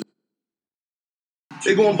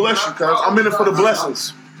They gonna bless you, cuz. I'm in it for the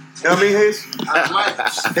blessings. You know what I mean,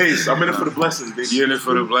 Hayes? I'm in it for the blessings, baby. You in it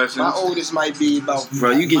for the blessings? My oldest might be about.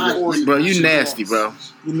 Bro, you nasty, bro.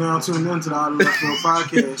 You now tuned into the Out of Left Field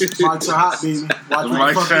podcast. Mike's a hot baby.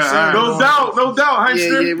 No doubt,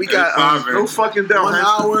 Heinster. Yeah, we got no fucking doubt. 1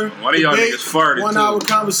 hour. One of y'all niggas farted. 1 hour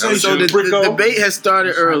conversation. So the debate has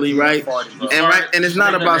started early, right? And it's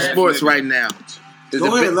not about sports right now. The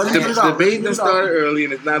debate that started early,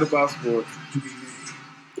 and it's not about sports.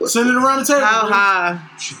 Send it around the table. How high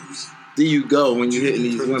do you go when you're hitting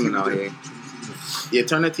these women out here? Yeah,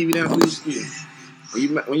 turn that TV down, please.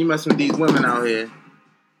 When you messing with these women out here,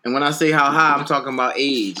 and when I say how high, I'm talking about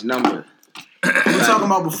age, number. We're talking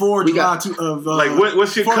about before July of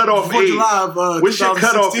what's your cutoff age? What's your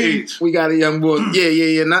cutoff age? We got a young boy.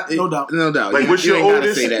 Yeah. No doubt. Like what's your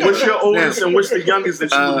oldest? What's your oldest and what's the youngest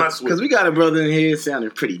that you mess with? Because we got a brother in here sounding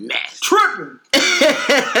pretty nasty. Tripping.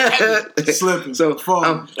 Slipping. So he's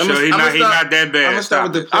not that bad. I'm gonna start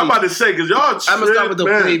with the. I'm about to say because y'all tripping. I'm gonna start with the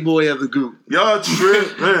playboy of the group. Y'all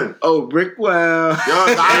tripping. Oh, Brickwell.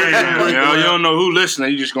 Y'all you don't know who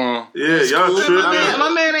listening. You just going. Yeah, y'all tripping.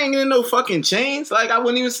 My man ain't getting no fucking chains. Like I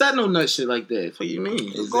wouldn't even set no nut shit like that. What you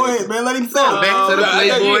mean? Go ahead, man. Let him finish. Back to the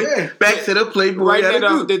playboy. Back to the playboy. Right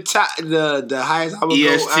now, the top, the highest I would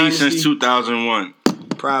EST go. Since 2001.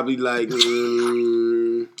 Probably like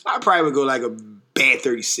I probably would go like a bad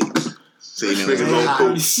 36.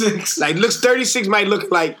 36. Like looks 36 might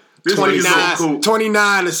look like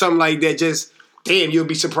 29 or something like that. Just damn, you'll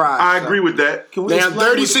be surprised. I agree with that. Now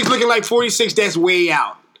 36 looking like 46. That's way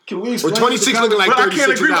out. Can we explain? Or 26 looking like 36. But I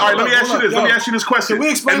can't agree. All right, let me ask you this. Let me ask you this question. Can we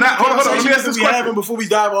explain hold on. Let me ask this question before we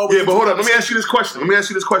dive over? Yeah, but hold on. Let me ask you this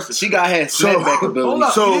question. She got her snapback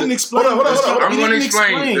ability. So, didn't explain. Hold on. I'm going to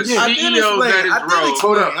explain. The CEO that is Roe.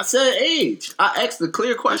 Hold on. I said age. I asked a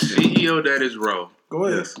clear question. CEO that is Roe. Go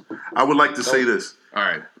ahead. Yes. I would like to say this. All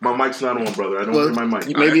right. My mic's not on, brother. I don't hear my mic.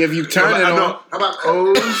 Maybe if you turn it on. How about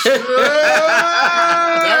shit.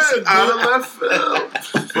 That's out of left field.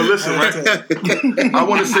 But listen, right? I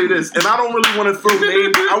want to say this, and I don't really want to throw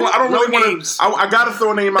names. I don't really want to. I gotta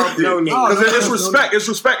throw a name out there because it's respect. It's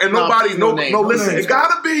respect, and nobody. No. Listen, it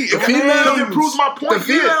gotta be. If female proves my point.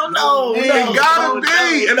 The female, no. It gotta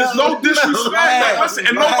be, and there's no disrespect. Like, listen,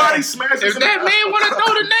 and nobody smashes. If that man want to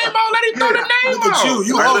throw the name out, let him throw the name out. Look at you.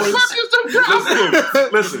 You what always. the fuck is the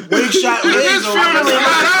problem? Listen. Big shot. Listen.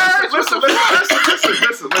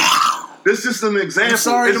 This is just an example. I'm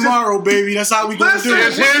sorry tomorrow, baby. That's how we gonna do it.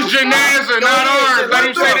 It's his janaza, not ours. Let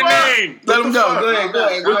him say the name. Let him go.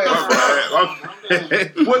 Go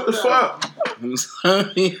ahead. What the fuck?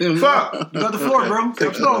 Fuck. You got the floor, bro.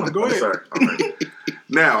 Go ahead. Sorry. Right.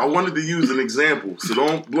 Now, I wanted to use an example, so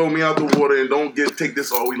don't blow me out the water and don't take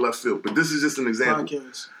this all we left field. But this is just an example.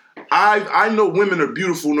 Podcast. I know women are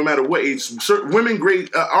beautiful no matter what age. Certain women,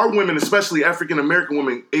 our women, especially African American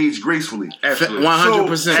women, age gracefully. Absolutely,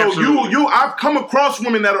 100%. So I've come across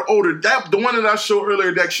women that are older. The one that I showed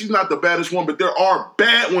earlier, that she's not the baddest one, but there are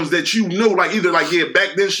bad ones that you know, like either like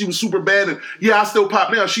back then she was super bad, and I still pop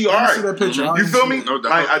now. She all right. See that picture. You feel me? No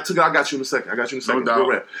doubt. I got you in a second. No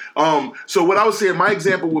doubt. So what I was saying, my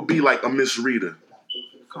example would be like a Miss Rita.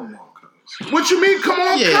 Come on. What you mean? Come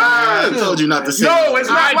on, I told you not to say. No, it's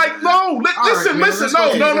not like no. Listen. No.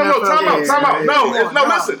 Time out. No,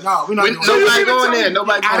 listen. No, we're not. Nobody going there.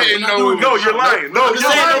 I didn't know. No, you're lying. No, you're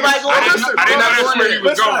lying. I didn't know that's where he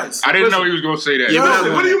was going. I didn't know he was going to say that.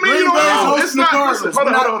 What do you mean you don't know? It's not. Hold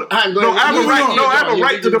on. No, I have a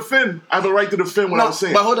right to defend. I have a right to defend what I was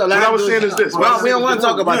saying. But hold on. What I was saying is this. We don't want to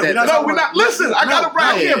talk about that. No, we're not. Listen, I got a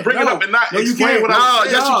right. I can't bring it up and not explain what I was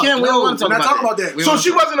saying. Yes, you can. We don't want to talk about that. So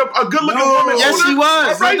she wasn't a good-looking woman. Yes, she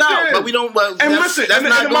was. Right no doubt. there. But we don't. And listen, and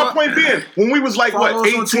my point being, when we was like what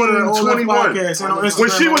 18, 21, when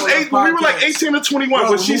she was 8, when we were like 18 or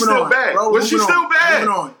 21, was she still bad? Was she still bad?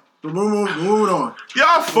 Moving on.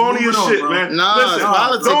 Y'all phony as shit, man. No, listen,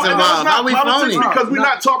 politics involved. How we phony? Because we're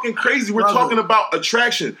not talking crazy. We're talking about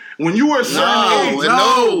attraction. When you were a certain age,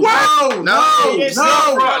 no. Now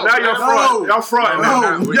y'all frauding. Y'all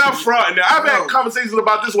frauding. Now I've had conversations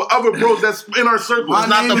about this with other bros that's in our circle. It's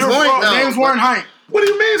not the point. Names weren't hype. What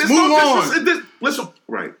do you mean? Move on. Listen,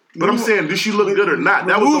 right. But I'm saying, did she look good or not?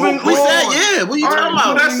 That was the whole point. We said, yeah. What are you talking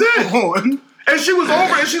about? That's it. And she was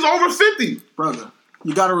over, and she's over 50. Brother,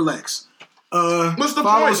 you gotta relax. What's the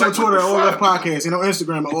follow point? us on Twitter at All Left Podcast.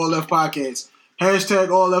 Instagram at All Left Podcast. Hashtag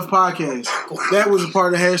OLF Podcast. That was a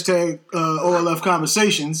part of hashtag OLF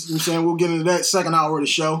Conversations. You know what I'm saying? We'll get into that second hour of the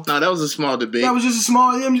show. No, that was a small debate. That was just a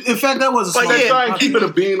small... In fact, that was a small debate. Try and keep it a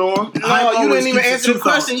bean on. No, you didn't even answer the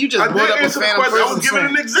question. You just brought up a phantom person. I was giving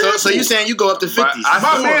an example. So you saying you go up to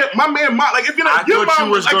 50s. My man, like if you're not... I thought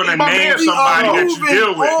you was going to name somebody that you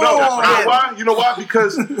deal with. No, you know why?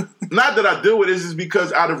 Because... Not that I deal with it, it's just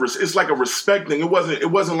because it's like a respect thing. It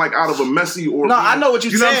wasn't like out of a messy or... No, I know what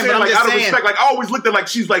you're saying, but I'm like just out of saying. respect. Like I always looked at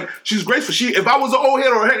she's graceful. If I was an old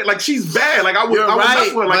head or a head, like she's bad. Like I would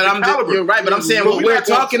mess with her like the caliber. You're right, but I'm saying what we're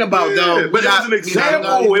talking about though. But it was an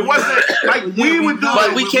example. It wasn't like we would do.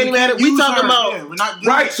 But we can't even have it. We talking about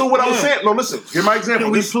right. So what I was saying. No, listen. Here's my example.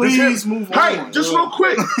 Can we please move on? Hey, just real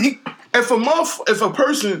quick. If a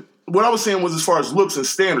person, what I was saying was as far as looks and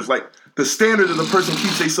standards, like the standard that the person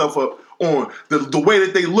keeps themselves up on, the way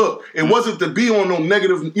that they look. It wasn't to be on no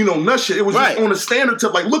negative, nut shit. It was just on a standard to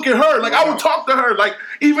like, look at her. Like I would talk to her. Like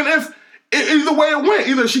even if either way it went,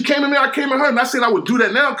 either she came at me, or I came at her. Not saying I would do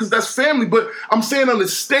that now because that's family, but I'm saying on the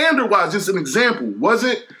standard wise, just an example.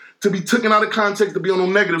 Wasn't to be taken out of context to be on no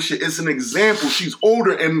negative shit. It's an example. She's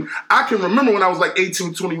older, and I can remember when I was like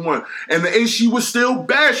 18, 21, and she was still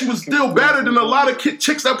bad. She was still better than a lot of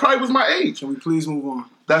chicks that probably was my age. Can we please move on?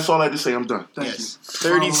 That's all I had to say. I'm done. Thank you.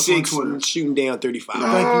 36 shooting down 35.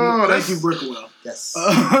 Thank you, Brickwell. Yes.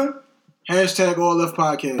 Hashtag OLF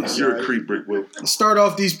Podcast. You're a creep, Brickwell. Let's start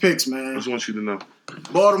off these picks, man. I just want you to know.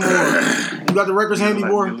 Baltimore. You got the records handy,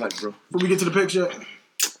 boy? Bro. Before we get to the picks yet?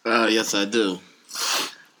 yes, I do.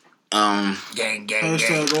 Gang.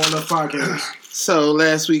 Hashtag OLF Podcast. So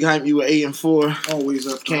last week, Hype, you were 8-4. Always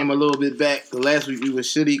up. Came a little bit back. The last week you were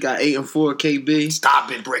shitty. Got 8-4 KB.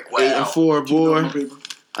 Stop it, Brickwell. 8-4 Boy.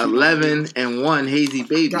 11-1 Hazy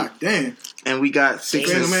Baby. God damn. And we got 6-6.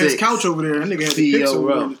 Random man's couch over there. That nigga had the picks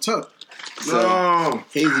over there in the tuck. So,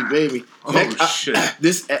 Hazy Baby. Shit.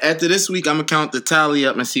 After this week, I'm gonna count the tally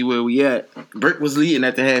up and see where we at. Brick was leading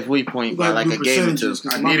at the halfway point by like a game or two.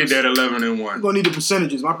 I needed that 11-1. You're gonna need the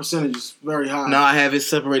percentages. My percentage is very high. No, I have it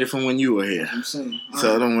separated from when you were here. I'm saying.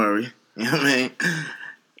 So don't worry. You know what I mean?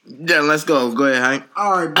 Yeah, let's go. Go ahead, Hank.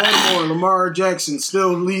 All right, Baltimore, Lamar Jackson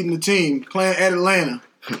still leading the team, playing at Atlanta.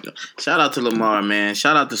 Shout out to Lamar, man.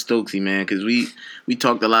 Shout out to Stokesy, man, because we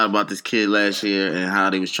talked a lot about this kid last year and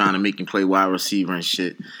how they was trying to make him play wide receiver and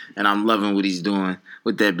shit. And I'm loving what he's doing.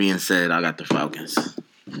 With that being said, I got the Falcons.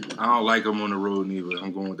 I don't like him on the road neither.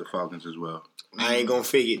 I'm going with the Falcons as well. I ain't gonna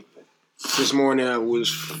fake it. This morning I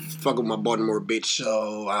was fucking with my Baltimore bitch,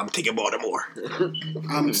 so I'm taking Baltimore.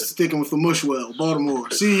 I'm sticking with the Mushwell, Baltimore.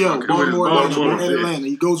 CEO, Baltimore, Baltimore, Atlanta.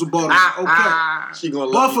 He goes with Baltimore. Okay. She gonna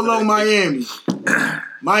love Buffalo, Miami.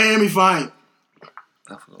 Miami fight.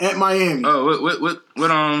 At Miami. Oh,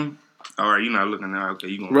 what all right, you're not looking now. Okay,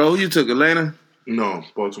 you going Bro, you took Atlanta? No,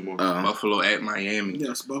 Baltimore. Buffalo at Miami.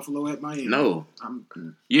 Yes, Buffalo at Miami. No.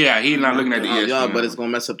 Yeah, he's not looking at the ESPN. Yeah, but it's going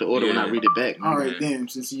to mess up the order when I read it back. All right, damn.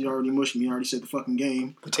 Since he already mushed me, he already said the fucking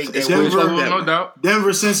game. Take that Denver, no doubt.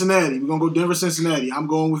 Denver, Cincinnati. We're going to go Denver, Cincinnati. I'm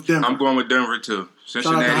going with Denver. I'm going with Denver, too. Shout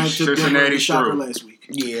out to Hank took Denver shocker last week.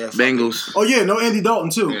 Yeah. Bengals. Oh, yeah, no Andy Dalton,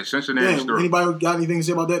 too. Yeah, Cincinnati. Anybody got anything to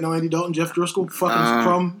say about that? No Andy Dalton, Jeff Driscoll, fucking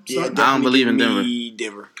crumb. Yeah, I don't believe in Denver.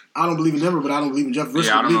 Denver. I don't believe in Denver, but I don't believe in Jeff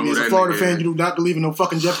Driscoll. Yeah, I don't know As who a that Florida nigga fan, is. you do not believe in no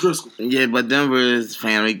fucking Jeff Driscoll. Yeah, but Denver is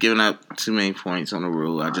family giving up too many points on the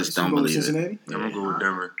road. I just don't believe it. Cincinnati? I'm going to go with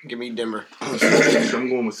Denver. Give me Denver. I'm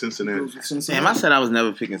going with Cincinnati. Damn, I said I was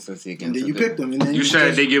never picking Cincy against And then you Denver. picked them. And then You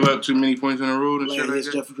said they give up too many points on the road and shit like Yes,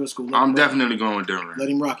 that? Jeff Driscoll. Let I'm him rock. definitely going with Denver. Let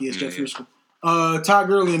him rock. Yes, Yeah, Jeff yeah. Driscoll. Todd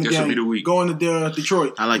Gurley in the This will game. be the week. Going to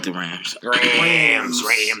Detroit. I like the Rams. Rams.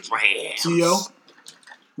 CEO.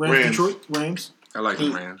 Rams. Detroit. Rams. I like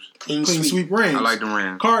the Rams. Clean sweep Rams. I like the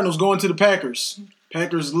Rams. Cardinals going to the Packers.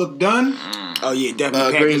 Packers look done. Oh, yeah,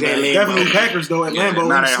 definitely. Green Packers at Bay. Lambeau. Definitely Packers, though, at Lambeau. Not in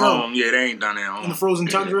the at snow. home. Yeah, they ain't done at home. In the frozen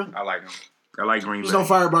tundra? I like them. I like Green Bay. Just don't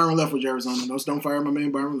fire Byron Leftwich, Arizona. Don't fire my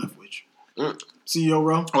man Byron Leftwich. CEO,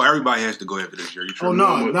 bro. Oh, everybody has to go after this year. You Oh,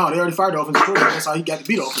 no. They already fired the offensive coordinator. That's how he got to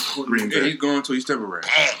beat the offensive coordinator. Green Yeah, Bay. he's going to his temporary.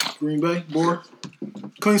 Green Bay, boy.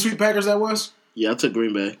 Clean sweep Packers, that was? Yeah, I took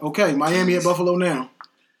Green Bay. Okay, Miami at Buffalo now.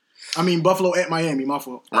 I mean, Buffalo at Miami, my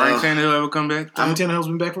fault. Ryan Tannehill ever come back? Ryan Tannehill's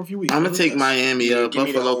been back for a few weeks. I'm going to take Miami. give me the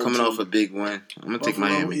Buffalo whole coming team. off a big win. I'm going to take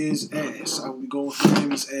Buffalo Miami. is ass. I will be going with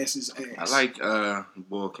Miami's ass is ass. I like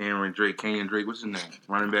boy Kenyon Drake. What's his name?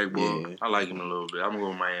 Running back boy. Yeah. I like him a little bit. I'm gonna go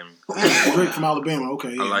with Miami. Drake from Alabama.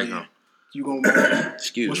 Okay, I like him. You going to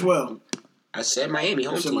Excuse Which me. well? I said Miami,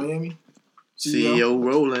 home You said team. Miami? CEO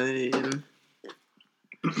rolling.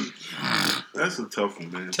 That's a tough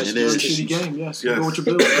one, man. Touch It Very is. shitty game, yes. Yes. You go with your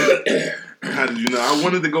Bills. How did you know? I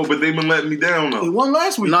wanted to go, but they've been letting me down They though. won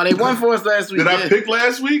last week. No, they won for us last week. Did I pick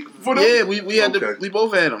last week for them? Yeah, we had Okay. we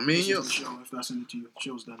both had them. Me and you. Show, if I send it to you, the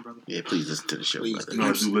show's done, brother. Yeah, please listen to the show. Please brother. No,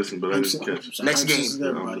 I do listen, but I didn't catch. Next game. This is The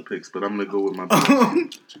everybody. picks, but I'm gonna go with my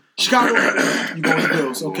Chicago, you going with the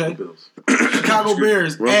Bills, I'm going okay? with the Bills. Chicago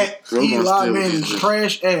Bears Ro- at Ro gonna Eli steal Manning's this.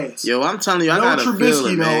 trash ass. Yo, I'm telling you, I No got a Trubisky,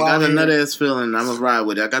 feeling, man. though, Got out a here. nut ass feeling. I'm gonna ride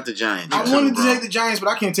with it. I got the Giants. I wanted to take the Giants, but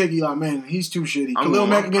I can't take Eli Manning. He's too shitty. I'm Khalil going-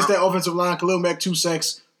 Mack against that offensive line. Khalil Mack 2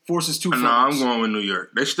 sacks, forces 2 No, fumbles. I'm going with New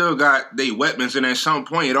York. They still got they weapons, and at some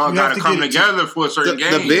point, it all You got have to to come get it together for a The, certain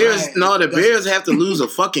game. the Bears, Right. no, the That's- Bears have to lose a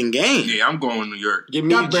fucking game. Yeah, I'm going with New York. Give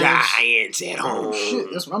me the Got Bears. Giants at home. Oh, shit,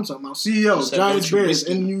 that's what I'm talking about. CEO, Said Giants, Mitch Bears Trubisky.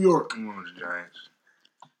 in New York. I'm going with the Giants.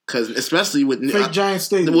 Because especially with Fake Giants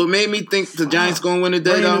Stadium. what made me think the Giants gonna win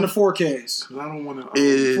today Rain in the though forecast. I don't want to.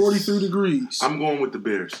 is 43 degrees. I'm going with the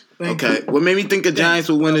Bears. Thank okay. you. What made me think the Giants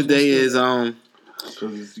would win today is the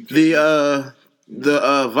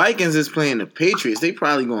Vikings is playing the Patriots. They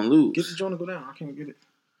probably gonna lose. Get the joint to go down. I can't get it.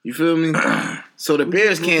 You feel me? So the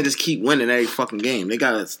Bears can't just keep winning every fucking game. They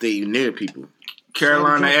gotta stay near people.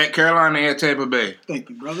 Carolina at Tampa Bay. Thank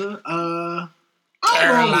you, brother.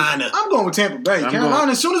 Carolina. I'm going with Tampa Bay. I'm Carolina. going-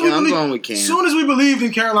 As soon as yeah, I'm we going with believe, Cam. as soon as we believed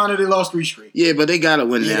in Carolina, they lost 3 straight. Yeah, but they gotta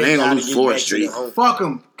win now. They ain't gonna lose 4 straight. Fuck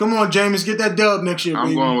them. Come on, Jameis, get that dub next year, I'm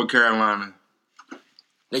baby. going with Carolina.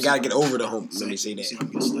 They gotta get over the hump. Let me say See, that.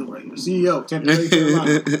 I'm still right here. CEO, Tampa Bay,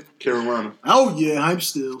 Carolina. Carolina. Oh yeah, hype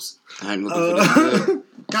stills. I'm looking for the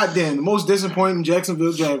Goddamn, the most disappointing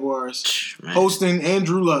Jacksonville Jaguars man. hosting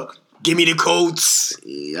Andrew Luck. Give me the Colts.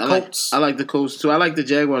 Yeah, Colts. I like the Colts too. I like the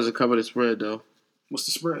Jaguars to cover the spread though. What's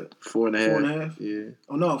the spread? 4.5. 4.5? Yeah.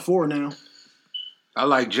 Oh no, 4 now. I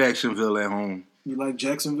like Jacksonville at home. You like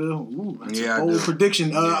Jacksonville? Ooh, that's Yeah, I a bold do.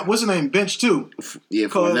 prediction. What's his name? Bench too. Yeah,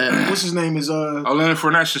 Cause, 4.5. what's his name is Oh, Leonard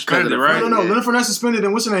Fournette suspended, No, right? No, Yeah. Leonard Fournette suspended,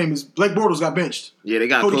 and what's his name is Blake Bortles got benched. Yeah, they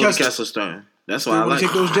got Cody Cody Kessler. Kessler starting. That's So why you I want to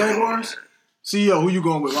like take those Jaguars? CEO, who you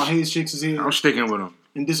going with? While Hayes shakes his head I'm sticking with them.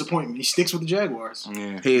 in disappointment, he sticks with the Jaguars.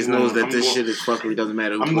 Yeah. Hayes knows that I'm this going- shit is fuckery. Doesn't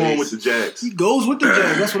matter who I'm plays. going with the Jags. He goes with the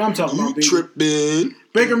Jags. That's what I'm talking about, baby. Tripping.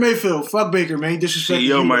 Baker Mayfield, fuck Baker, man. He disrespected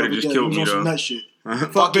CEO you might the have other just day. killed He me, was on some though. nut shit.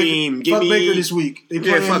 Fuck Fuck him. Baker. Give Fuck me Baker this week. They Yeah,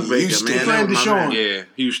 playing fuck Baker, Houston. They man. playing That was my Deshaun. man. Yeah,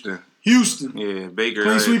 Houston. Houston. Yeah, Baker.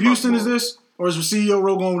 Clean hey, sweep fuck Houston is boy. this? Or is CEO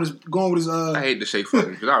Rowe going with his I hate to say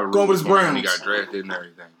fucking because I was Going with his when he Browns. got drafted and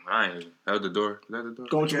everything. I ain't. That was the door. Is that the door?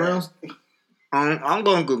 going with your Browns? I'm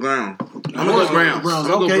going to Brown. I'm going going to with go Browns. Browns.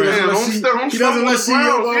 I'm gonna Okay, go yeah, Browns. let's see. Don't He doesn't let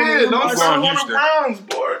CEO go. Yeah, don't I'm start going on the Houston. Browns,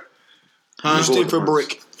 boy. Huh? Houston for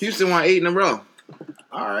brick. Houston won 8 in a row.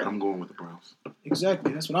 All right. I'm going with the Browns.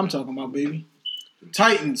 Exactly. That's what I'm talking about, baby.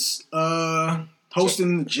 Titans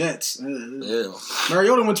hosting the Jets. Yeah.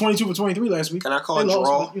 Mariota went 22 for 23 last week. Can I call They it lost,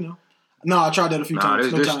 draw? but, you know. No, I tried that a few Nah,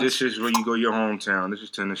 times. this No times. this is where you go your hometown. This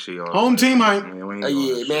is Tennessee. all Home day. team hype. Yeah, we ain't Yeah,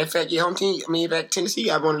 doing matter of fact, your home team. I mean, in fact, Tennessee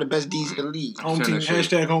got one of the best D's in the league. Home team. Tennessee.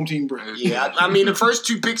 Hashtag home team break. that. Yeah, I mean, the first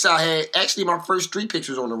 2 picks I had, actually, my first 3 picks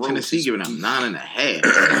was on the road. Tennessee giving up 9.5.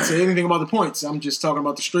 Didn't say anything about the points. I'm just talking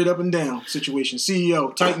about the straight up and down situation.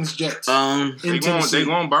 CEO, Titans, Jets. Um, in They Tennessee.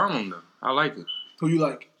 going burn them though. I like it. Who you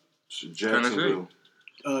like? Jacksonville.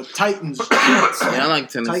 Titans, Jets. yeah, I like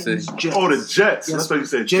Tennessee. Titans, Jets. Oh, the Jets. Yes, That's what you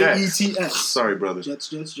said. Jets. Jets. Sorry, brother. Jets.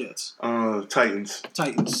 Titans.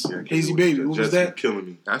 Titans. Yeah, I can't Hazy go with baby. the What Jets was that? are killing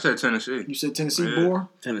me. I said Tennessee. You said Tennessee, Yeah. Boar?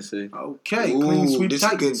 Tennessee. Okay. Ooh, Clean sweep this is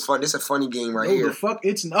good Titans. fun. This is a funny game right No, here. the fuck?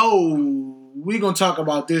 We're going to talk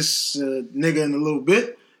about this nigga in a little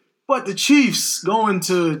bit. But the Chiefs going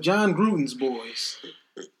to John Gruden's boys.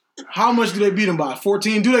 How much do they beat them by?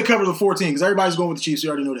 14? Do they cover the 14? Because everybody's going with the Chiefs. You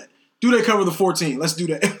already know that. Do they cover the 14? Let's do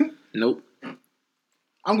that. Nope.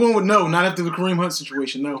 I'm going with no. Not after the Kareem Hunt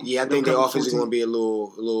situation. No. Yeah, I They'll think their cover offense is 14. going to be a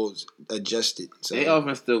little adjusted. So. Their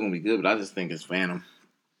offense still going to be good, but I just think it's Phantom.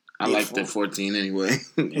 I Big like four. the 14 anyway.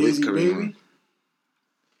 With Hazy Kareem. baby.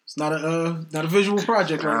 It's not a visual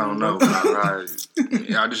project right I don't now. know.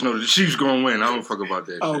 I just know that the Chiefs gonna win. I don't fuck about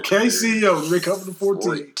that. Okay, shit. CEO. They cover the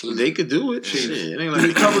 14. They could do it. Shit. It ain't like Did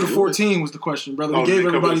they cover the 14 was the question, brother. We Oh, gave they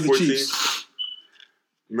cover everybody the the 14? Chiefs.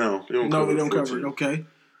 No, they don't No, cover they the don't cover 14. it. Okay.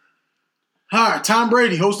 All right, Tom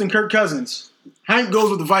Brady hosting Kirk Cousins. Hank goes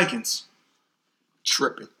with the Vikings.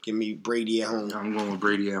 Tripping. Give me Brady at home. I'm going with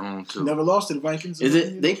Brady at home too. Never lost to the Vikings. Is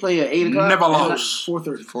it? They play at 8 o'clock? Never lost.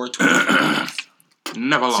 4:30. 420.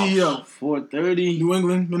 Never lost. CEO, 4:30. New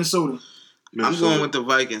England, Minnesota. I'm going with the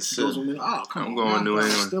Vikings Goes too. with oh, come I'm on. going I New thought I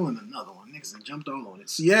was England. Still in another one. Niggas done jumped all on it.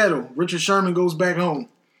 Seattle, Richard Sherman goes back home.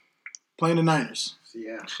 Playing the Niners.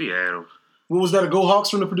 Seattle. What was that, a Go Hawks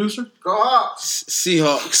from the producer? Go Hawks.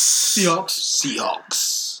 Seahawks.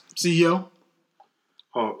 Seahawks. CEO.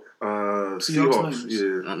 Oh, Seahawks, Seahawks. Niners.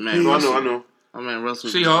 Yeah. Man, No, I know. Oh man, Russell.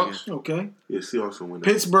 Seahawks. Okay. Yeah, Seahawks will win that.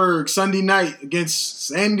 Pittsburgh Sunday night against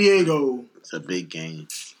San Diego. It's a big game.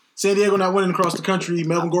 San Diego not winning across the country.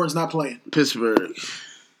 Melvin Gordon's not playing. Pittsburgh.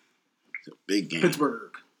 It's a big game.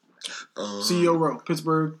 Pittsburgh. CEO row.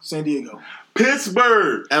 Pittsburgh, San Diego.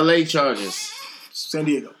 Pittsburgh. LA Chargers. San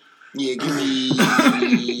Diego. Yeah, give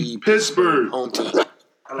me Pittsburgh. home team.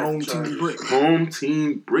 Home team brick. Home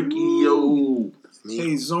team Brickio.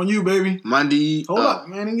 Hey, it's on you, baby. Monday. Hold up,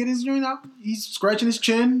 man. And get his joint out. He's scratching his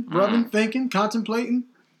chin, rubbing, thinking, contemplating.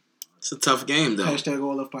 It's a tough game, though. Hashtag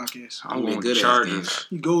All Left Podcast. I'm Be going good with at Chargers.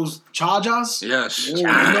 He goes Chargers. Yes.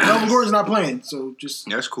 Melvin Gordon's not playing, so just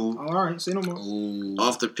That's cool. all right. Say no more.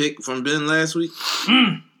 Off the pick from Ben last week.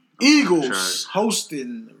 Eagles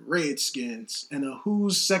hosting the Redskins, and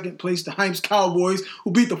who's second place? The Hypes Cowboys,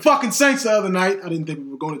 who beat the fucking Saints the other night. I didn't think we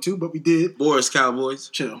were going to, but we did. Boris Cowboys.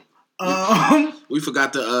 Chill. We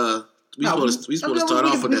forgot to we supposed to start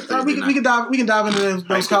off with that Thursday night. We can dive into those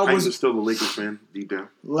Hank Cowboys. is still a Lakers fan deep down.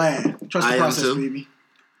 Lad, trust the I am process, too. baby.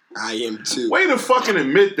 I am too. Way to fucking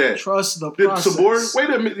admit that. Trust the process. Sabor, way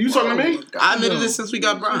to admit. You talking to me? I admitted it since we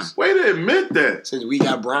got Brian. Way to admit that. Since we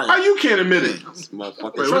got Brian. How you can't admit it? Motherfucker. Wait,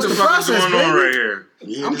 what Trust the the fuck is process, going on baby. right here?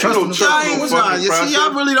 Yeah, I'm that's- trusting the Trust process. the What's on? You see,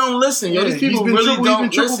 y'all really don't listen, yo. Yeah, These people he's been really triple- don't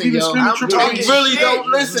he's been listen, triple- yo. he's been I'm triple- talking shit. really don't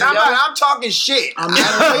listen, yo. I'm talking shit. I'm not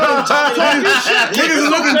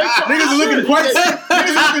niggas are looking quite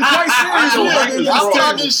serious. I'm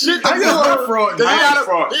talking shit. I got fraud. They Hype is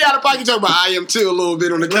fraud. got a pocket talk about I am too a little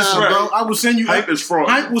bit on the Listen, couch, bro, I will send you. Hype is fraud.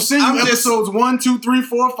 Hype will send you I'm just- episodes 1, 2, 3,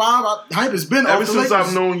 4, 5. Hype has been Ever off the since Lakers.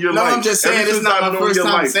 I've known your No, life. I'm just saying Ever it's since not I've my known first your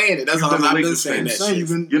time life, saying it. That's you've all been a I've been Lakers saying fan. that Saying shit. you've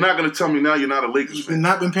been You're not gonna tell me now you're not a Lakers you've fan.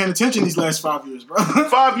 not been paying attention these last 5 years, bro.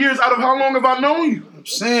 5 years out of how long have I known you? I'm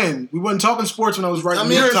saying we wasn't talking sports when I was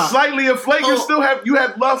writing. You're the top. slightly a flake. You still have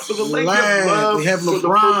love for the Lakers. Lad, Love they have for the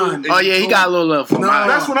LeBron. purple Oh yeah, he got a little love for No, mine.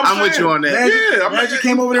 That's what I'm saying. with you on that. Yeah, Magic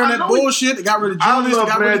came over there on that bullshit. They got rid of I Julius. love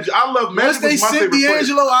Got rid of Magic. I love Once Magic. they Was my sent favorite player.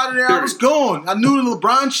 D'Angelo out of there, I was gone. I knew the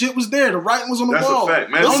LeBron shit was there. The writing was on the That's wall. a fact.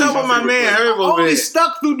 Magic What's was up with my favorite man player. Herb over Only there?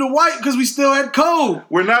 stuck through Dwight because we still had Cole.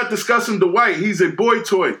 We're not discussing Dwight. He's a boy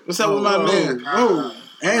toy. What's up with my man? Oh,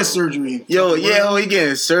 ass surgery. Yo, yeah, he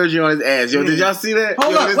getting surgery on his ass. Yo, did y'all see that?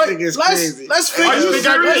 Hold yo, up, this wait. nigga is Let's crazy. figure Are you this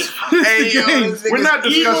serious? Hey, yo, game. this We're nigga's- not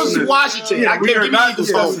discussing Eagles, this. Washington. I We can't are give not me Eagles.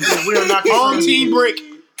 discussing. We are not Home discussing. team brick.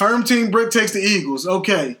 Herm Team Brick takes the Eagles.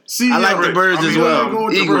 Okay. See, I like the birds as I'm well. gonna go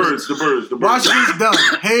with the Eagles. The birds. Washington's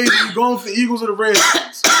done. Hayes, you going for the Eagles or the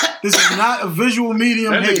Redskins? This is not a visual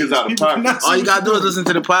medium. That Hayes. nigga's out of People pocket. cannot All see you gotta what do is you're listen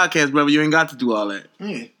to the podcast, brother. You ain't got to do all that.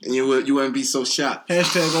 doing. And you wouldn't be so shocked. Yeah.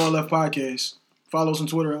 Hashtag All Left Podcast. Follow us on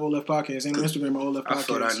Twitter at All Left Podcast and on Instagram at All Left I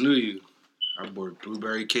thought I Podcast. knew you. I brought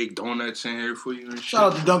blueberry cake donuts in here for you and shit.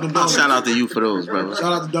 Shout out to Dunkin' Donuts. Shout out to you for those, brother.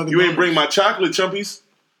 Shout out to Dunkin' You Donuts. ain't bring my chocolate chumpies.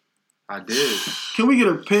 I did. Can we get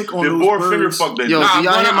a pick on The those boy finger birds? fuck that. Yo, Nah, do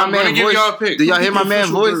y'all hear my I'm gonna man give voice? y'all a pick. Do y'all hear my man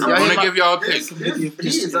Official voice? bird. I'm Y'all gonna hear my give y'all a pick. He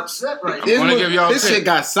is upset right This I'm gonna give y'all a This pick. shit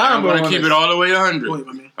got I'm somber gonna on keep it. it all the way to Go 100. ahead,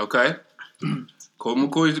 my man. Okay? Colt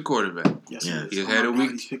McCoy's the quarterback. Yes, Yeah. he is. He has Oh had my a God,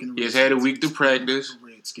 week. he's picking the He has had a Redskins. week to practice.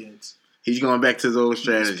 Redskins. He's going back to his old He's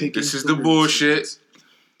strategy. picking This is the the bullshit. Redskins.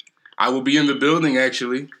 I will be in the building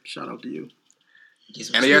actually, Shout out to you.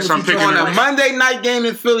 and yes, I'm picking. On a the- Monday night game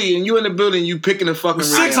in Philly, and you in the building, you picking the fucking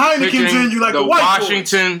Six Rams. Heinekens in you like the a white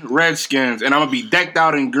Washington Redskins, and I'm gonna be decked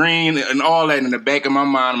out in green and all that. In the back of my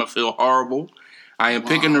mind, I'm gonna feel horrible. I am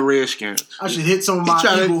picking the Redskins. I should hit some of my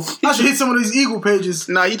tryna- Eagle. I should hit some of these Eagle pages.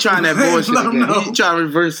 Nah, he trying that Let bullshit him again. know. He trying to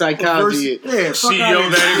reverse psychology. Yeah, fuck CEO out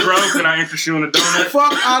of that here. is bro, can I interest you in a donut?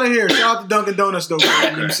 Fuck out of here. Shout out to Dunkin' Donuts though. You know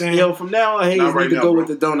what I'm saying? Yo, from now on, Hayes Not right need to now, go bro.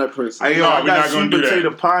 with the donut person. Hey, yo, No, I we're got not gonna sweet do that.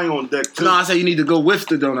 potato pie on deck too. No, I said you need to go with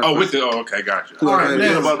the donut. Oh, with first. the okay, gotcha. All right,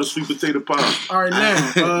 Forget now. about the sweet potato pie. All right,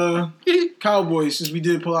 now, Cowboys, since we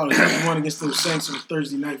did pull out a 7-1 against the Saints on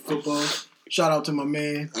Thursday Night Football, shout out to my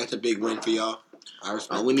man. That's a big win for y'all. I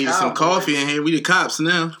respect Oh, we needed some coffee in here. We the cops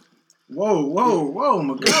now. Whoa,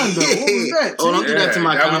 Magando. What was that? Oh, don't T? do that to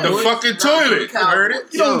my that was the Cowboys. fucking toilet. You heard it?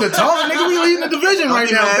 You know what the talk, nigga? We leading the division right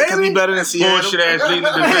Be now, mad 'cause we baby. better than Seattle. Bullshit ass leading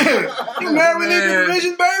the division. You mad we leading the Man.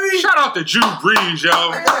 division, baby? Shout out to Drew Brees,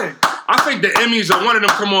 yo. Hey, I think the Emmys or one of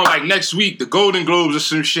them come on like next week, the Golden Globes or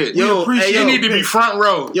some shit. Yo, appreciate hey, They yo, need to be front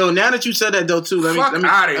row. Yo, now that you said that though too, let Fuck me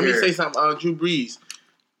outta let me here. say something. Drew Brees,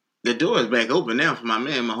 the door is back open now for my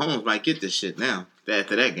man Mahomes. Might get this shit now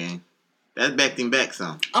after that game. That backed him back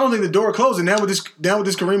some. I don't think the door closing. Now with this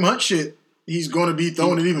Kareem Hunt shit, he's going to be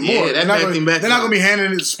throwing it even Yeah, more. that They're not backed gonna- him back They're not some. going to be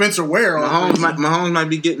handing it to Spencer Ware. all crazy. Mahomes might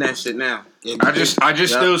be getting that shit now. I just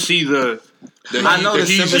still see the I know that the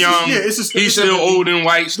he's sympathy. young. Yeah, it's a- He's still old and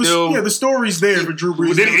white. Still, the story's there for Drew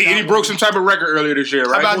Brees. Then he broke some type of record earlier this year,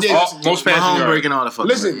 right? How about this? Most passing Mahomes yards. breaking all the fucking.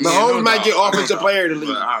 Listen, records. Mahomes might get offensive player of the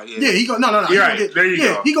league. Yeah, he go. No. He You're gonna right. get, There you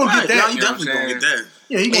go. He gonna Right, get no, that. you definitely gonna get that.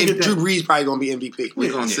 Yeah, he gonna And get Drew that. Brees probably gonna be MVP. We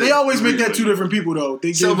gonna see. They always make that two different people though.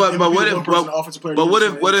 They So, give but MVP what to if one person, the offensive player but to what the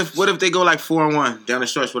if next. what if they go like 4-1 down the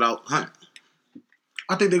stretch without Hunt?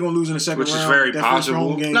 I think they're gonna lose in the second Which is round. very that first possible.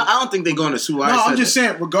 home game. No, I don't think they're going to Super Bowl. No, I'm just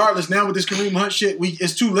saying. Regardless, now with this Kareem Hunt shit,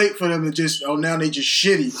 it's too late for them to just. Oh, now they just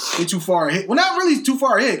shitty. They too far ahead. Well, not really too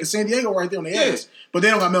far ahead because San Diego right there on the ass. But they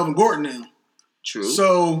don't got Melvin Gordon now. True.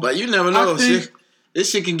 So, but you never know. I think- This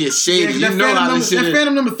shit can get Yeah, shady. 'cause You know how this shit that is.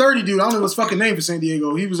 Phantom number 30 dude. I don't know his fucking name for San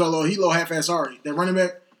Diego. He was a little half-ass sorry. That running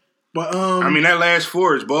back. But I mean, that last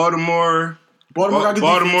four is Baltimore, Baltimore got good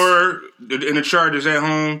Baltimore, and the Chargers at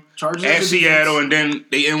home, Chargers at got good Seattle, defense. and then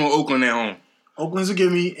they end with Oakland at home. Oakland's a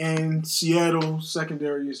gimme, and Seattle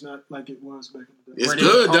secondary is not like it was back in the day. It's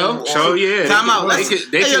good though. So yeah, Time out. They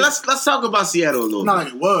could- Let's talk about Seattle a little. Not bit.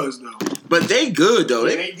 like it was though. But they good though.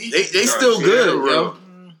 They still good, yo.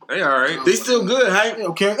 They all right. They still good, They huh?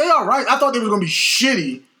 okay, they all right. I thought they was gonna be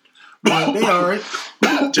shitty, but they all right.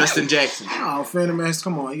 Justin Jackson. Oh, Phantom Ass,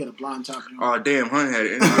 come on, he got a blind top. Oh damn, Hunt had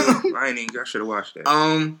it. I should have watched that.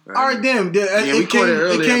 All right, damn. Yeah, we caught it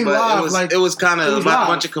earlier, came but live it was kind it of a was live.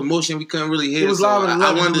 bunch of commotion. We couldn't really hear. It was so live at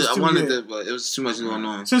 11. I It was too wanted good. to, but it was too much going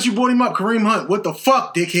on. Since you brought him up, Kareem Hunt, what the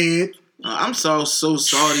fuck, dickhead? I'm so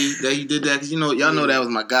sorry that he did that because y'all know that was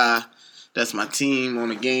my guy. That's my team on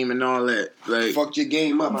the game and all that. Like, Fucked your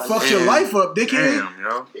game up. Fuck your life up, dickhead. Damn,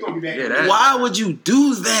 yo. He gonna be back. Yeah, that. why would you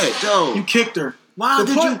do that, though? You kicked her. Why The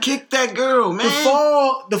did punt- you kick that girl, man?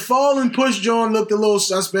 The fall and push John looked a little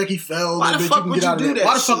suspect. He fell. Why a the bit. fuck can would get you out of do there. that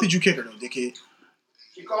Why the fuck shit? did you kick her though, dickhead?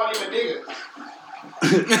 She called him a nigga.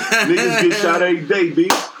 Niggas get shot every day, B.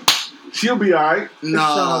 She'll be alright.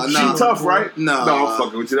 No, She no. tough, right? No. I'm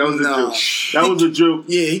fucking with you. That was a No. joke. That was a joke.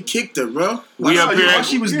 Yeah, he kicked her, bro. We up here. While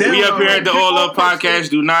she was down, We up here at the All Up Kick off Podcast.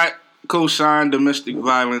 Do not co-sign domestic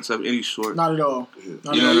violence of any sort. Not at all.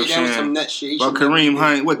 Not You at know all. what I'm That was some saying? nut shit. But Kareem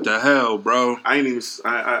Hunt, what the hell, bro? I ain't even.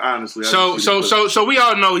 I honestly. I So didn't see the clip. we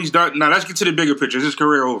all know he's done. Now let's get to the bigger picture. Is his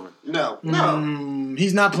career over? No.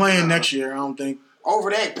 He's not playing next year. I don't think.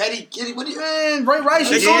 Over that, Petty. What do you? Man, Ray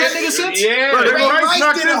Rice, you saw that nigga since? Yeah, Bro, Ray Ray Rice Rice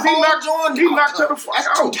knocked did his- a he whole knocked- John he knocked her the fuck That's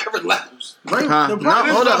out. two different levels. Ray, Huh? the No, part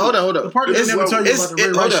hold up. The part that they never tell you about the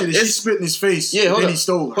Ray Rice shit is she It's, spit in his face. yeah, hold and up. he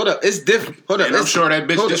stole her. Hold up, it's different. Hold up, And I'm it's- sure that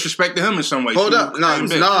bitch hold up. disrespected him in some way. Hold She up, was no, a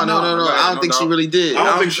crazy bitch. no. Right, I don't think she really did. I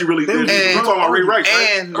don't think she really did. And- You talking about Ray Rice, right?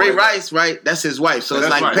 And Ray Rice, right? That's his wife, so it's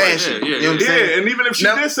That's like right, passion. yeah, You know what I'm Yeah, saying? and even if she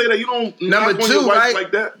Num- did say that, you don't Number knock on your two, wife right?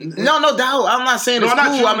 like that. No doubt. I'm not saying No, it's not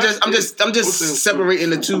cool. you, I'm not just you. separating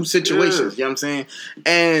the two situations. Yeah. You know what I'm saying?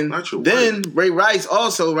 And Not your then Ray Rice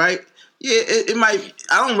also, right? Yeah, it might.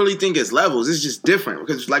 I don't really think it's levels. It's just different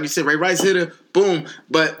because, like you said, Ray Rice hit her, boom.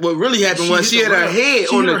 But what really happened was she hit her head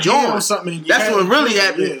on the joint. That's what really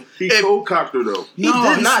happened. He If- cold cocked her though. He No,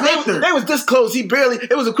 did he not. smoked her. They was this close. He barely.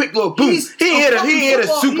 It was a quick little boom. He's He hit her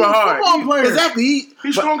football- super he's a hard. football player. Exactly.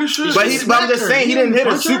 He's strong as shit. But I'm just smacked her. saying he He didn't hit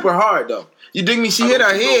her punch her? super hard though. You dig me? She hit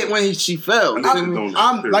her head when she fell. You dig me?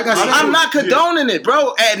 I'm like I said. I'm not condoning it,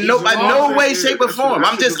 bro. At no way, shape, or form.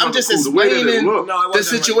 I'm just explaining the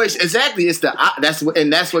situation. Exactly. It's that's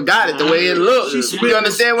what got it the way it looked. You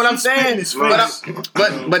understand what I'm saying?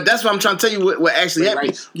 But that's what I'm trying to tell you. What actually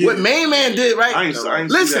happened? What Main Man did, right? I ain't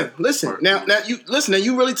see Listen. that. Now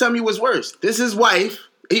you really tell me what's worse. This is his wife.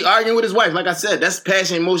 He arguing with his wife. Like I said, that's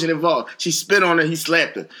passion, emotion involved. She spit on her. He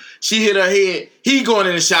slapped her. She hit her head. He going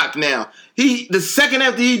into shock now. The second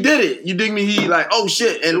after he did it, you dig me? He like, oh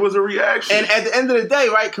shit. And It was a reaction. and at the end of the day,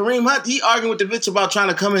 right, Kareem Hunt, he arguing with the bitch about trying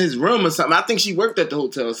to come in his room or something. I think she worked at the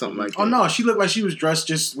hotel or something like that. Oh no, she looked like she was dressed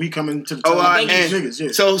just we coming to the Oh, I and think these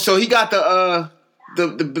niggas, yeah. so he got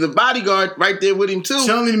the bodyguard right there with him too.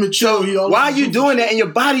 Telling him to chill. He always Why are you doing that? And your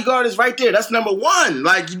bodyguard is right there. That's number one.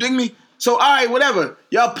 Like, you dig me? So, all right, whatever.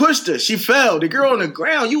 Y'all pushed her. She fell. The girl on the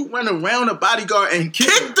ground. You went around the bodyguard and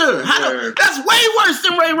kicked her. That's way worse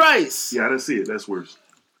than Ray Rice. Yeah, I didn't see it. That's worse.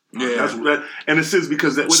 Yeah. That's that, and it says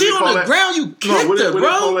because that. What She they call on the that? ground. You kicked her, what they call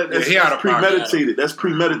bro. that? That's, Yeah, he out that's of pocket. premeditated. That's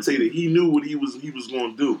premeditated. He knew what he was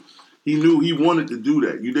going to do. He knew he wanted to do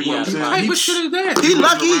that. You dig what I'm saying? Hey, what shit is that? He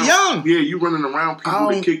lucky he young. Yeah, you running around people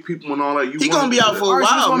to kick people and all that. He gonna be out for a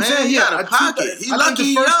while, man. He out of pocket. He lucky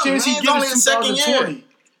he young. chance he Man, gets only in is second year. 2020.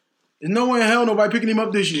 There's no way in hell nobody picking him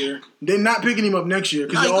up this year. They're not picking him up next year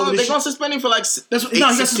because No, all they're this gonna shit. suspend him for like That's what, no, he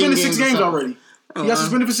got suspended 6 games or already. He Uh-huh. got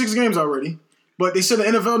suspended for 6 games already. But they said the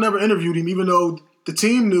NFL never interviewed him, even though the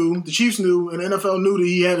team knew, the Chiefs knew, and the NFL knew that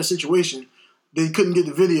he had a situation. They couldn't get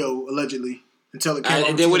the video, allegedly. until it came.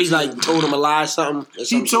 And then what he like told him a lie, something.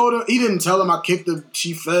 He told him he didn't tell him I kicked her.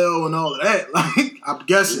 She fell and all of that. Like I'm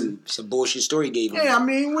guessing. It's a bullshit story he gave him. Yeah, I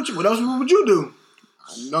mean, what else would you do?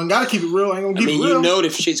 You don't gotta keep it real. I ain't gonna keep it real. You know the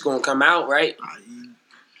shit's gonna come out, right?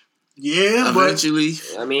 Yeah, eventually.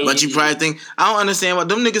 I mean, but you probably think I don't understand why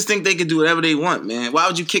them niggas think they can do whatever they want, man. Why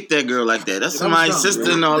would you kick that girl like that? That's somebody's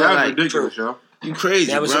sister and all that. That's ridiculous, yo. You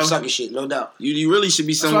crazy, that was bro. some sucker shit, no doubt. You really should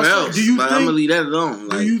be somewhere else. Do you but think, I'm gonna leave that alone.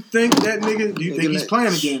 Do you think that nigga? Do you think he's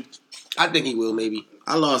playing again? I think he will, maybe.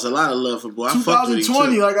 I lost a lot of love for boy.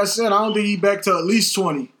 2020, like I said, I don't think he's back to at least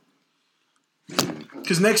 20.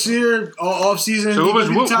 Because next year, off season. So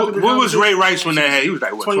what was Ray Rice when that had? He was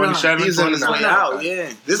like what, 27, He's on his way out.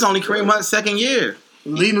 Yeah, this is only Kareem Hunt's second year.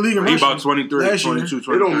 Leading the league in He rushing. about 23, 22,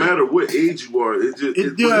 23. It don't matter what age you are. It just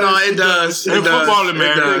it does. In football,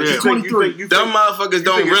 man. You 23. Them motherfuckers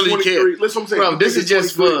don't really care. Listen, I'm saying, bro, this is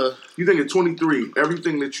just for. You think at 23,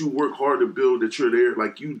 everything that you work hard to build, that you're there,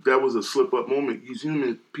 like that was a slip up moment. He's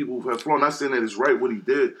human. People have flaws. I'm not saying that it's right what he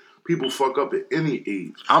did. People fuck up at any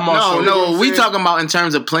age. No, we talking about in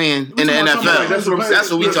terms of playing in the NFL. That's what I'm saying.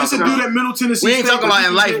 That's what we talking It's a dude about. at Middle Tennessee We ain't State talking about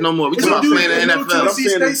in life no more. We talking about playing in the Middle NFL. Tennessee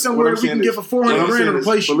State somewhere we can get for $400,000 to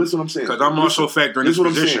play But listen what I'm saying. Because I'm also factoring this his what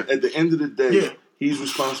position. I'm saying. At the end of the day, he's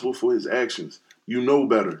responsible for his actions. You know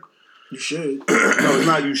better. You should. No, it's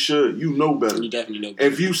not you should. You know better. You definitely know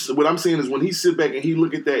better. If you, what I'm saying is when he sit back and he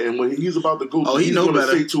look at that and when he's about to go, he he's know going to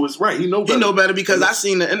better. say to us, right, he know better. He know better because I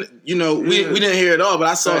seen the, we didn't hear it all, but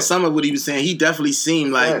I saw some of what he was saying. He definitely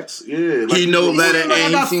seemed like he know better, and I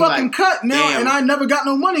he got seemed fucking like cut now, damn. and I never got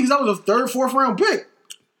no money because I was a third, fourth round pick.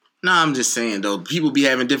 Nah, I'm just saying though, people be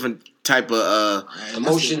having different type of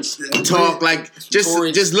emotions, talk. Like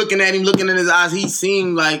just looking at him, looking in his eyes, he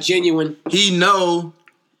seemed like genuine. He know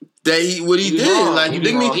that what he did. Wrong. Like you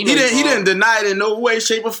dig me? He didn't deny it in no way,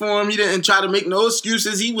 shape, or form. He didn't try to make no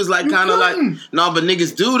excuses. He was like kind of like, no, but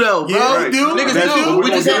niggas do though, bro. Yeah, they do. Niggas That's do. We're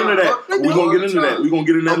gonna get into that. We're gonna get into that. We're gonna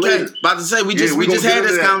get into that later. About to say we just had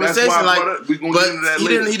this conversation, like,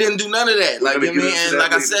 but he didn't do none of that. Like, you mean, and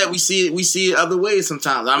like I said, we see it other ways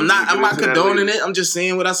sometimes. I'm not condoning it. I'm just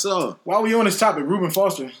saying what I saw. While we on this topic, Reuben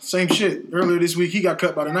Foster, same shit. Earlier this week, he got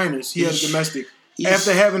cut by the Niners. He had a domestic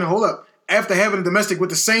after having a domestic with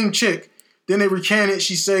the same chick. Then they recant it.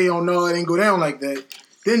 She say, "Oh no, it didn't go down like that."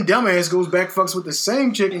 Then dumbass goes back, fucks with the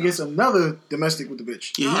same chick, and gets another domestic with the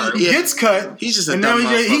bitch. He gets cut. He's just a and dumb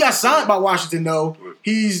now he got signed by Washington though.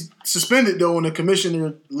 He's suspended though on the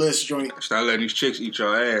commissioner list joint. Start letting these chicks eat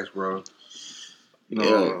your ass, bro.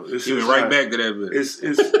 No, he went right back to that bitch. It's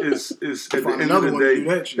at the end of the day,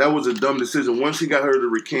 that was a dumb decision. Once he got her to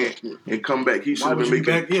recant and come back, he should have been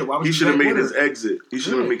making. He should have made his exit. He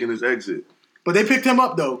should have been making his exit. But they picked him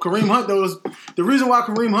up though. Kareem Hunt though was the reason why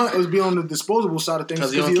Kareem Hunt was being on the disposable side of things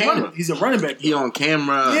because he's a running back. He on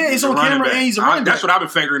camera. Yeah, he's on camera and he's a running back. That's what I've been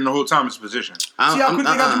figuring the whole time. His position. See how quick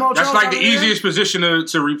they got Jamal That's Charles like the easiest position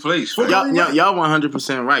to replace. Y'all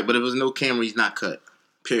 100% right. But if there's no camera, he's not cut.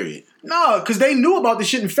 Period. No, because they knew about this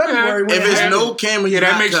shit in February. If there's no camera,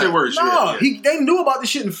 that makes it worse. No, they knew about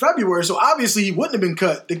this shit in February, so obviously he wouldn't have been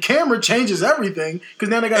cut. The camera changes everything because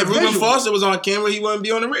now they got. If Reuben Foster was on camera, he wouldn't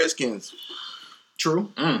be on the Redskins.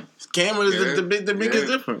 True. Camera is the biggest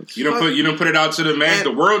difference. You don't put it out to the man.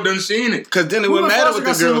 The world done seen it. Because then it wouldn't matter what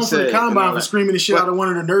the girl said. The combine for screaming the shit out of one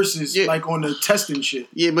of the nurses, like on the testing shit.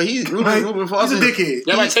 Yeah, but Reuben Foster. He's a dickhead.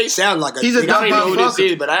 That might sound like a. He's a dumb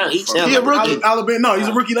motherfucker. But he's a rookie. Alabama. No, he's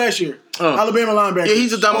a rookie last year. Alabama linebacker. Yeah,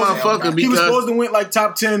 he's a dumb motherfucker. He was supposed to win like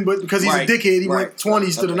top 10, but because he's a dickhead, he went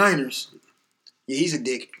 20s to the Niners. Yeah, he's a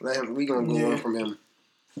dick. We gonna go on from him.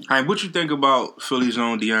 All right, what you think about Philly's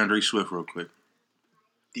own DeAndre Swift, real quick?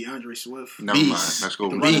 DeAndre Swift. Never mind. Let's go.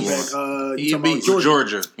 He's a beast.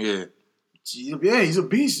 Georgia. Yeah. Yeah, he's a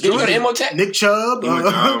beast. Did you go to Emotech? Nick Chubb.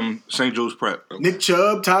 St. Joe's Prep. Nick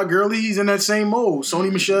Chubb, Todd Gurley, he's in that same mold.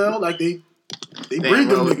 Sony Michel, like they breed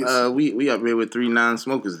them niggas. We up here with 3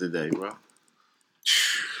 non-smokers today, bro.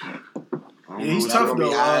 Yeah, he's tough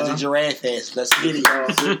though. Eyes of giraffe ass. Let's get it. A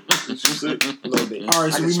little bit. All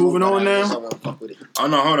right, so we moving on now. Oh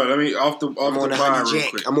no, hold on. Let me off the bar real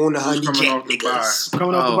quick. I'm on the honey jack, niggas.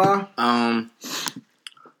 Coming off the bar.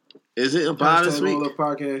 Is it a bar this week? OLF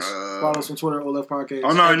Podcast. Follow us on Twitter, OLF Podcast.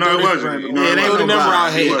 Oh no, it wasn't. Yeah, it ain't no number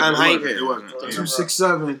out here. I'm hyped. It wasn't.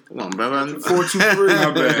 267. Come on, brother.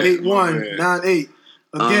 423-8198.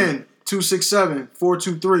 Again.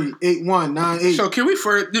 267-423-8198. So can we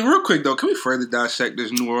real quick though? Can we further dissect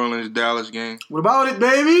this New Orleans Dallas game? What about it,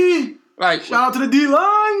 baby? Like shout out to the D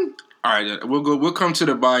line. All right, we'll come to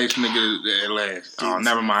the biased nigga at last. Oh,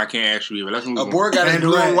 never mind. I can't ask you either. Let's move on. Boy got his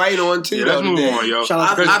blue and white on too. Yeah, let's move on, yo. This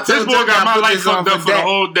boy told got my y'all life fucked up for the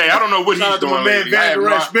whole day. I don't know what he's doing. Man, Van Der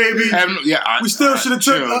Esch, baby. We still should have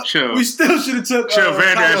took. Chill. We still should have took.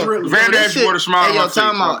 Van Der Esch. Van Der Esch brought a smile on my face.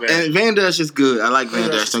 Time out. And Van Der Esch is good. I like Van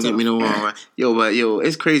Der Esch. Don't get me wrong. Right? Yo,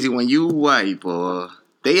 it's crazy when you white, boy.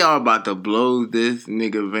 They are about to blow this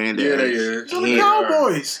nigga Van Der Esch. Yeah, they is. On the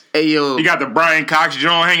Cowboys. Hey, yo. He got the Brian Cox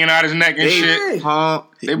joint hanging out his neck and shit.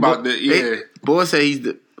 They about to, Boy said he's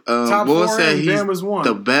the top boy four said and he's Bam was one.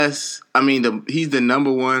 the best. I mean, he's the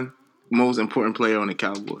number one most important player on the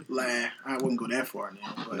Cowboys. I wouldn't go that far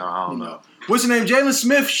now. But, No, I don't know. What's his name? Jalen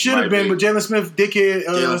Smith should have been, but Jalen Smith, dickhead.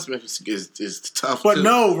 Jalen Smith is tough. But too.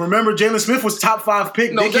 no, remember Jalen Smith was top 5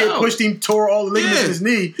 pick. No Dickhead doubt. pushed him, tore all the ligaments in his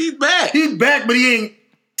knee. He's back. He's back, but he ain't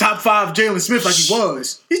top 5 Jalen Smith like he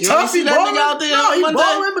was. He's You tough. ain't see He that balling. nigga out there No, he one day?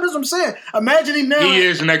 balling, but that's what I'm saying. Imagine him now. He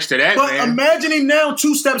is next to that, But man. imagine him now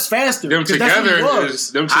 2 steps faster. Them 'cause that's what he together was.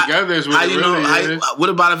 is what it really is. What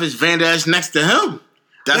about if it's Van Der Esch next to him?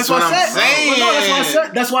 That's what I'm I said. saying. No,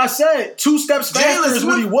 that's why I said 2 steps faster Jalen is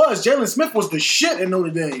what he Smith- was. Jalen Smith was the shit in Notre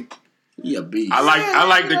Dame. He a beast. I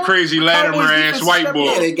like the crazy Latimer ass white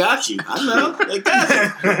boy. Yeah, they got you. I know. They got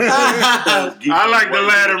you. I like the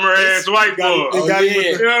Latimer ass white boy. They got him with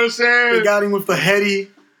You know what I'm saying? They got him with the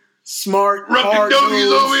heady, smart, Rub the hard doggies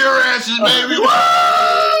moves. over your asses, baby. Woo!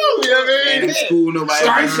 You know what I And mean? in school, nobody.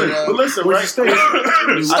 But listen, Where's right?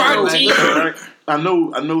 your state? I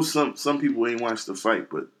know some people ain't watched the fight,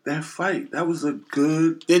 but that was a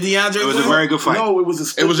good. Did DeAndre It was a win? very good fight. No, it was a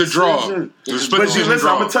split It was a draw. decision. It was a split But see, decision listen,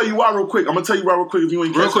 draw. I'm gonna tell you why real quick. If you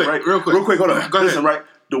ain't Real catch quick, it, right? real quick. Hold on. Go Listen, ahead. right?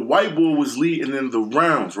 The white boy was leading in the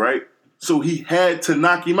rounds, right? So he had to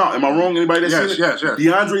knock him out. Am I wrong? Anybody that seen it? Yes.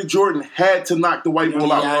 DeAndre Jordan had to knock the white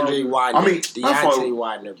boy out. DeAndre Widener. I mean, Deontay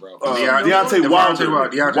Widener, bro. Deontay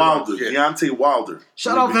Wilder. Yeah. Deontay Wilder.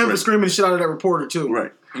 Shout out to him for screaming the shit out of that reporter too.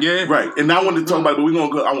 Right. Yeah. Right. And I wanted to talk about it, but we're going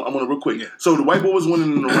to go. I want to real quick. Yeah. So the white boy was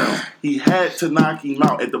winning in the round. He had to knock him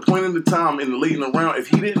out. At the point in the time in the late in the round, if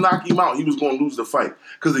he didn't knock him out, he was going to lose the fight.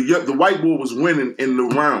 Because the white boy was winning in the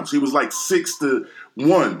rounds. He was like 6-1.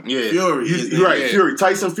 Yeah. Fury. Fury.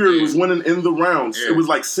 Tyson Fury was winning in the rounds. Yeah. It was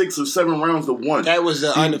like 6 or 7 rounds to 1. That was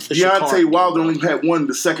the unofficial Deontay card. Wilder only had won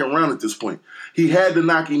the second round at this point. He had to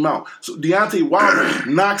knock him out. So Deontay Wilder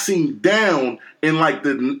knocks him down in like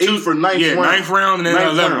the 8th or 9th round. 9th round and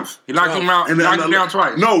then 11th. He knocked him out. And He then knocked him down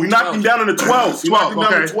twice. No, he knocked him down in the 12th. He knocked him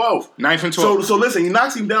down in the 12th. 9th and 12th. So listen, he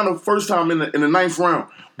knocks him down the first time in the 9th round.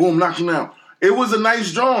 Boom, knocks him down. It was a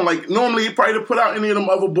nice draw. Like normally he probably would put out any of them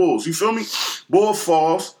other bulls. You feel me? Bull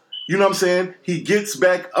falls. You know what I'm saying? He gets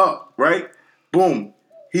back up, right? Boom.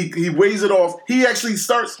 He weighs it off. He actually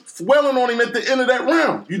starts wailing on him at the end of that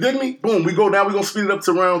round. You dig me? Boom. We go down. We're going to speed it up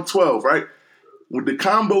to round 12, right? With the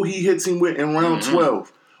combo he hits him with in round 12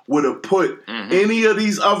 would have put any of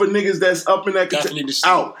these other niggas that's up in that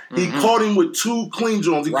out. He caught him with 2 clean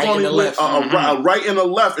joints. He Right caught and him the with left. a right and a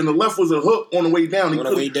left. And the left was a hook on the way down. On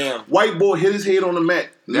the way down. White boy hit his head on the mat.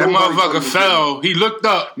 That Nobody told motherfucker him to fell. He looked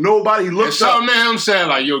up. Nobody And looked up. something in him said,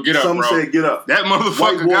 like, yo, get up, Some bro. said get up. That White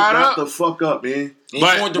motherfucker boy got up. the fuck up, man.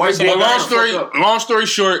 But long story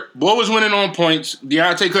short, boy was winning on points.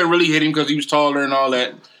 Deontay couldn't really hit him because he was taller and all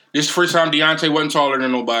that. This is the first time Deontay wasn't taller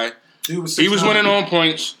than nobody. He was winning on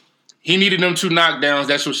points. He needed them 2 knockdowns.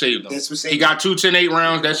 That's what saved him. He got 2 10-8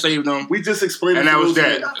 rounds. That saved him. We just explained And it that for was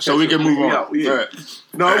those that. who- So we can move on. Yeah. Right.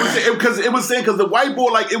 No, it was saying because the white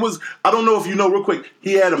boy, like, it was, I don't know if you know real quick,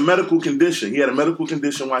 he had a medical condition. He had a medical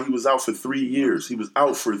condition while he was out for 3 years. He was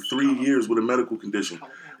out for 3 years with a medical condition,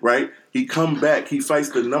 right? He come back. He fights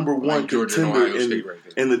the number 1 contender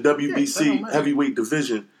in the WBC heavyweight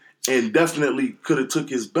division and definitely could have took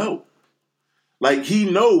his belt. Like, he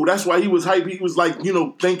know, that's why he was hype. He was like, you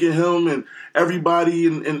know, thanking him and everybody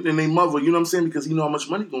and their mother, you know what I'm saying? Because he know how much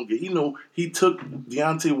money he gonna get. He know he took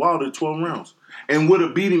Deontay Wilder 12 rounds and would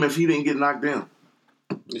have beat him if he didn't get knocked down.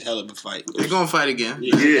 It's a hell of a fight. They're gonna fight again.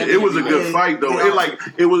 Yeah, it was a good fight though.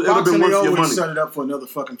 It would have been Boxing, worth they your money. always set it up for another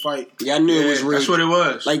fucking fight. Yeah, I knew it was rigged. That's what it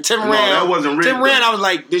was. Like Tim No, Rand, that wasn't rigged, 10 Rand, I was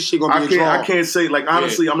like, this shit gonna be a draw. I can't say, like,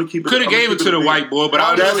 honestly, I'm gonna keep it. Could have gave it to the white boy, but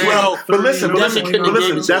I That's understand. well, but listen,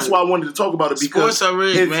 Definitely that's why I wanted to talk about it because Sports are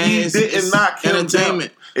rigged, if man. he It's didn't knock him down,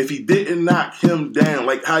 entertainment. if he didn't knock him down,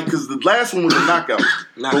 like how, because the last one was a knockout,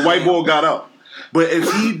 the white boy got up. But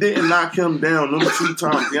if he didn't knock him down those 2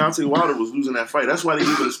 times, Deontay Wilder was losing that fight. That's why they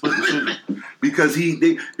gave it a split decision. Because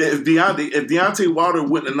if Deontay Wilder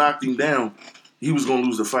wouldn't have knocked him down, he was gonna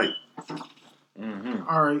lose the fight.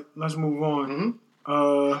 All right, let's move on.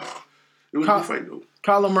 It was a good fight though.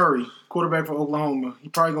 Kyler Murray, quarterback for Oklahoma. He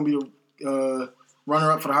probably gonna be the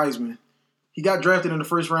runner-up for the Heisman. He got drafted in the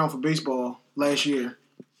first round for baseball last year.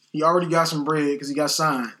 He already got some bread because he got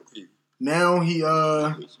signed. Now he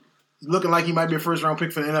looking like he might be a first round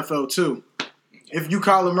pick for the NFL too. If you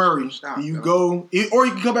Kyler Murray, do you go, or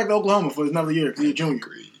you can come back to Oklahoma for another year because he's a junior.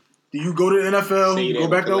 Do you go to the NFL, go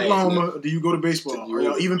back to Oklahoma, or do you go to baseball? Are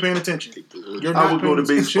y'all even paying attention? I would go to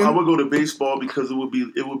baseball. I would go to baseball because it would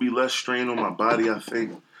be less strain on my body, I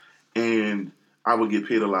think, and I would get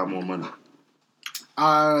paid a lot more money.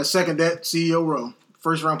 Second that, CEO Rowe.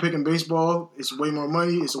 First round pick in baseball, it's way more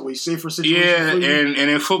money. It's a way safer situation. Yeah, and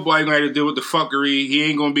in football, you're going to have to deal with the fuckery. He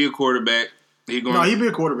ain't going to be a quarterback. No, he'll be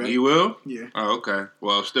a quarterback. He will? Yeah. Oh, okay.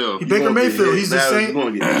 Well, still. Baker Mayfield. He's the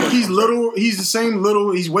same. He's little. He's the same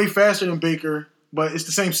little. He's way faster than Baker, but it's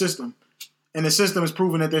the same system. And the system is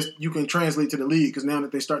proven that you can translate to the league because now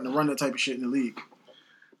that they're starting to run that type of shit in the league.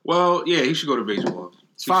 Well, yeah, he should go to baseball.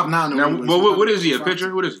 It's 5'9". Now, what is he? A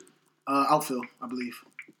pitcher? What is he? Outfield, I believe.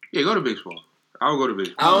 Yeah, go to baseball. I'll go to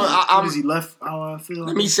baseball. What is he, left outfield?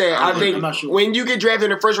 Let me say, I think I'm not sure. When you get drafted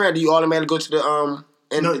in the first round, do you automatically go to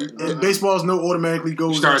the baseball's no automatically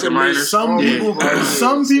goes. Start the minors. Some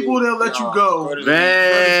people they'll let you go.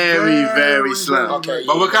 Very slow. Okay.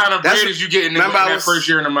 But what kind of bread is you getting in that first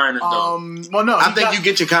year in the minors, though? Well, no. I think you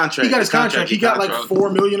get your contract. He got his contract. He got like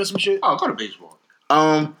 $4 million or some shit. Oh, go to baseball.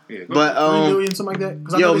 $3 million, something like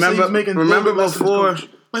that. Yo, remember before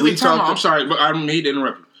we talked? I'm sorry, but I need to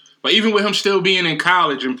interrupt you. But even with him still being in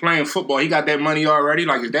college and playing football, he got that money already.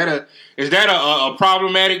 Like, is that a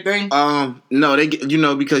problematic thing?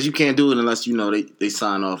 No, because you can't do it unless they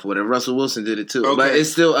sign off or whatever. Russell Wilson did it too, okay. But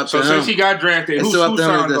it's still up to him. So since he got drafted, it's still up to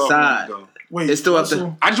him to decide. Wait, it's still up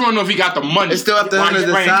to. I just want to know if he got the money. It's still up to him to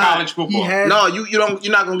decide. College football. No,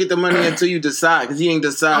 you're not gonna get the money until you decide because he ain't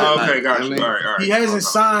decided. Oh, okay, gotcha. All right. He hasn't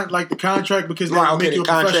signed like the contract because they make you a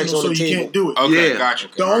professional, so you can't do it. Okay, gotcha.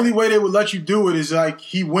 The only way they would let you do it is like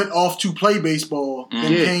he went off to play baseball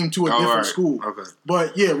and came to a different school. Okay.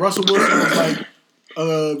 But yeah, Russell Wilson was like.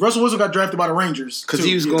 Russell Wilson got drafted by the Rangers because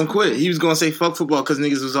he was going to quit. He was going to say fuck football because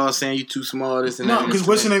niggas was all saying you too small. This and that. No, because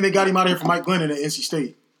Wilson they got him out of here for Mike Glennon at NC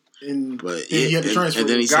State. But he had to transfer. And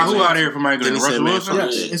then he got who out of here for Mike Glennon? Russell Wilson?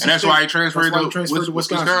 Yes. And that's why he transferred to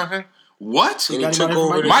Wisconsin? What? And he took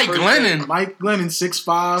over Mike Glennon? Mike Glennon, 6'5".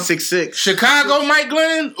 6'6". Chicago Mike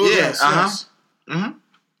Glennon? Yes.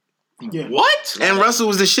 Yeah. What? And Russell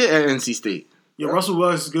was the shit at NC State. Yeah, Russell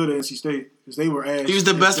was good at NC State because they were ass. He was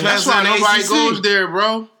the best passer. That's why nobody goes there,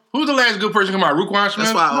 bro. Who's the last good person to come out? Roquan Smith?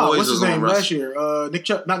 That's why I always what's his name Russell. last year? Nick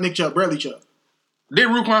Chubb, not Nick Chubb, Bradley Chubb. Did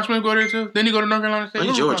Roquan Smith go there too? Didn't he go to North Carolina State?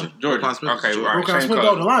 Oh, Georgia. Roquan Smith. Okay, right. Roquan Smith, the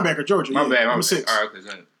linebacker, Georgia. My bad. Number 6. All right,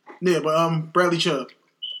 okay. Yeah, but Bradley Chubb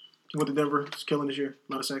went to Denver. He's killing this year.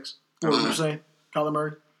 A lot of sex. What were you saying? Kyler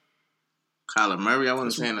Murray? Kyler Murray? I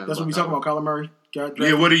wasn't saying that. That's what we talking about. Kyler Murray.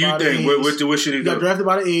 Yeah, what do you think? What should he do? He got drafted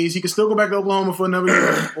by the A's. He can still go back to Oklahoma for another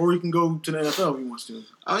year, or he can go to the NFL if he wants to.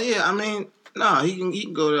 Oh yeah, I mean, no, he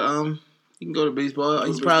can go to he can go to baseball.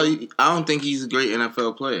 He's probably. I don't think he's a great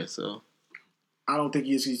NFL player. So I don't think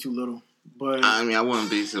he is. He's too little. But I mean, I wouldn't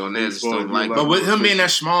base it on that. Just don't like. But with him being that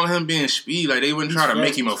small, him being speed, like they wouldn't try to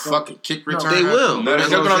make him a fucking kick return. They will. That's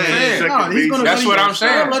what I'm saying. That's what I'm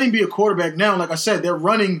saying. Let him be a quarterback now. Like I said, they're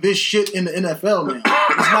running this shit in the NFL now.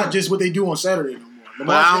 It's not just what they do on Saturday no more.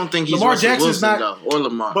 But I don't think he's Lamar Jackson's not, though, or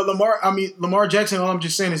Lamar. But Lamar Jackson. All I'm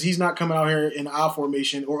just saying is he's not coming out here in the I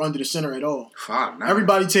formation or under the center at all.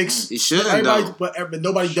 Everybody takes. He shouldn't, though. But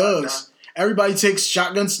nobody does. Everybody takes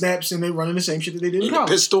shotgun snaps and they running the same shit that they did in college.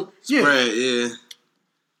 Pistol. Yeah. Right, yeah.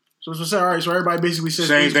 So it's all right. So everybody basically says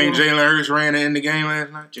same thing. Jalen Hurts ran in the game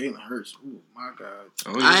last night. Jalen Hurts. Oh my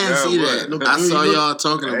god. I didn't see that. I saw y'all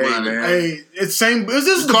talking about it. Hey, it's same. This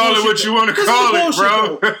is call it what you want to call it,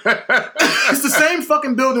 bro. It's the same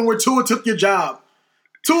fucking building where Tua took your job.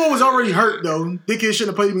 Tua was already hurt though. Dickhead shouldn't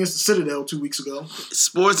have played against the Citadel 2 weeks ago.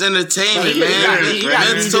 Sports entertainment, man.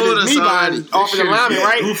 Vince told us already. Offensive lineman,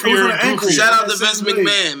 right? Shout out to Vince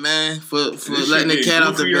McMahon, man, for letting the cat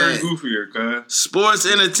out the bag. Sports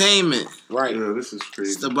entertainment, right? Yeah, this is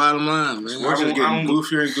crazy. It's the bottom line, man. I don't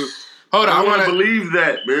goofier and goofier. Hold on, I want to believe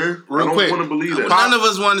that, man. Real quick. I don't want to believe that. None of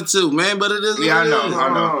us wanted to, man, but it is. Yeah, I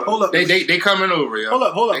know. Hold up. They coming over, yo.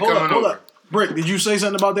 Hold up. Brick, did you say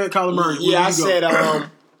something about that, Kyler Murray? Yeah, I said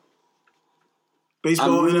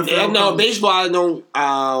baseball, NFL. No, baseball. I don't.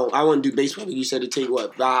 I wouldn't do baseball. You said it take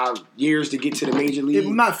 5 years to get to the major league.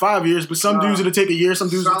 Not 5 years, but some dudes it'll take a year. Some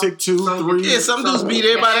dudes it'll take 2, 3. Yeah, some dudes be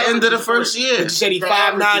there by the end of the first year. You said he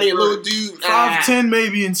 5'9", a little dude. 5'10",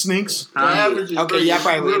 maybe in sneaks. Okay, yeah,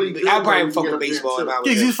 I'll probably fuck with baseball. Yeah,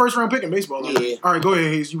 he's his first round pick in baseball. Yeah. All right, go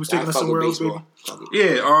ahead, Hayes. You was taking us somewhere else, baby.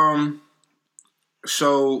 Yeah.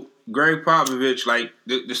 So Greg Popovich, like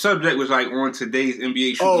the subject was like on today's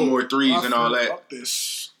NBA shooting more threes and all that.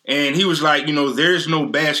 And he was like, there's no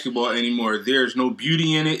basketball anymore. There's no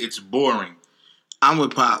beauty in it. It's boring. I'm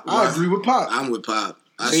with Pop. I agree with Pop. I'm with Pop.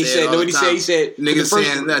 He said niggas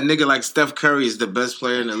saying that nigga like Steph Curry is the best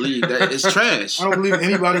player in the league. That is trash. I don't believe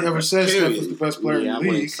anybody ever said Steph is the best player in the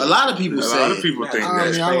league. A lot of people say. A lot of people think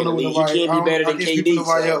that. I don't know what nobody. He can't be better than KD.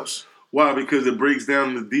 Nobody else. Why? Because it breaks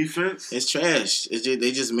down the defense. It's trash.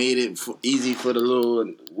 They just made it easy for the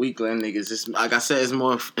little weakling niggas. It's, like I said, it's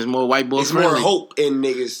more white boy friendly. It's more hope in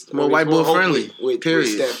niggas. More white boy friendly.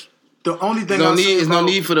 Period. With the only thing there's no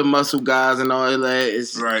need for the muscle guys and all that.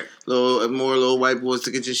 It's right. Little white boys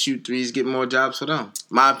to just shoot threes, get more jobs for them.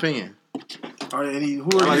 My opinion. Who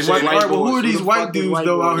are these white dudes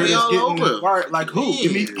though out here that's getting like who?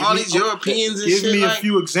 Give me all these Europeans and give shit. Give me a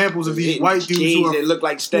few examples of these white dudes who look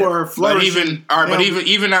like Steph. But even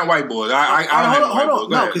not white boys. Hold on.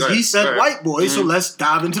 No, because he said white boys, so let's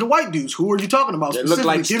dive into the white dudes. Who are you talking about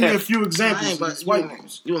specifically? Give me a few examples of these white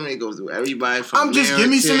dudes. You want me to go through everybody from give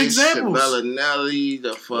me some examples. Bellinelli,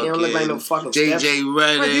 the fucking don't look like no fucking JJ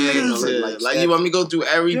Redick. Like you want me to go through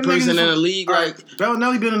every person in the league? Like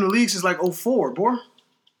Bellinelli been in the league since like 2004, boy.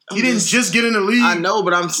 He didn't just get in the league. I know,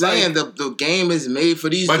 but I'm saying the game is made for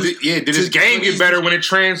these. But did his game get better when it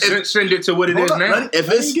transcended to what it is now? If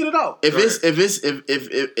it's get it out. If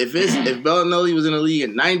Bellinelli was in the league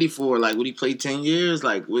in '94, like would he play 10 years?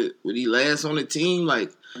 Like would he last on the team?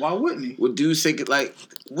 Like why wouldn't he? Would dudes take it like?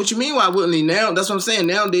 What you mean? Why wouldn't he? Now that's what I'm saying.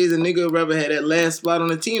 Nowadays, a nigga would rather have that last spot on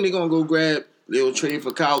the team. They gonna go grab. They'll trade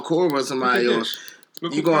for Kyle Korver or somebody else.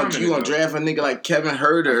 You gonna draft a nigga like Kevin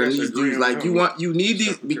Huerter and these dudes like you need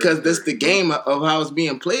these because that's the game of how it's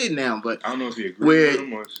being played now. But I don't know if you agree where with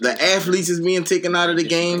him or the athletes is being taken out of the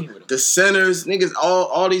game, the centers, niggas,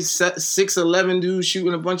 all these 6'11" dudes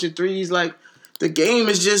shooting a bunch of threes. Like the game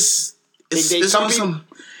is just it's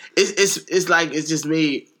like it's just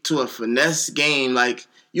made to a finesse game. Like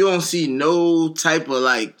you don't see no type of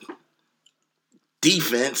like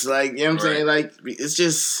defense. Like you know what I'm saying. Like it's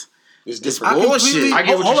just. It's bullshit. I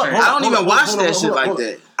get what you're saying. I don't even watch that shit like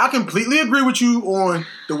that. I completely agree with you on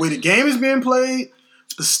the way the game is being played,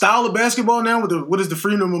 the style of basketball now with what is the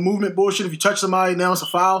freedom of movement bullshit. If you touch somebody, now it's a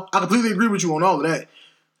foul. I completely agree with you on all of that.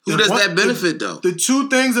 Who does that benefit though? The two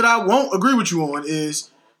things that I won't agree with you on is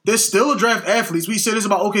there's still a draft athletes. We say this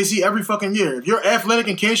about OKC every fucking year. If you're athletic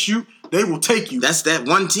and can't shoot, they will take you. That's that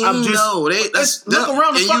one team. Look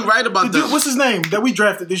around and you right about them. What's his name that we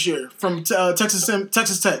drafted this year from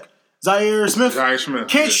Texas Tech? Zaire Smith.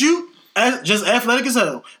 Can't shoot. Just athletic as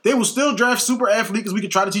hell. They will still draft super athlete because we can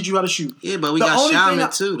try to teach you how to shoot. Yeah, but we got Shaman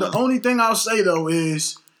too. The only thing I'll say though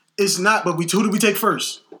is it's not. But who did we take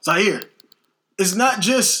first? Zaire. It's not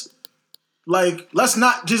just like let's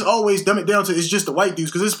not just always dumb it down to it's just the white dudes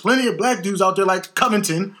because there's plenty of black dudes out there like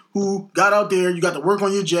Covington who got out there. You got to work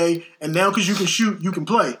on your J, and now because you can shoot, you can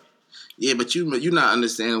play. Yeah, but you're not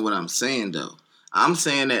understanding what I'm saying though. I'm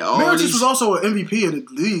saying that Mirotic was also an MVP of the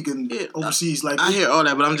league and overseas. Like I hear all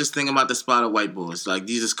that, but I'm just thinking about the spot of white boys. Like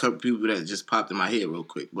these is people that just popped in my head real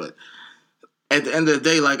quick. But at the end of the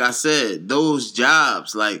day, like I said, those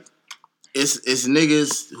jobs, like it's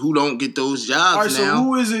niggas who don't get those jobs all right, now. So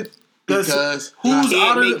who is it? Who's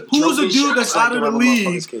a dude that's out of the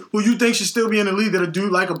league who you think should still be in the league that a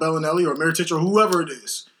dude like a Bellinelli or Mirotic or whoever it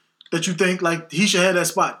is that you think like he should have that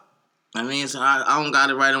spot? I mean, so I don't got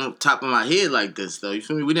it right on top of my head like this, though. You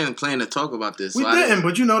feel me? We didn't plan to talk about this. We didn't,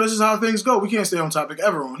 but this is how things go. We can't stay on topic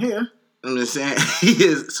ever on here. I'm just saying,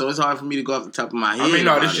 so it's hard for me to go off the top of my head. I mean,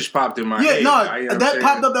 no, this just popped in my head. That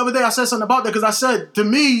popped up the other day. I said something about that because I said, to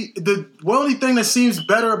me, the only thing that seems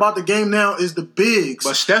better about the game now is the bigs.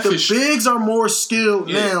 But the bigs are more skilled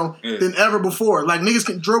now than ever before. Like, niggas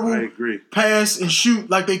can dribble, pass, and shoot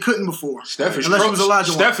like they couldn't before. Steph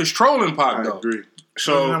is trolling Pop, though. I agree.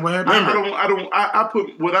 So I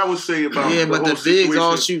put what I would say about but the bigs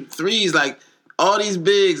all shoot threes. Like all these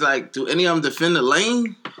bigs, like do any of them defend the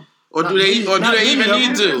lane, or do they even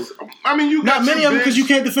need to? I mean, you got not many of them because you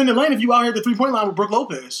can't defend the lane if you out here at the 3-point line with Brook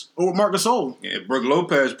Lopez or with Marc Gasol. Yeah, Brook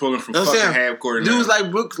Lopez pulling from fucking half court. Dudes like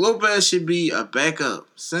Brook Lopez should be a backup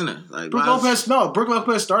center. Like Brook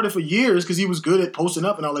Lopez started for years because he was good at posting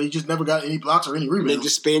up and all that. He just never got any blocks or any rebounds. They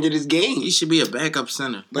just expanded his game. He should be a backup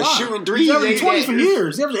center. But shooting threes, he averaged 20 for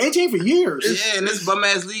years. He averaged 18 for years. Yeah, in this bum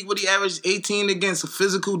ass league, would he average 18 against a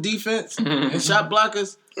physical defense and shot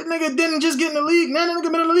blockers? That nigga didn't just get in the league. Now that nigga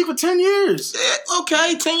been in the league for 10 years. Yeah,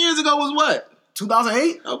 okay, 10 years ago was what?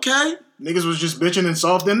 2008. Okay. Niggas was just bitching and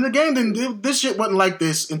soft. And the game didn't. This shit wasn't like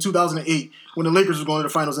this in 2008 when the Lakers was going to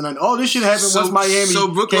the finals. And all this shit happened once Miami. So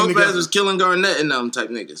Brook came Lopez together. was killing Garnett and them type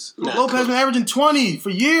niggas. Brook Lopez been averaging 20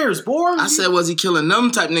 for years, boy. I said, was he killing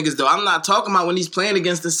them type niggas though? I'm not talking about when he's playing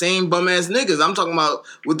against the same bum ass niggas. I'm talking about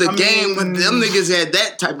with the game when them niggas had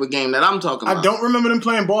that type of game that I'm talking about. I don't remember them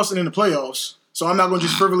playing Boston in the playoffs, so I'm not going to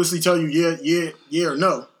just frivolously tell you yeah or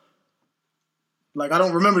no. Like, I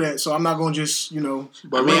don't remember that, so I'm not going to just,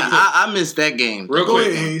 But I missed that game. Real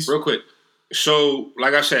quick. So,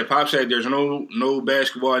 like I said, Pop said there's no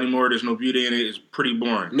basketball anymore. There's no beauty in it. It's pretty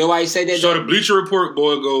boring. Nobody said that. So the Bleacher Report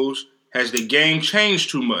boy goes, has the game changed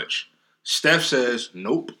too much? Steph says,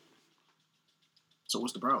 nope. So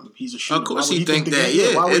what's the problem? He's a shooter. Of course he think that.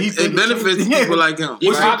 Yeah, it benefits people like him.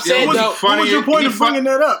 What was your point of bringing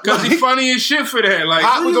that up? Because he's funny as shit for that. Like,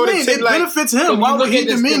 it benefits him. Why would he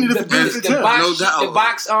demean it if it benefits him? No doubt. The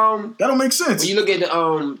box. That don't make sense. When you look at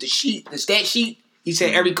the sheet, the stat sheet, he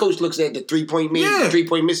said every coach looks at the 3-point made,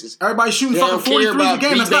 3-point misses. Everybody shooting fucking 43 a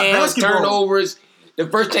game. That's not basketball. Turnovers. The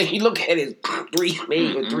first thing he look at is threes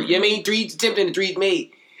made or threes attempted and threes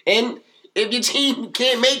made. And if your team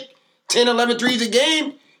can't make 10, 11 threes a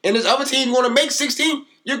game, and this other team going to make 16,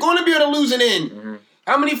 you're going to be on a losing end. Mm-hmm.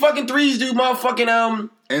 How many fucking threes do motherfucking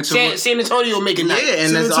San Antonio make a night? Yeah,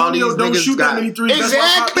 and that's all these don't shoot that many threes.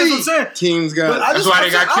 Exactly. That's what I'm saying. Teams got. That's why they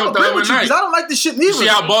got killed the other night. I don't like this shit neither. See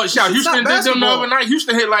how Houston did them the other night.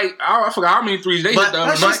 Houston hit I forgot how many threes they hit the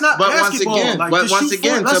other night. But once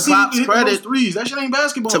again, to Pop's credit, that shit ain't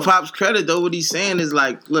basketball. To Pop's credit, though, what he's saying is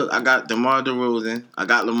like, look, I got DeMar DeRozan, I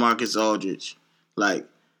got LaMarcus Aldridge, like.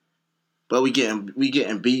 But we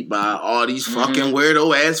getting beat by all these fucking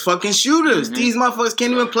weirdo ass fucking shooters. Mm-hmm. These motherfuckers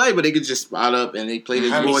can't even play, but they could just spot up and they play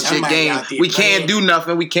this bullshit game. We can't do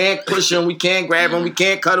nothing. We can't push them. We can't grab them. We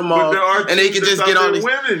can't cut them off. And they can just get all this.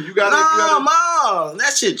 Women. No,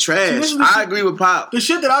 that shit trash. I agree with Pop. The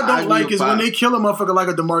shit that I don't like is when they kill a motherfucker like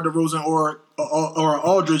a DeMar DeRozan or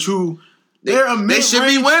Aldridge who. They should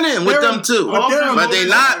be winning with them too, but they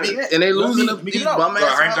not, and they losing these bum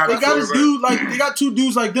ass. They got this dude they got two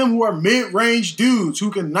dudes like them who are mid-range dudes who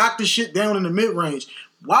can knock the shit down in the mid-range.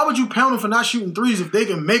 Why would you pound them for not shooting threes if they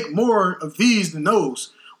can make more of these than those?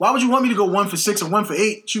 Why would you want me to go 1 for 6 or 1 for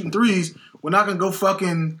 8 shooting threes when I can go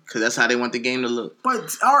fucking? Because that's how they want the game to look.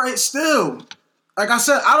 But all right, still, like I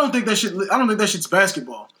said, I don't think that shit's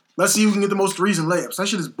basketball. Let's see who can get the most threes and layups. That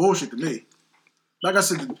shit is bullshit to me. Like I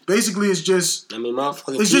said, basically it's just. I mean,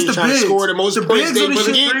 motherfucking it's just the trying bigs. To score the most points. That's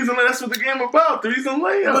what the game about. Threes and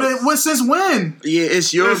layups. But since when? Yeah,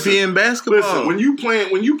 it's European basketball. Listen, when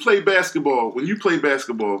you play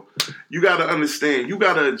basketball, you got to understand. You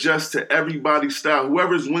got to adjust to everybody's style.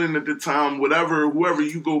 Whoever's winning at the time, whoever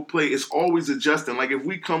you go play, it's always adjusting. Like if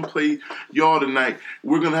we come play y'all tonight,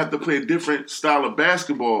 we're gonna have to play a different style of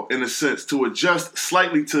basketball in a sense to adjust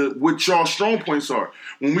slightly to what y'all strong points are.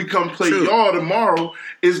 When we come play y'all tomorrow,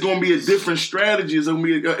 it's going to be a different strategy. It's going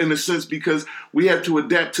to be in a sense because we have to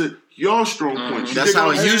adapt to your strong points. That's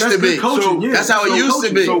how it used to be. That's how it used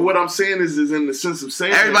to be. So what I'm saying is in the sense of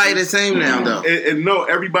saying everybody the same now, though. And no,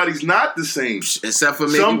 everybody's not the same, except for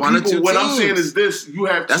maybe one or two. What I'm saying is this: you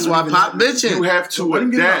have. That's why Pop bitching. You have to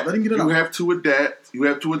adapt. You have to adapt. You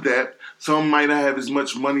have to adapt. Some might not have as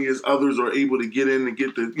much money as others are able to get in and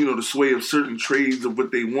get the sway of certain trades of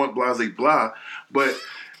what they want, blah, blah, blah. But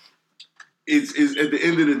it's at the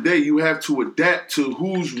end of the day, you have to adapt to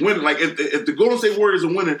who's winning. Like if the Golden State Warriors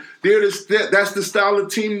are winning, that's the style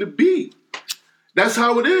of team to be. That's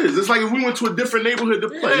how it is. It's like if we went to a different neighborhood to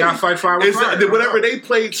play. Yeah, fight fire with fire. Whatever they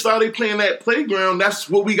play, style they play in that playground, that's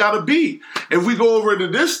what we got to be. If we go over to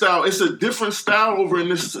this style, it's a different style over in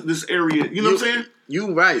this area. You know what I'm saying?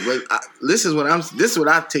 You right, but this is what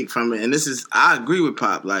I take from it, and I agree with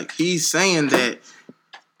Pop. Like he's saying that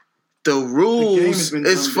the rules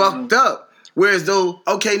is fucked up. Whereas though,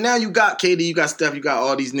 okay, now you got KD, you got Steph, you got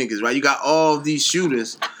all these niggas, right? You got all these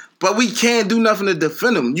shooters, but we can't do nothing to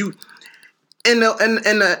defend them. You in the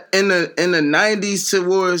 90s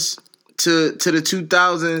towards to the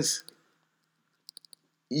 2000s.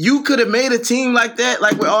 You could have made a team like that,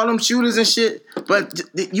 like with all them shooters and shit, but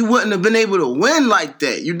you wouldn't have been able to win like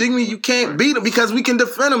that. You dig me? You can't beat them because we can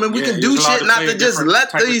defend them and we can do shit not to just let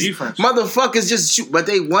these motherfuckers just shoot. But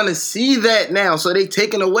they want to see that now, so they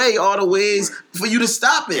taking away all the ways for you to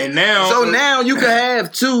stop it. And now, so now you can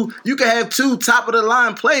have two top of the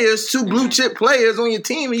line players, two blue chip players on your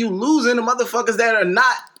team, and you losing the motherfuckers that are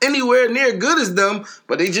not anywhere near good as them,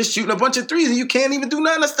 but they just shooting a bunch of threes, and you can't even do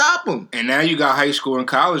nothing to stop them. And now you got high school and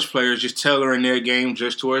college players just tailoring their game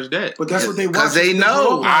just towards that. But that's what they want. Because they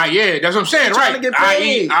know. Yeah, that's what I'm saying, right?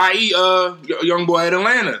 I.e., young boy at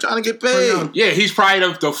Atlanta. Trying to get paid. Yeah, he's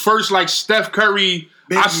probably the first, like, Steph Curry.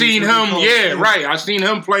 I seen him, I seen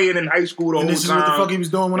him playing in high school the whole time. This is what the fuck he was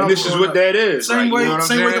doing when I was this is what that is. Same way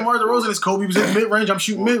DeMar DeRozan is. Kobe was hitting mid-range. I'm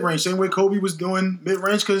shooting mid-range. Same way Kobe was doing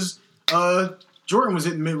mid-range because Jordan was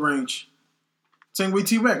hitting mid-range. Same way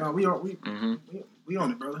T-Mac. We on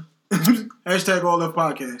it, brother. Hashtag All Left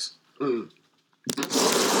Podcast.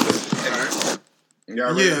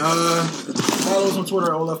 Follow us on Twitter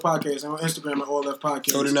at All Left Podcast and on Instagram at All Left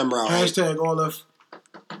Podcast. Throw the number out. Hashtag All Left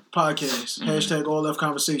Podcast. Hashtag All Left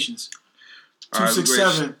Conversations.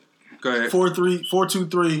 267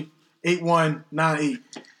 423-8198.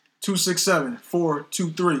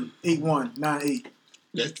 267-423-8198.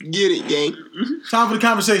 Let's get it, gang. Time for the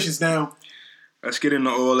conversations now. Let's get into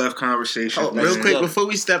All Left Conversations. Real quick, before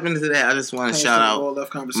we step into that, I just want to shout out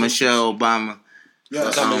Michelle Obama.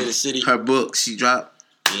 Yes. Coming to the city. Her book, she dropped.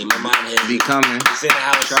 Yeah, my mom has Becoming. It's in the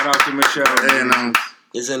house. Shout out to Michelle. And,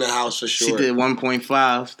 it's in the house for sure. She did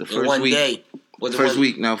 1.5 the first one week. Day. First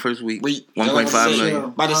week. 1.5 million.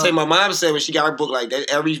 About to say, my mom said when she got her book like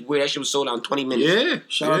that, everywhere that shit was sold out in 20 minutes. Yeah.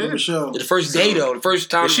 Shout out to Michelle. The first day though, the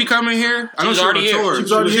first time. Is she coming here? I know she was already here. She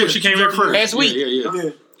was already here. She came here first. Last week. Yeah.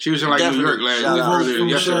 She was in like New York last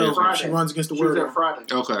yesterday. She runs against the word. Friday.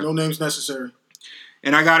 Okay. No names necessary.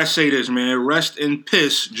 And I gotta say this, man. Rest in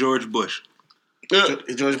piss, George Bush.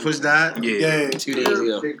 George Bush died? Yeah. 2 days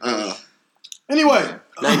ago. Anyway.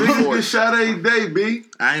 This Sade Day, B.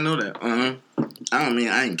 I didn't know that. I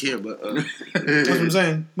didn't care, but that's what I'm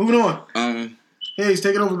saying. Moving on. Hayes,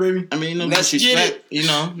 take it over, baby. I mean, no disrespect.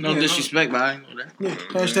 No disrespect, but I didn't know that. Yeah.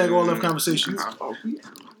 Hashtag All Left Conversations.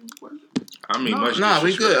 I mean, much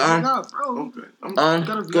we good.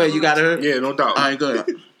 Go ahead, you got her? Yeah, no doubt. All right, go ahead.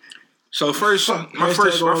 So my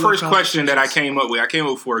first question that I came up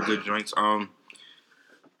with 4 good joints.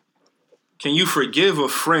 Can you forgive a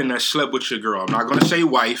friend that slept with your girl? I'm not going to say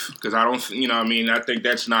wife because I don't, I think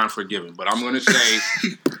that's non-forgiving. But I'm going to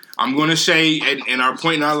say, in our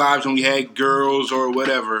point in our lives when we had girls or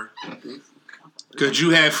whatever, could you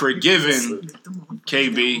have forgiven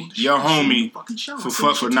KB, your homie,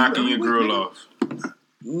 for knocking your girl off?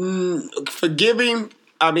 Forgiving.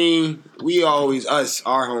 I mean, our homies,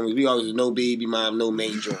 we always no baby mom, no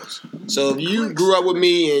main joints. So if you grew up with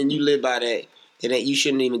me and you live by that, and that you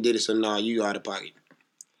shouldn't even did it, so nah, you out of pocket.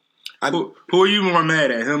 Who are you more mad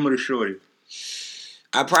at, him or the shorty?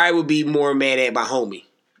 I probably would be more mad at my homie.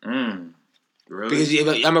 Really?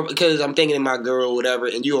 Because I'm thinking of my girl or whatever,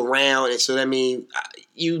 and you around, and so that means,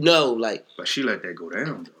 like. But she let that go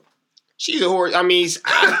down, though. She's a whore. I mean,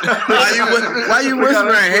 why you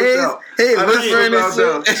whispering? Hey, whispering this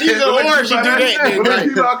shit. She's a whore. She do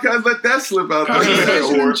that. Cuz let that slip out.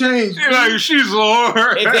 Change. She's a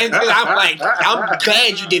whore. And then I'm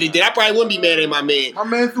glad you did it. Then I probably wouldn't be mad at my man. My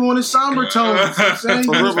man threw on his somber tones. I'm saying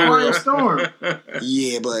quiet storm.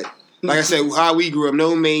 Yeah, but like I said, how we grew up,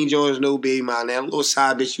 no main joints, no baby mom. That little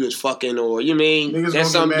side bitch you was fucking, or niggas that's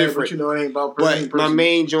something mad, different. But it ain't about But my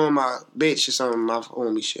main joint, my bitch, or something, my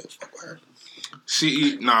homie shit. Fuck her.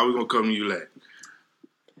 We're gonna come to you later.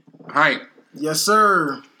 Hank. Yes,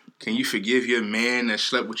 sir. Can you forgive your man that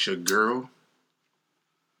slept with your girl?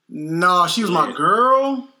 No, she was my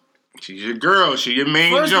girl. She's your girl. She's your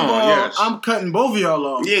main joint. First of all, yes. I'm cutting both of y'all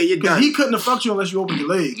off. Yeah, you're done. He couldn't have fucked you unless you opened your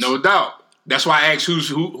legs. No doubt. That's why I asked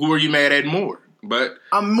who are you mad at more? But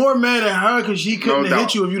I'm more mad at her because she couldn't have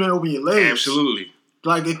hit you if you didn't open your legs. Absolutely.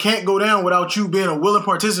 Like, it can't go down without you being a willing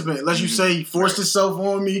participant. Unless you say he forced himself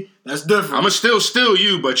on me. That's different. I'ma still steal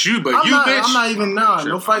you, but bitch. I'm not even,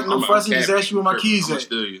 no fighting, no fussing. Just ask you where my keys at. I'ma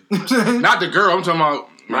steal you. Not the girl. I'm talking about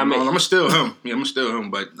my man. I'ma steal him. Yeah, I'ma steal him,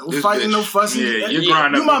 but no fighting, no fussing. Yeah, you're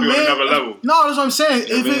grinding up to another level. No, that's what I'm saying.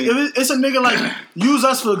 If it's a nigga like, use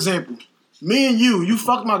us for example. Me and you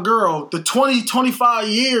fucked my girl. The 20, 25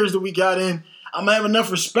 years that we got in, I'm gonna have enough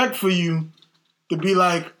respect for you to be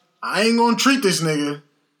like, I ain't gonna treat this nigga,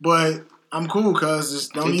 but I'm cool, cuz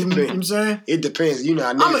just don't even, you know what I'm saying? It depends.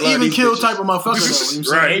 I'm an even kill type of motherfucker, though. You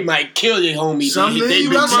know right. They might kill your homie. You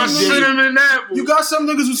got some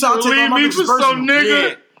niggas who try to take all my bitches personal.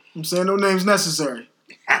 Yeah. I'm saying no names necessary.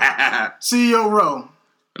 CEO Rowe.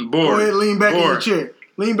 Go ahead, lean back in your chair.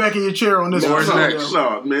 Lean back in your chair on this one.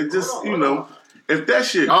 No, man, just, if that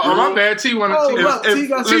shit. Oh, my bad. T wants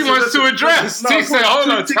to address. T said, hold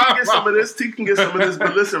on. T can get some of this.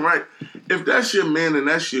 But listen, right? if that's your man and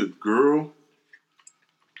that's your girl,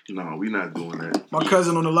 no, we not doing that. My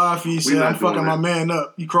cousin on the live feed said, "I'm fucking my man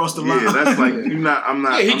up. You crossed the line." Yeah, that's like you not. I'm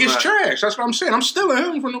not. Yeah, he I'm gets not, trashed. That's what I'm saying. I'm stealing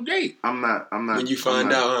him from the gate. I'm not. When you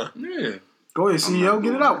find out, huh? Yeah. Go ahead, CEO,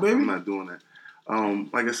 get it out, baby. I'm not doing that.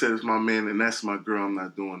 Like I said, it's my man and that's my girl. I'm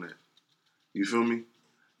not doing that. You feel me?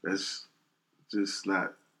 That's just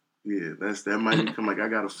not. Yeah, that might become like I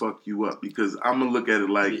gotta fuck you up because I'm gonna look at it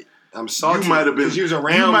like. I'm salty. You might have been. You was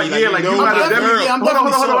around me. You might have definitely. I'm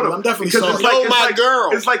definitely salty. I'm definitely salty. Know my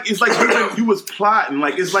girl. It's like you was plotting.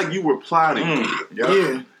 Like it's like you were plotting.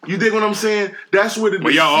 Yeah. You dig what I'm saying? That's where the.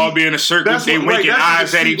 But y'all all be in a circle. They winking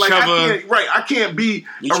eyes at each other. I can't be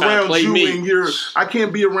around you and your. I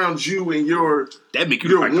can't be around you and your. That make you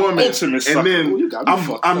your like woman. ultimate sucker. And then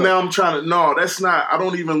I'm now I'm trying to. No, that's not. I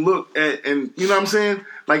don't even look at. And you know what I'm saying?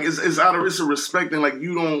 Like it's a respect and like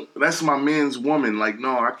you don't. That's my man's woman. Like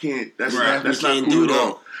no, I can't. That's not. That's not cool at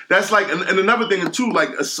all. That's like and another thing too. Like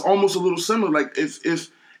it's almost a little similar. Like if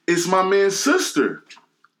it's my man's sister,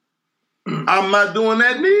 I'm not doing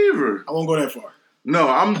that neither. I won't go that far. No,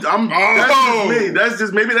 I'm. That's just me. That's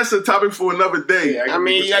just maybe that's a topic for another day. I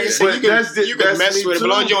mean, like I said, you can mess with it, but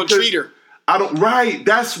long as you don't treat her. I don't. Right.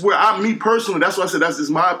 That's where me personally. That's why I said that's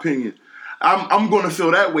just my opinion. I'm going to feel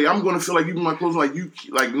that way. I'm going to feel like you be my clothes. Like you.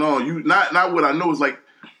 Like no, you not what I know is like.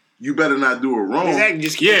 You better not do it wrong. Exactly.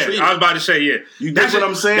 Just I was about to say You get what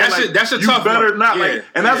I'm saying? That's a you tough better one. not Yeah. like.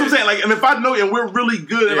 And that's what I'm saying. Like, and if I know and we're really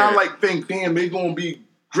good, and I like think, damn, they gonna be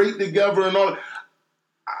great together and all.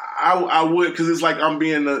 I would because it's like I'm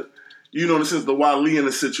being the. You know, in a sense, the Wally in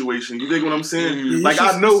the situation. You dig what I'm saying? Yeah, like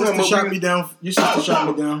I know him. Shot me down. Your sister shot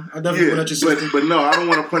me down. I definitely went at your sister. But no, I don't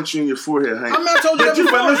want to punch you in your forehead, Hank. I mean, I told you that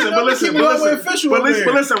before. But listen,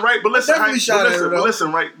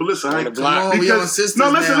 Hank. Because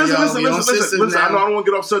I know I don't want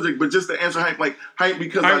to get off subject, but just to answer Hank, like Hank,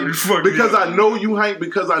 because I know you, Hank,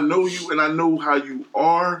 because I know you, and I know how you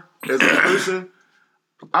are as a person.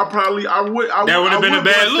 That would have been a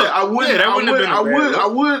bad look. I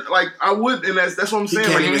would, and that's what I'm saying.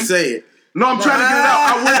 You can't even say it. No, I'm trying to get it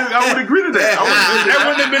out. I would agree to that. That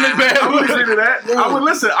wouldn't have been as bad. I would agree to that. I would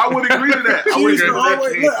listen. I would agree to that.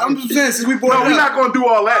 Look, I'm just saying, since we brought we're not going to do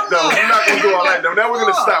all that though. We're not going to do all that though. Now we're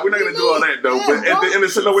going to stop. We're not going to do all that though. But at the end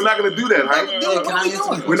of the no, we're not going to do that,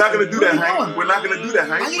 Hank. We're not going to do that, Hank. We're not going to do that,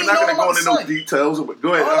 Hank. We're not going to go into no details. But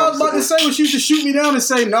go ahead. All I was about to say was you should shoot me down and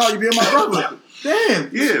say, "No, you being my brother." Damn.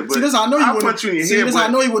 Yeah, but see, this I know you punch you in your head. This I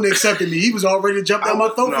know he wouldn't have accepted me. He was already jumped down my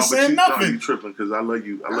throat for saying nothing. No, you tripping because I love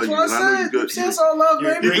you. I love you. And I know you good. That's all love,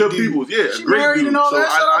 baby. You're good people. Yeah, she great married dude. and all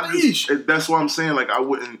that. So that's why I'm saying like I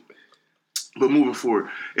wouldn't. But moving forward,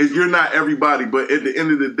 you're not everybody. But at the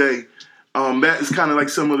end of the day, that is kind of like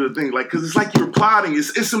some of the things, like because it's like you're plotting.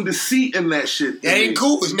 It's some deceit in that shit. That ain't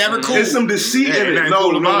cool. It's never cool. It's some deceit in it.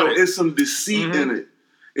 No. It's some deceit in it.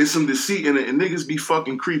 It's some deceit in it, and niggas be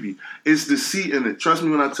fucking creepy. It's deceit in it. Trust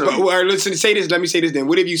me when I tell you. Well, listen, say this. Let me say this then.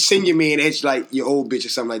 What if you send your man at like your old bitch or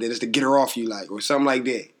something like that, just to get her off you, like, or something like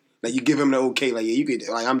that? Like you give him the okay, like yeah, you could,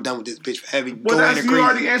 like I'm done with this bitch for heavy. Well, you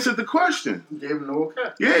already answered the question. You gave him the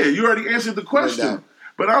okay. Yeah, you already answered the question.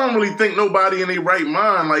 But I don't really think nobody in their right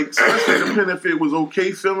mind, like, especially depending if it was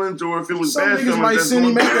okay feelings or if it was bad feelings. Some niggas might send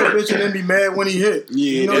him at that bitch and then be mad when he hit.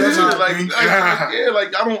 Yeah, you know, that's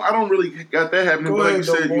I don't really got that happening. But like you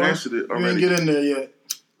said, you answered it already. You didn't get in there yet.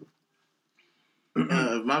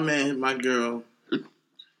 My man, my girl,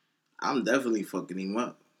 I'm definitely fucking him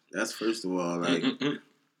up. That's first of all, like.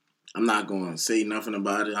 I'm not gonna say nothing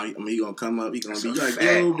about it. He gonna come up. He gonna be like,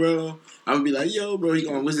 "Yo, bro." I'm gonna be like, "Yo, bro." He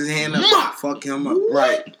gonna whisk his hand up, fuck him up,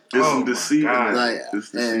 right? There's some deceit,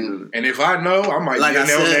 and if I know, I might like get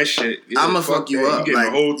nailed that shit. I'm gonna fuck you up. You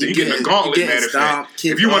getting the whole thing. You getting a gauntlet, matter of fact.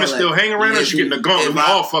 If you want to still hang around us, you getting the gauntlet. We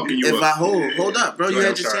all fucking you up. If I hold up, bro, you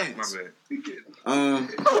had your chance.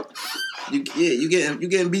 You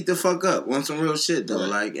getting beat the fuck up on some real shit though,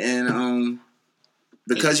 like and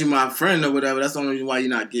because you're my friend or whatever, that's the only reason why you're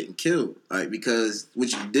not getting killed. Like, because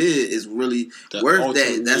what you did is really worth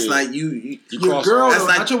that. That's like you your girl, that's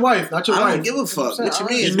like, not your wife, not your wife. I don't give a fuck. What you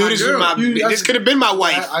mean? You knew this was my this could have been my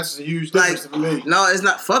wife. That's a huge difference for me. No, it's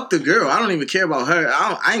not. Fuck the girl. I don't even care about her.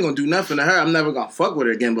 I ain't gonna do nothing to her. I'm never gonna fuck with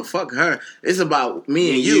her again. But fuck her. It's about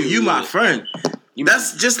me and you. You my friend.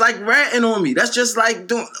 That's just like ratting on me. That's just like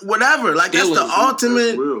doing whatever. Like that's the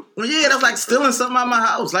ultimate. Yeah, that's like stealing something out of my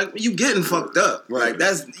house. Like you getting fucked up. Right. Like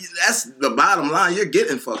that's the bottom line. You're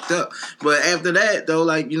getting fucked up. But after that though,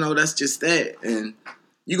 like you know, that's just that, and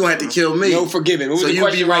you gonna have to kill me. No forgiving. What was the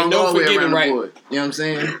question? Right? No forgiving. Right. You know what I'm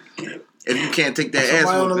saying? If you can't take that ass.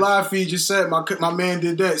 Somebody on the live feed just said my man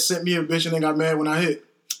did that. Sent me a bitch and then got mad when I hit.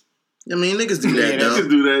 I mean, niggas do that, though. Niggas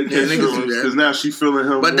do that. Yeah, niggas do that. Because now she feeling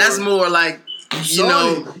him. But that's more like, you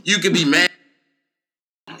know, you could be mad.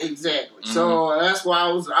 Exactly. Mm-hmm. So that's why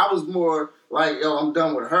I was more like, yo, I'm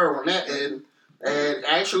done with her on that end. And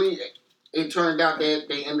actually, it turned out that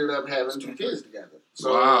they ended up having 2 kids together.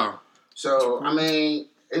 So, wow. So, I mean,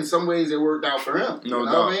 in some ways it worked out for him. No you know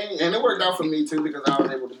doubt. what I mean? And it worked out for me too because I was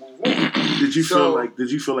able to move on. Did you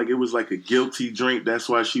feel like it was like a guilty drink? That's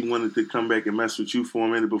why she wanted to come back and mess with you for a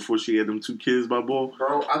minute before she had them 2 kids by ball?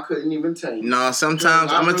 Bro, I couldn't even tell you. No,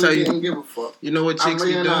 sometimes I'm gonna tell you. I didn't give a fuck. You know what chicks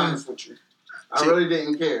be doing? Honest with you. I really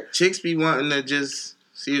didn't care. Chicks be wanting to just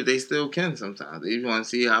see if they still can sometimes. They want to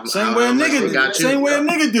see how Same way a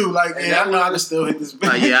nigga do. Like, yeah, I know I can still hit this bitch.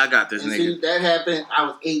 Like, yeah, I got this nigga. See, that happened. I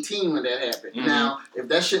was 18 when that happened. Mm-hmm. Now, if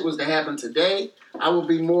that shit was to happen today, I would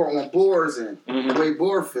be more on Boar's end. The way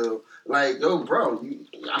Boar feel. Like, yo, bro,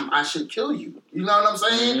 I should kill you. You know what I'm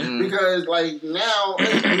saying? Mm-hmm. Because, like, now,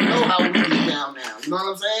 you know how we get down now. You know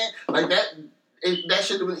what I'm saying? Like, that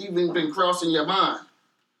should have even been crossing your mind.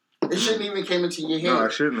 It shouldn't even came into your head. No,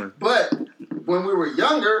 it shouldn't have. But when we were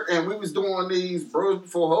younger and we was doing these bros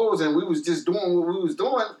before hoes and we was just doing what we was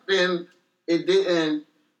doing, then it didn't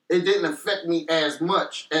affect me as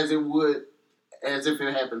much as it would as if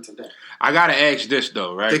it happened today. I gotta ask this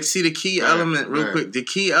though, right? See, the key element, real quick, the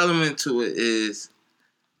key element to it is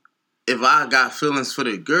if I got feelings for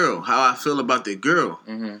the girl, how I feel about the girl.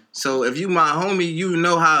 Mm-hmm. So if you my homie, you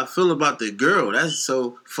know how I feel about the girl. That's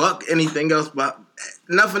so fuck anything else, but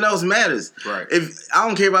nothing else matters. Right. If I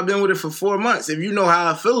don't care if I've been with her for 4 months, if you know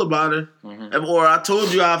how I feel about her, or I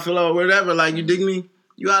told you how I feel or whatever, like you dig me,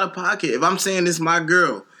 you out of pocket. If I'm saying this my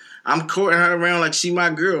girl, I'm courting her around like she my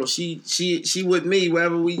girl. She with me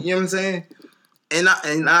wherever we. You know what I'm saying?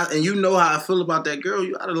 And you know how I feel about that girl.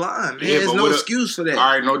 You out of line, man. Yeah, there's no excuse for that.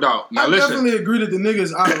 All right, no doubt. Now I listen. definitely agree that the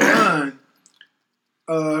niggas out of line.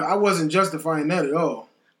 I wasn't justifying that at all.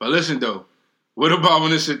 But listen though, what about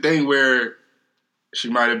when it's a thing where she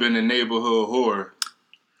might have been a neighborhood whore?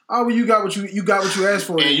 Oh, well, you got what you asked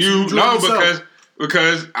for, and you know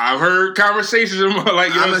because I've heard conversations about like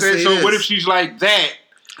you know what I'm saying. So what if she's like that?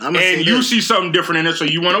 And you see something different in it, so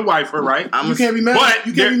you want to wife her, right? You can't be mad.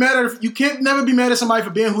 You can't never be mad at somebody for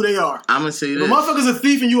being who they are. I'm gonna say this: if a motherfucker's a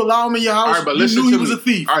thief and you allow him in your house, all right, but you knew he was a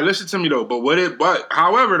thief. All right, listen to me though. But what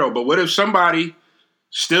if somebody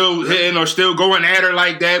still hitting or still going at her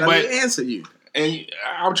like that? Let me answer you. And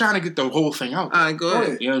I'm trying to get the whole thing out. All right, go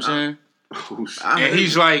ahead. You know what I'm saying? And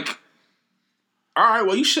he's like, all right,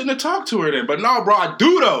 well, you shouldn't have talked to her then. But no, bro, I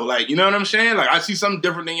do though. Like, you know what I'm saying? Like, I see something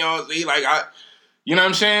different than y'all see. Like, you know what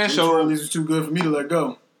I'm saying? So these are too good for me to let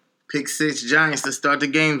go. Pick 6 Giants to start the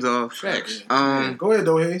games off. Facts. Go ahead,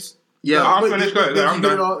 though, Hayes. Yeah, I'll finish. I'm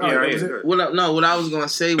done. What I was gonna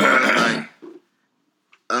say was like,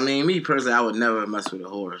 I mean, me personally, I would never mess with a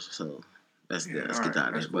horse. So let's get out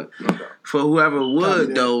of this. But for whoever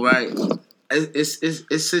would though, right?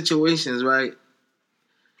 It's situations, right,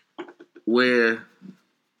 where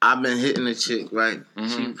I've been hitting a chick, right? Mm-hmm.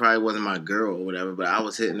 She probably wasn't my girl or whatever, but I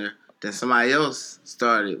was hitting her. Then somebody else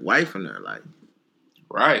started wifing her, like,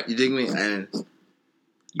 right? You dig me? And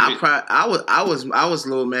I was a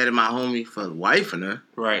little mad at my homie for wifing her,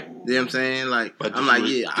 right? You know what I'm saying? Like, I'm like,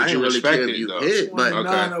 yeah, I didn't really care if you hit,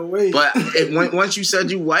 but once you said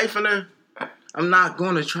you wifing her, I'm not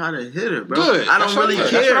going to try to hit her, bro. Good. I don't really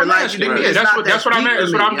care. Like, that's what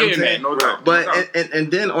I'm getting at. No doubt. But and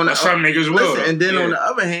then on the some niggas will. And then on the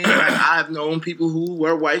other hand, like, I've known people who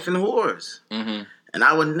were wifing whores. Mm-hmm. And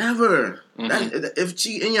I would never. Mm-hmm. If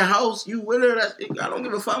she in your house, you with her. I don't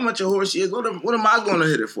give a fuck how much a horse she is. What am I going to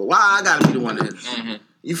hit her for? Why I gotta be the one to hit her? Mm-hmm.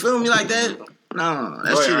 You feel me like that? No,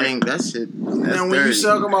 that shit ain't. That shit. That's and when you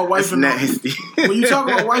talk about wifing, nasty. When you talk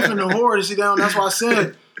about wifing the whore, see down. That's why I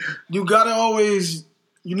said you gotta always.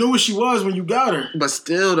 You knew what she was when you got her. But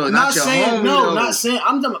still, though, not your homie. No, not saying.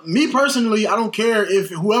 Me personally, I don't care if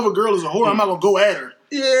whoever girl is a whore. I'm not gonna go at her.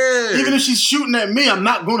 Yeah. Even if she's shooting at me, I'm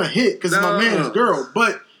not gonna hit because it's my man's girl.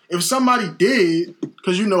 But if somebody did,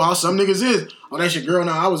 because you know how some niggas is, oh, that's your girl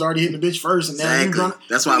now. I was already hitting the bitch first, and now you gonna.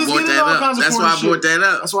 That's why I brought that up. That's why I brought that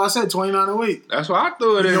up. That's why I said 2908. That's why I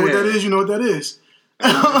threw it in. You know what that is? You know what that is.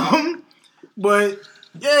 But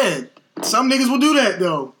yeah, some niggas will do that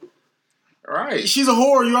though. Right. She's a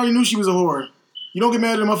whore. You already knew she was a whore. You don't get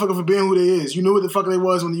mad at a motherfucker for being who they is. You knew what the fuck they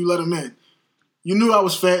was when you let them in. You knew I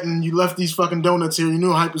was fat and you left these fucking donuts here. You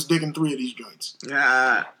knew Hype was dicking 3 of these joints.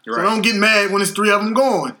 Yeah. So don't get mad when it's 3 of them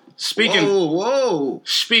going. Speaking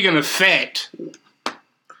of fat,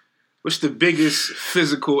 what's the biggest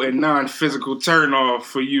physical and non-physical turn off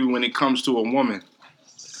for you when it comes to a woman?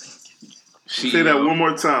 Say that one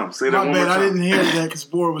more time. Say that My one bad, more time. I didn't hear that because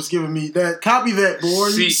Board was giving me that. Copy that,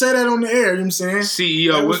 Board. You say that on the air, you know what I'm saying?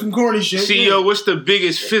 CEO, that was some corny shit. CEO, what's the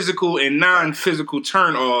biggest physical and non-physical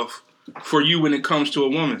turn off for you when it comes to a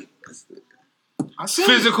woman?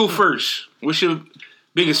 Physical first. What's your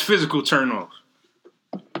biggest physical turn off?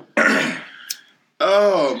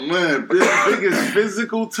 Oh man, biggest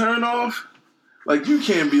physical turn off? Like you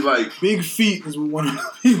can't be like big feet is one of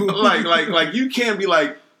the people. Like you can't be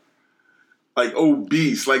like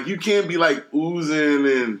obese. Like you can't be like oozing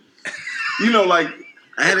and like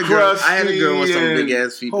I had a girl with some big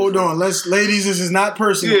ass feet. Hold on, ladies, this is not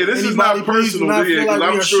personal. Yeah, this is not personal. Not feel like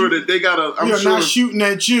I'm sure that they gotta. We are not shooting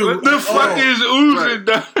at you. What the fuck is oozing?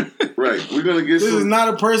 Right, we're gonna get. This is not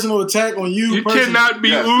a personal attack on you. You cannot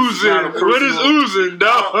be oozing. What is oozing,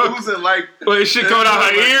 dog? Oozing like shit coming out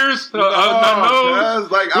her ears, her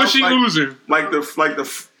nose. Like what's she oozing? Like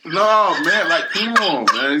the. No, man, like, come on,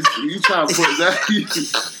 man. You trying to put that,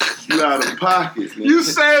 you out of pocket, man. You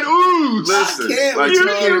said ooze. Listen, you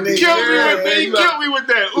killed me with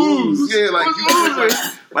that ooze. Yeah,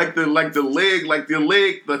 like, the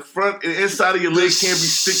leg, the front and inside of your leg can't be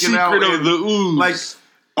sticking out. Secret of the ooze. Like,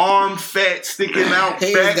 arm fat sticking out,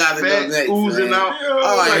 back fat next, oozing man. out.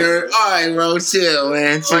 All right, bro, chill,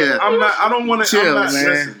 man, chill. Like, I don't want to, chill,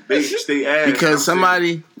 man. Listen, they ass. Because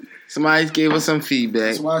somebody gave us some feedback.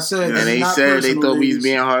 That's why I said, and they said they thought we was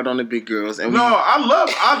being hard on the big girls. And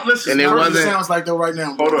I listen. And it wasn't. Sounds like though right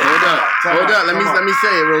now. Hold up. Let me say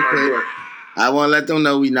it real quick. I want to let them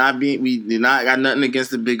know we did not got nothing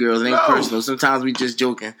against the big girls. It ain't personal. Sometimes we just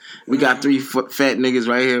joking. We got 3 fat niggas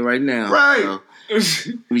right here, right now. Right.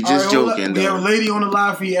 So we just joking. We have a lady on the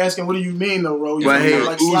live feed asking, "What do you mean, though, Ro? Right here,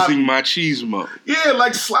 like oozing machismo." Yeah,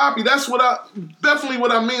 like sloppy. That's definitely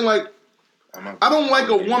what I mean. Like, I don't like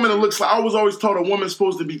a woman that looks like. I was always taught a woman's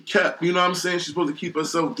supposed to be kept. You know what I'm saying? She's supposed to keep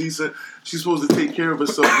herself decent. She's supposed to take care of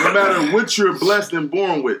herself, no matter what you're blessed and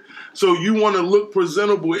born with. So you want to look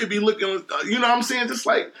presentable. It be looking, you know what I'm saying? Just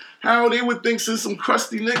like how they would think since some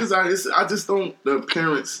crusty niggas out here. I just don't. The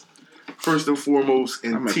appearance, first and foremost,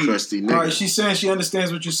 and I'm a teeth. crusty nigga. All right, she's saying she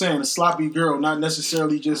understands what you're saying. A sloppy girl, not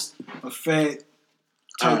necessarily just a fat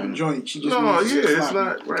type of joint. She just it's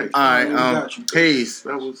not right. All right, Hayes.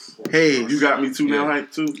 That was Hayes. You got me too now,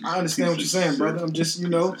 hype too. I understand what you're saying, brother. I'm just,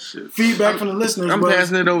 feedback from the listeners. I'm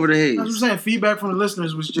passing it over to Hayes. That's what I'm saying. Feedback from the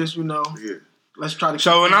listeners was just, let's try to.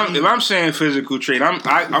 So if I'm saying physical trait,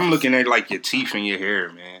 I'm looking at like your teeth and your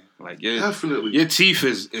hair, man. Like definitely, your teeth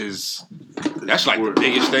is that's like the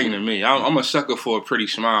biggest thing to me. I'm a sucker for a pretty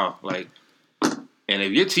smile, like. And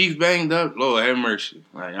if your teeth banged up, Lord have mercy.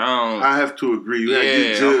 Like I have to agree.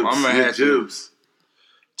 I'm gonna have to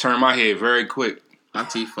turn my head very quick. My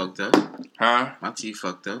teeth fucked up. Huh? My teeth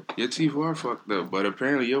fucked up. Your teeth are fucked up, but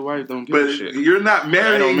apparently your wife don't give a shit. You're not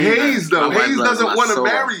marrying Hayes though. Hayes doesn't want to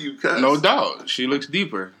marry you. No doubt, she looks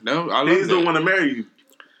deeper. No, I love Hayes that. don't want to marry you.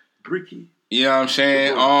 Bricky. You know what I'm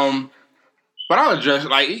saying? But I'll address,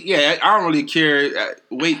 I don't really care.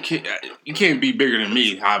 Weight, you can't be bigger than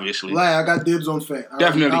me, obviously. I got dibs on fat.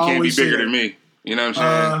 Definitely can't be bigger than me. You know what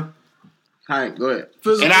I'm saying? All right, go ahead.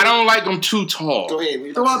 And I don't like them too tall. Go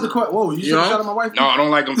ahead. Throw out the question. Whoa, you shot at my wife? No, I don't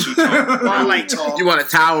like them too tall. I like tall. You want to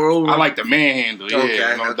tower over? I like the manhandle.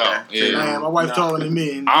 Yeah, no doubt. Yeah. Man, my wife taller than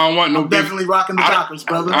me. I don't want no big. Definitely rocking the Dockers,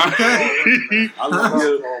 brother. Okay. I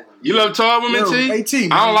love You love tall women, T?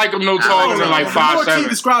 18. I don't like them no taller than like 5'7". T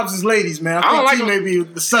describes as ladies, man. I don't like T maybe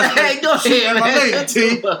the suspect. Hey, go ahead, my lady,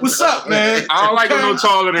 T. What's up, man? I don't like them no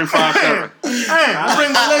taller than 5'7". Hey, I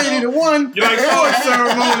bring my lady to one. You like tall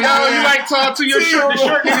ceremony? Yo, you like tall too? Your shirt, the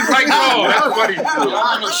shirt niggas like tall. That's funny.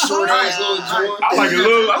 I'm a short ass little joint. I like a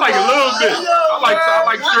little bit. I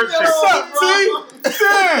like shirt chicks. What's up, T?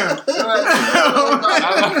 Damn.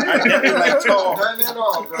 I definitely like tall.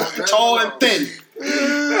 Tall and thin. I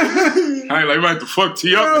ain't like, you might have to fuck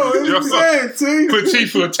T up. Yo, what T? Put T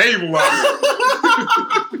for a table out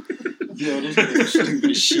Yo, this nigga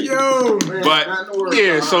stupid as shit. Yo, here. But,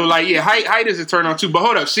 so height is a turn on too. But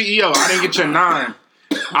hold up, CEO, I didn't get your 9.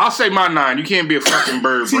 I'll say my 9. You can't be a fucking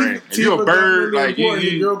bird brain. If you're a bird, like,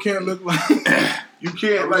 the girl can't look like... You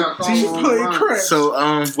can't like T play crap.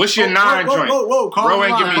 So, what's your 9 joint? Whoa, call Bro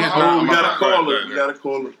ain't give me his 9. We gotta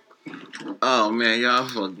call her. Oh man, y'all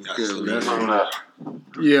fucking good. That's what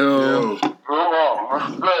Yo.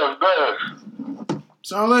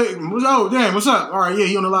 Sound like, what's up? All right, yeah,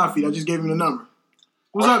 he on the live feed. I just gave him the number.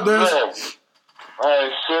 What's up, Des?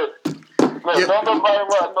 Alright, shit. Don't nobody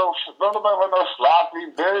want no sloppy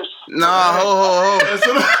bitch. Nah, hold up, cuz.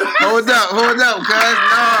 No.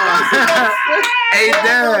 Hey,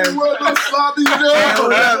 Daz. No sloppy Hey,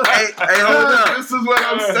 hold up. Hey, hold up. This is what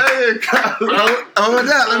I'm saying, cuz. Hold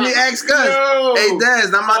up. Let me ask cuz. Hey,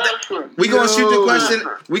 Daz, I'm about to. We gonna shoot the question.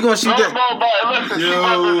 We gonna shoot the. Listen, she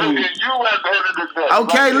represented you at the end of the day.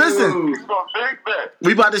 Okay, listen. You gonna think that?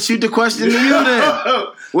 We about to shoot the question to you then.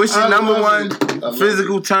 What's your number one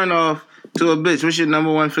physical turnoff to a bitch? What's your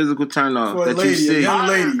number one physical turnoff For a that lady, you see? a young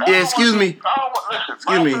lady. Yeah, excuse me.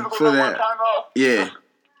 Excuse me for that. Yeah.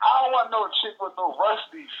 I don't want no chick with no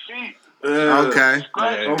rusty feet. Okay.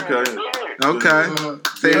 Okay.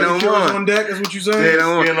 Say no more. On deck is what you saying? Say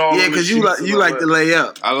no more. Yeah, because you like to lay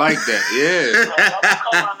up. I like that. Yeah.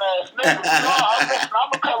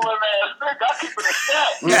 I'm a coloring ass nigga. I keep it a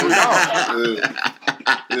stack.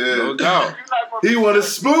 No doubt. He want a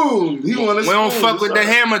spoon. We don't fuck with the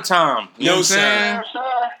hammer time. You know what I'm saying?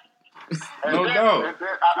 No doubt.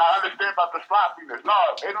 I understand about the sloppiness. No,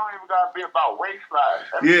 it don't even gotta be about waist size.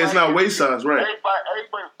 Yeah, it's not waist size, right?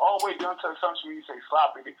 Everybody always jump to assumption when you say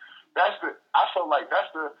sloppy. I feel like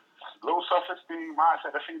that's the low self-esteem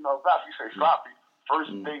mindset of female guys. You say sloppy.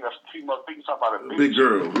 First thing a female thinks about a big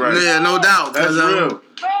girl, right? Yeah, no doubt. That's real.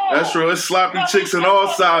 That's real. It's sloppy chicks in all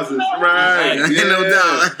sizes, right? Yeah, no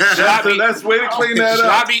doubt. That's way to clean that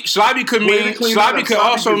up. Sloppy could mean. Sloppy could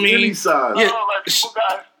also mean. Any size. Yeah.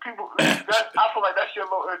 I feel like that's your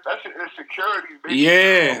insecurity.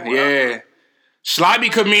 Yeah. Sloppy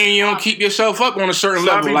could mean you don't keep yourself up on a certain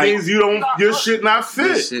level. Sloppy means your shit not fit.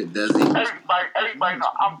 Your shit doesn't. Everybody know.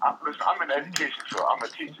 Listen, I'm in the education, so I'm a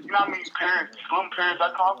teacher. You know how many parents, slim parents I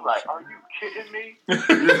come like, are you kidding me?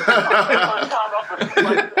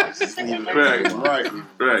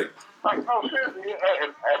 Right. Like, no, seriously.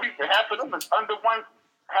 And half of them is under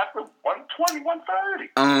 120,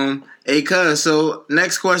 130. Hey, cuz. So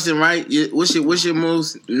next question, right? What's your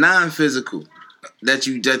most non-physical that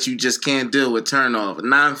you just can't deal with? Turn off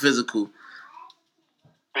non-physical.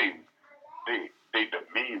 They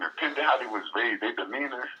demeanor, depending how they was raised. They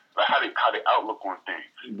demeanor, like how they outlook on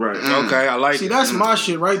things. Right. Okay, I like. See, that's my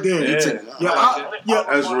shit right there. Yeah,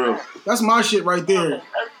 that's real. That's my shit right there.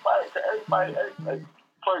 Everybody.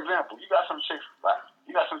 For example, you got some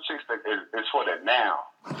chicks that is for the now.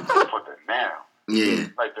 Yeah.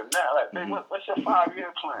 Like the now. Like, hey, what's your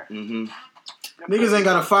 5-year plan? Mm-hmm. Niggas ain't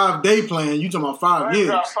got a 5-day plan. You talking about 5 years?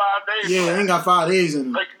 Got 5 days. Yeah, ain't got 5 days in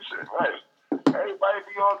them. Like you said, right. Everybody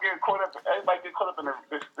get caught up in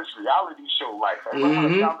this reality show life.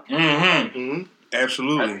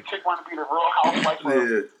 Absolutely. Every chick want to be the real housewife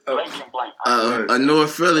of blank. A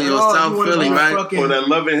North Philly or South Philly, right? Or that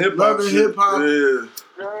Love and Hip Hop.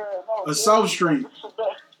 A South Street.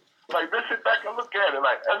 Like, let's sit back and look at it.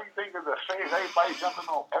 Like, everything is a phase. Everybody jumping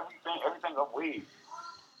on everything a wave.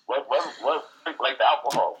 What like the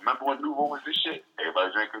alcohol? Remember when Nuvo was this shit?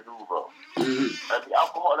 Everybody drinking Nuvo. Every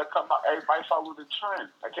alcohol that come out, everybody follow the trend.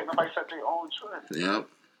 Like, can't nobody set their own trend. Yep.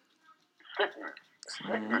 Sickness,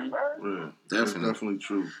 man. Definitely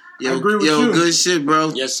true. Yo, I agree with you. Good shit, bro.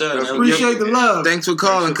 Yes, sir. Appreciate the love. Thanks for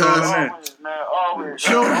calling, cuz. Always.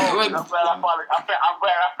 Sure. I'm glad I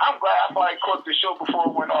finally caught the show before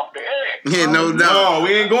it went off the air. Yeah, no doubt. No,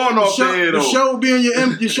 we ain't going off the air, though. The show will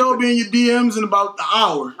be in your DMs in about an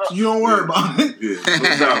hour. So you don't worry about it. Yeah,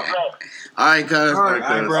 no doubt. All right, cuz. All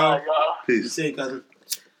right, bro. Peace. Say, cousin.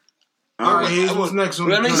 All right, here's what's next one.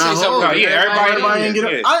 Let me say something. Everybody didn't get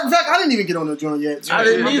up. In fact, I didn't even get on the joint yet. So I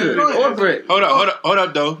didn't either. Or Brett. Hold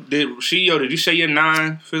up, though. Did you say you're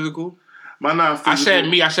non-physical? My non-physical. I said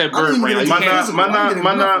me. I said Bird Brain.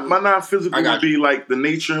 My non-physical would be like the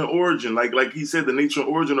nature and origin. Like he said, the nature and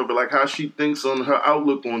origin of it, like how she thinks on her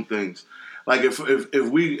outlook on things. Like if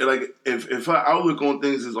her outlook on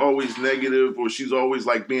things is always negative, or she's always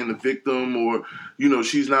like being the victim, or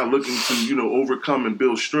she's not looking to overcome and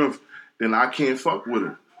build strength, then I can't fuck with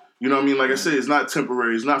her. You know what I mean? Like I said, it's not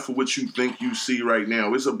temporary. It's not for what you think you see right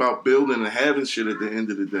now. It's about building and having shit at the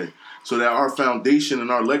end of the day, so that our foundation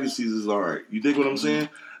and our legacies is all right. You dig what I'm saying?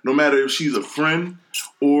 No matter if she's a friend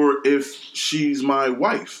or if she's my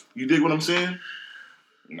wife. You dig what I'm saying?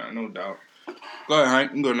 No doubt. Go ahead,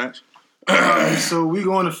 Hank. You can go next. So we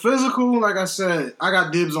going to physical. Like I said, I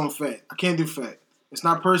got dibs on fat. I can't do fat. It's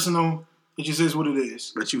not personal. It just is what it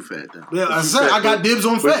is. But you fat though. Yeah, I said I got dibs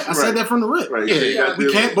on fat. I said that from the rip. Right. Yeah, we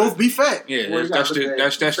can't both be fat. Yeah, that's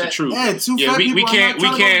the truth. Yeah, two Yeah, fat we people. can't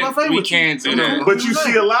do that. But you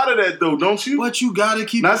see a lot of that though, don't you? But you gotta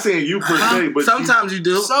keep. Not saying you per se, but sometimes you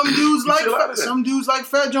do. Some dudes like see a lot fat. of that. Some dudes like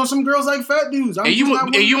fat Jones. Some girls like fat dudes. And you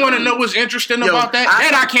want to know what's interesting about that?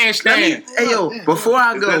 I can't stand. Before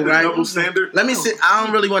I Is go, that the right? double standard? Let me see. I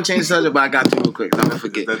don't really want to change the subject, but I got to real quick. I'm gonna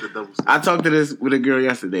forget. Is that the double standard? I talked to this with a girl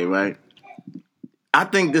yesterday, right? I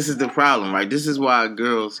think this is the problem, right? This is why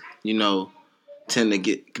girls, tend to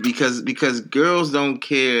get because girls don't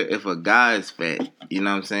care if a guy is fat. You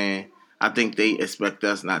know what I'm saying? I think they expect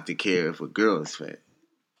us not to care if a girl is fat.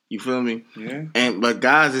 You feel me? Yeah. But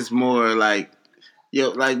guys, it's more like,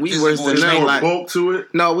 like we worse than them. Like bulk to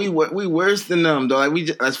it. No, we worse than them though. Like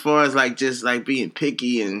as far as like just like being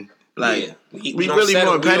picky and like we really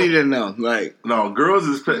more petty than them. Like no, girls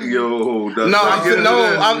is petty. Yo, I'm talking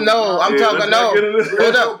about.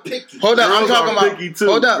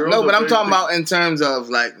 But I'm talking about in terms of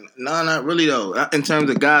like not really though. In terms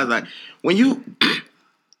of guys, like when you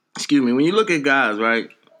when you look at guys, right,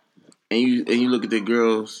 and you look at the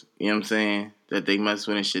girls, you know what I'm saying, that they mess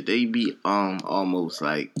with and shit, they be almost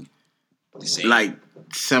like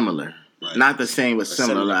similar, right. Not the same but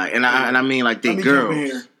similar. Like, and I mean like they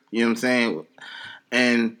girls. You know what I'm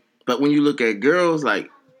saying? But when you look at girls, like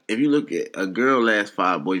if you look at a girl last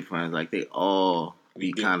 5 boyfriends, like they all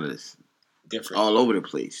be kind of different, all over the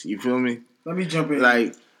place. You feel me? Let me jump in.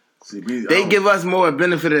 Like they give us more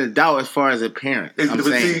benefit of the doubt as far as a parent. I'm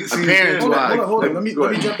saying parents. Hold on. Let me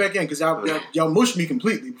jump back in because y'all mushed me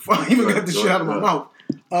completely before I even got this shit out of my mouth.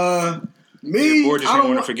 Me, Boy just didn't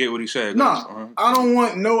want to forget what he said. Nah, I don't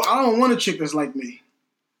want a chick that's like me.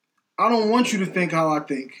 I don't want you to think how I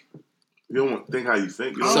think. You don't want to think how you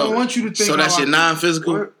think. I don't want you to think. So that's your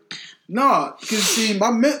non-physical. Nah, because see,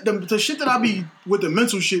 the shit that I be with the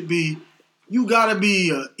mental shit be, you gotta be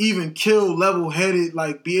a even kill, level-headed,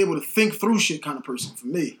 like be able to think through shit kind of person for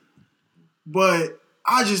me. But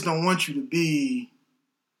I just don't want you to be.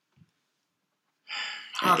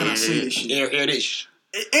 How can I say this shit? Airhead-ish.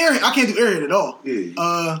 I can't do airhead at all.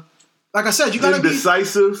 Yeah. Like I said, you gotta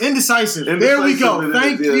indecisive. be indecisive. There we go.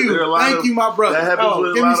 Thank you, my brother. That happens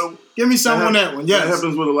with a lot of. Give me some on that one. Yes. That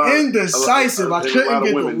happens with a lot of indecisive. I couldn't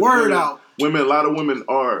get the word out. A lot of women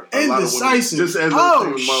are indecisive. Just as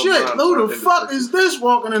shit! Who the fuck is this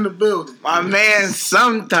walking in the building? My man,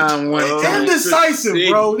 sometime went indecisive,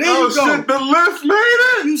 bro. There you go. Shit, the lift made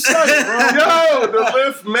it. You said it, bro. Yo, the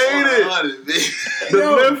lift made it. The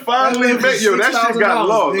lift finally made it. Yo, that shit got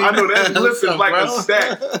lost. I know that lift is like a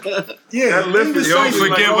stack. Yeah, that lift is yo,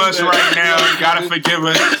 forgive us right now. You gotta forgive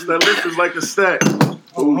us. That lift is like a stack.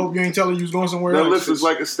 Oh, I hope you ain't telling you was going somewhere else. That lift is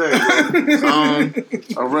like a stack.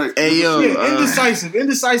 All right. Hey, yo. Indecisive.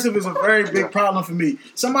 Indecisive is a very big problem for me.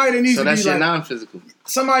 Somebody that needs to be that's your like non-physical.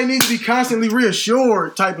 Somebody needs to be constantly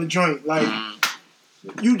reassured type of joint. Like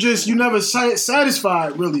you never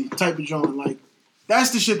satisfied really type of joint. Like that's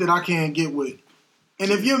the shit that I can't get with.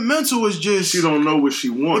 And if your mental is just she don't know what she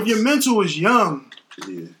wants. If your mental is young,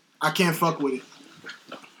 yeah, I can't fuck with it.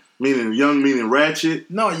 Meaning young, meaning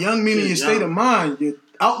ratchet. No, young meaning your state of mind, your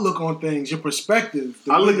outlook on things, your perspective.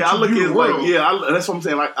 I look at it like that's what I'm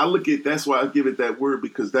saying. Like I look at that's why I give it that word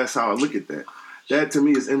because that's how I look at that. That to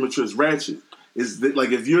me is immature, it's ratchet. Is that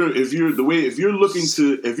like if you're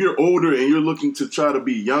older and you're looking to try to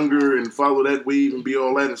be younger and follow that wave and be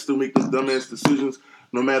all that and still make those dumbass decisions,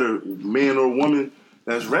 no matter man or woman,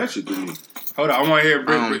 that's ratchet to me. Hold on, I want to hear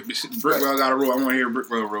Brickwell got a rule. I want to hear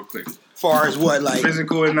Brickwell real quick. Far as what, like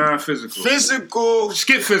physical and non-physical? Physical.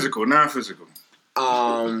 Skip physical, non-physical.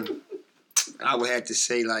 I would have to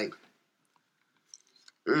say like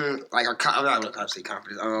I'm not gonna say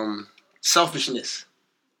confidence. Selfishness.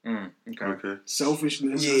 Okay.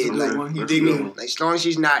 Selfishness. Yeah, like you dig me? Like as long as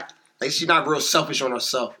she's not real selfish on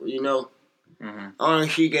herself, you know. Mm-hmm.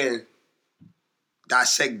 She can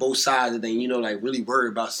dissect both sides of things, you know, like really worry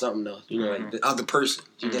about something else, you know, like the other person.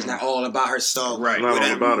 She's just not all about herself. Right. Not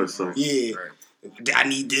all about herself. Yeah. Right. I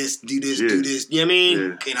need this, do this. You know what I mean?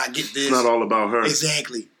 Yeah. Can I get this? It's not all about her.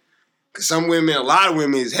 Exactly. Because a lot of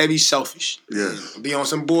women is heavy selfish. Yeah. Be on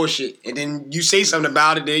some bullshit. And then you say something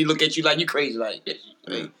about it, then you look at you like you crazy. Like,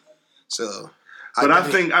 so. But I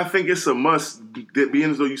think it's a must, that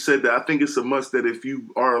being as though you said that, I think it's a must that if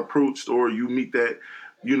you are approached or you meet that,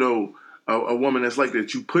 you know, a woman that's like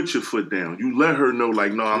that, you put your foot down. You let her know,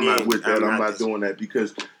 like, no, I'm not with that. I'm not doing that.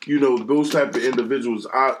 Because, you know, those type of individuals,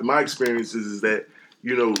 my experience is that,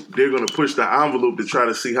 you know, they're going to push the envelope to try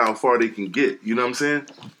to see how far they can get. You know what I'm saying?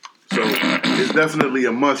 So it's definitely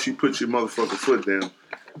a must. You put your motherfucking foot down.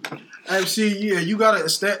 You gotta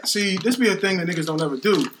see. This be a thing that niggas don't ever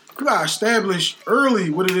do. You gotta establish early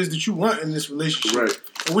what it is that you want in this relationship, Right.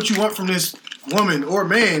 and what you want from this woman or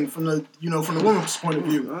man from the woman's point of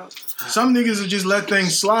view. Some niggas will just let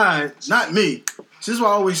things slide. Not me. This is why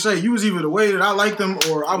I always say you was either the way that I liked them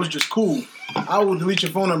or I was just cool. I will delete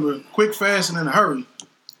your phone number quick, fast, and in a hurry.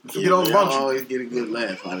 Forget all about you. I always get a good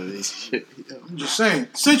laugh out of this shit. I'm just saying.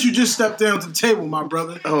 Since you just stepped down to the table, my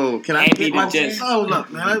brother. Oh, can I get my Oh, look,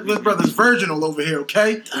 man. This brother's virginal over here,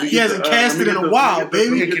 okay? He hasn't casted in a while,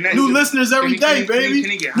 baby. New listeners every day, baby.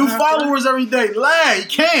 New followers every day. He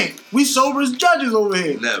can't. We sober as judges over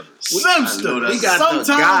here. Never. Simster. We got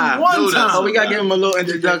Sometimes, one time. Oh, we got to give him a little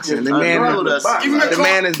introduction. The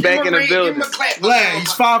man is back in the building. Glad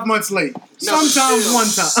he's 5 months late. Sometimes one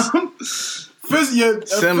time.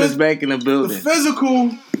 Sim is back in the building.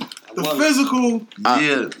 The physical.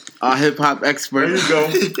 Our hip hop expert. There you go.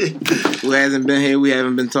 Who hasn't been here? We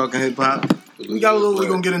haven't been talking hip hop. We got a little. We're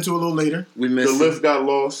gonna get into a little later. We missed The lift got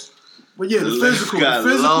lost. But yeah, the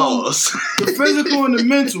physical and the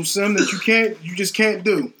mental, Sim, that you just can't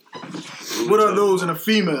do. What are those in a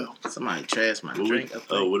female? Somebody trashed my drink.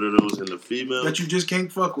 What are those in the female? That you just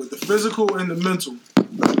can't fuck with. The physical and the mental.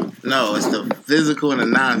 No, it's the physical and the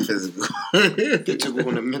non-physical.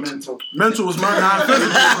 Mental was my non-physical.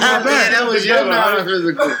 My bad. That was your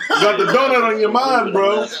non-physical. You got the donut on your mind,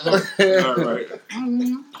 bro. All right.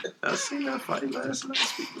 I seen that fight last night.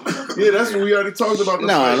 Yeah, that's what we already talked about.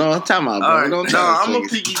 No, time out, bro. All right, Don't I'm gonna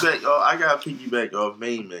piggyback. I gotta piggyback off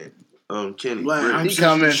main man, Kenny. He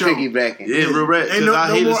coming piggybacking. Yeah, real rap. Ain't Because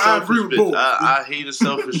I hate a selfish bitch. both. I hate a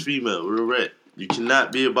selfish female. Real rap. You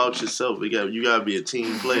cannot be about yourself. You gotta be a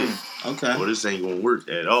team player. Okay. Or this ain't gonna work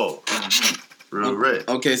at all. Real rap.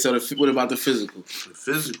 Okay, so what about the physical?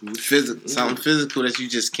 Physical. Something physical that you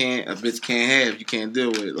just can't, a bitch can't have. You can't deal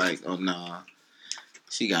with. Like, oh nah,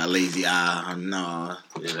 she got a lazy eye. Nah.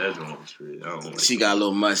 Yeah, that's wrong straight. I don't like she got a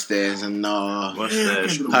little mustache and nah.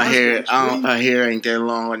 mustache. Her hair ain't that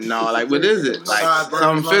long and nah. Like, what is it? Like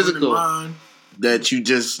something physical that you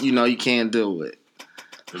just, you can't deal with.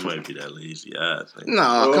 It might be that lazy eye thing.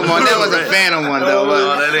 No, come on, that was a Phantom one though.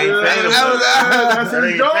 No, that ain't Phantom. That's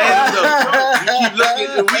his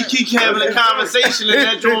Phantom though. We keep having a conversation and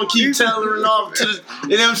that joint keep tellering off to the.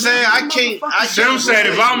 You know what I'm saying? I can't. Sim said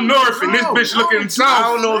if I'm north and this bitch looking south, I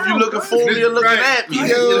don't know if you looking for me or looking at me. You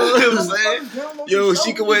know what I'm saying? Yo,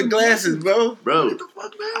 she can wear glasses, bro. Bro,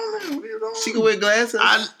 She can wear glasses.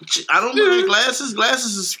 I don't wear glasses.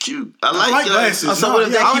 Glasses is cute. I like glasses. So what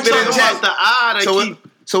if that I'm keep it in talking check? about the eye that keep.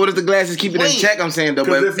 So what if the glasses keep it in check? I'm saying though,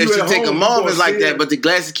 but Because if if you she at take home, them off, you it's like gonna see that. it. But the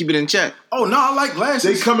glasses keep it in check. Oh no, I like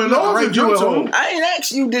glasses. They coming You got the off right if you jump at to home. them. I ain't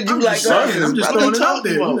asked you. Did you I'm like just saying, glasses? I'm just What throwing they it out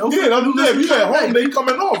talking there. about? Yeah, I'm just saying, you at home, they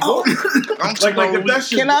coming off, bro. I'm Like if that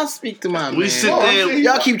shit. Can I speak to my man? We sit there.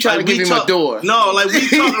 Y'all keep trying Like, to give we him a door. No, like we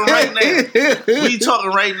talking right now. We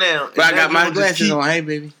talking right now. But I And got that my joint just glasses keep- on. Hey,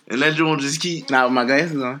 baby. And that joint just keep. Not with my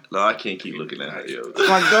glasses on. No, I can't keep looking at her, yo.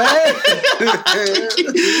 My glasses.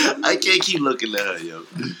 I can't keep looking at her, yo.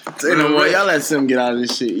 Say no more. Y'all let Sim get out of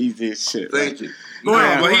this shit easy as shit. Thank you. Go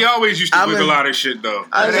ahead. But he always used to I'm wiggle in- out of shit though.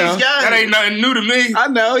 I know. That ain't nothing new to me. I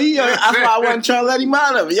know. That's why I wasn't trying to let him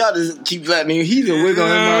out of it. Y'all just keep letting him. He's a wiggle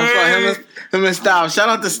him motherfucker. Him and Styles. Shout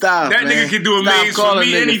out to Styles. That man. nigga can do a Stop maze for calling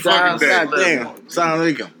me niggas any fucking Styles. day. God damn. Sound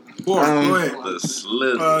like him. Go ahead. The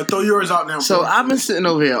slither. Throw yours out now. So bro. I've been sitting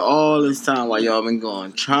over here all this time while y'all been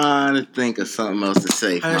going, trying to think of something else to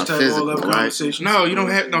say for my Hashtag all physical, love right? conversation. No, you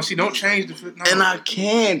don't have. No, see, don't change the. No. And I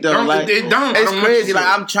can't though. Don't, Like it don't. I it's don't want crazy. you Like to.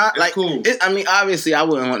 I'm trying. It's Like cool. I mean, obviously, I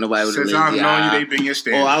wouldn't want nobody with a Since lazy I've known eye, you, they been your or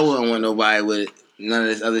standard. I wouldn't want nobody with none of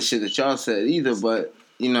this other shit that y'all said either. But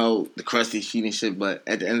the crusty sheet and shit. But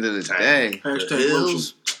at the end of the day, Hashtag The motion.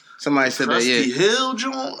 hills. somebody said that. Crusty Yeah, Hill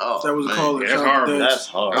joint. Oh, That was a man. caller. Yeah, that's Shout out to horrible. Dex. That's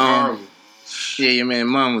hard. yeah, your man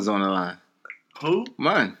Mun was on the line. Who?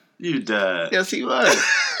 Mun, You died. yes, he was.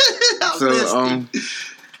 So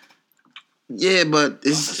yeah, but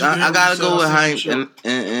it's I gotta go with Hank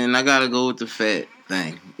and I gotta go with the fat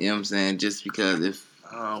thing. You know what I'm saying? Just because if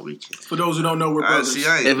we can't. For those who don't know, we're brothers. See,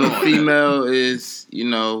 I ain't if a doing female is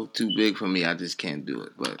too big for me, I just can't do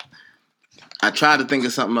it. But I tried to think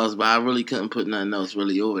of something else, but I really couldn't put nothing else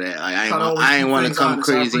really over that. Like I ain't want to come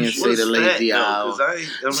crazy and say the lazy eye.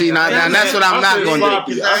 See, now that's what I'm not gonna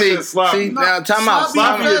do. See, now time out.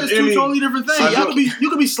 Sloppy and fat is two totally different things. You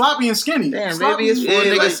could be sloppy and skinny. Damn, Sloppy baby, it's four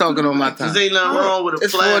is- niggas talking on my time. Cause ain't nothing wrong with a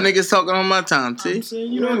It's four flat. niggas talking on my time, T. I'm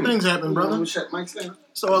saying, you know things happen, brother. Check Mike's down.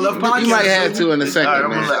 So I love podcast. You might have to in a All second, right, I'm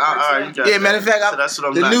man. gonna all right, you got Yeah, that. matter of fact, So that's what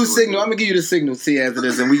I'm the not new doing. signal. I'm gonna give you the signal, T, after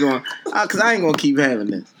this, and we going cause I ain't gonna keep having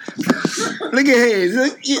this. Look at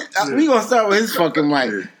his. We gonna start with his fucking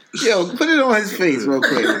mic. Yo, put it on his face real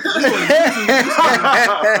quick. This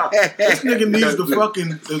nigga needs the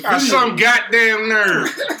fucking. Got some goddamn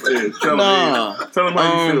nerve. Yeah, tell him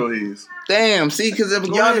how you feel, He's. Damn, see, because if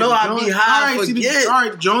y'all know I be high, forget. All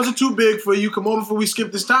right, Jones are too big for you. Come on before we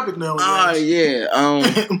skip this topic now. Yeah.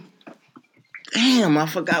 Damn, I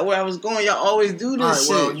forgot where I was going. Y'all always do this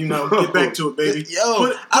shit. Well, get back to it, baby.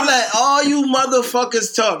 Yo, I let all you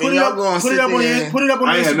motherfuckers talk, and y'all going to sit there. Put it up on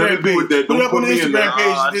the Instagram page. Put it up on the Instagram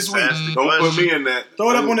page this week. Don't put me in that.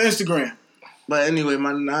 Throw it up on the Instagram. But anyway,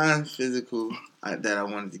 my non-physical that I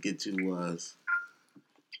wanted to get to was...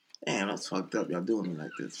 Damn, that's fucked up. Y'all doing me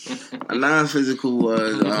like this. My non-physical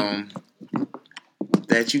was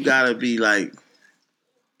that you gotta be like...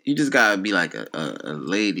 You just gotta be like a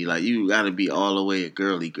lady. Like, you gotta be all the way a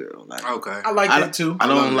girly girl. Like, okay. I like that too. I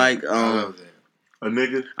don't like... a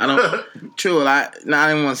nigga? I don't... True, I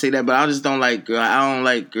didn't want to say that, but I just don't like... I don't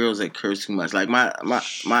like girls that curse too much. Like,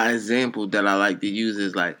 my example that I like to use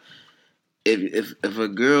is like... If a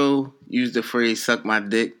girl used the phrase "suck my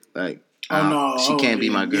dick," like, she can't be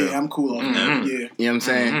my girl. Yeah, I'm cool on that. Yeah, you know what I'm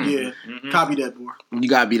saying? Yeah, copy that, boy. You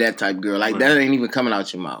gotta be that type of girl. Like, that ain't even coming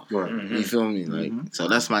out your mouth. Right. You feel me? Like, so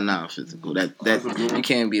that's my non-physical. That you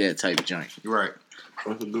can't be that type of joint. Right.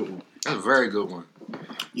 That's a good one. That's a very good one.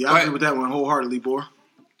 Yeah, I agree with that one wholeheartedly, boy.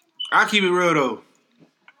 I keep it real though.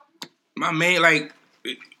 My main, like,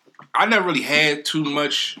 I never really had too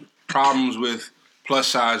much problems with plus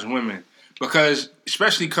size women. Because,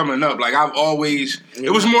 especially coming up, like, I've always... It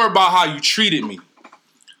was more about how you treated me.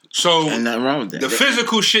 So, Ain't nothing wrong with that. The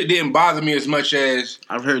physical shit didn't bother me as much as...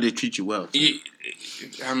 I've heard they treat you well, too.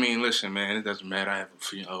 I mean, listen, man, it doesn't matter. I have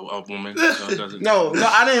a woman. So it doesn't No,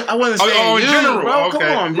 I wasn't saying in you, general, bro. okay.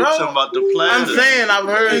 Come on, bro. You're talking about the platter. I'm saying I've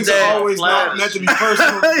heard Things that. are always not meant to be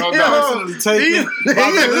personal. Personally taken by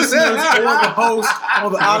the listeners or the host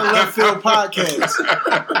on the Out of Left Field podcast.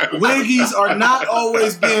 Wiggies are not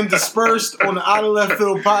always being dispersed on the Out of Left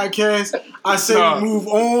Field podcast. I say we move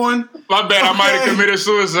on. My bad, I might have committed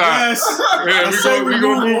suicide. Yes. Yeah, I say we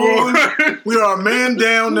gonna move on. We are a man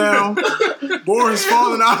down now. Boris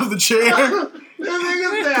falling out of the chair. Can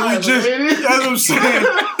we just, that's what I'm saying.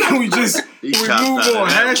 Can we move on?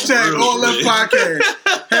 Hashtag All Left Podcast.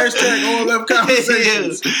 Hashtag All Left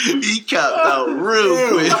Conversations. He copped out real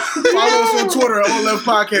quick. Follow us on Twitter at All Left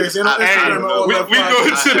Podcast and on Instagram at All Left We Podcast.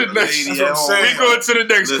 go to the next. We go to the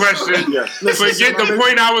next question. Forget the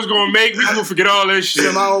point I was gonna make. We gonna forget all this shit.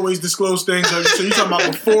 Tim, I always disclose things. So you talking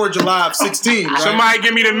about before July of 16, right? Somebody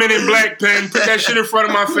give me the Men in Black pen. Put that shit in front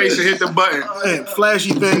of my face and hit the button. Man,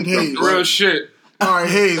 flashy thing, Hayes. Real shit. All right,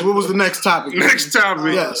 Hayes. What was the next topic? Next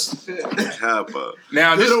topic. Yes.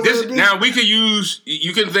 Now now we could use.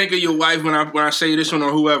 You can think of your wife when I say this one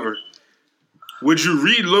or whoever. Would you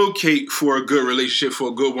relocate for a good relationship for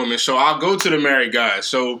a good woman? So I'll go to the married guy.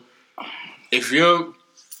 So if your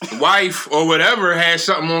wife or whatever has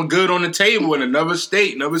something on good on the table in another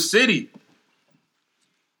state, another city,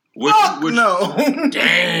 would no.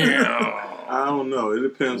 Damn. I don't know. It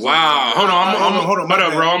depends. Hold on. Hold on. Hold up,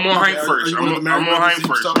 bro. I'm on Hank first. I'm on Hank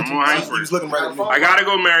first. He was looking right at me. I gotta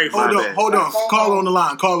go married first. Hold on. Call on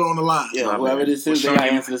the line. Yeah, whoever this is, they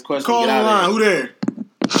gotta answer this question. Call on the line. Who there?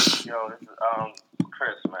 Yo, this is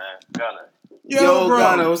Chris, man. Gunner. Yo, bro.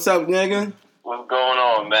 Gunner, what's up, nigga? What's going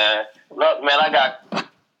on, man? Look, man, I got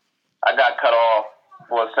cut off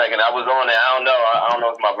for a second. I was on there. I don't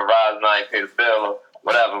know if my Verizon I ain't paid the bill or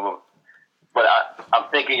whatever, but I'm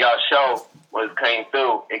thinking y'all show came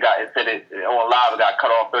through. It said on live. It got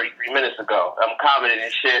cut off 33 minutes ago. I'm commenting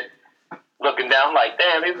and shit, looking down like,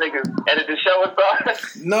 damn, these niggas edit the show or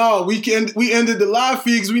something. No, we ended the live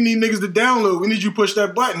feed because we need niggas to download. We need you to push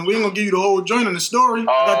that button. We ain't gonna give you the whole joint on the story.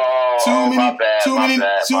 Too many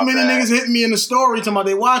niggas hitting me in the story talking about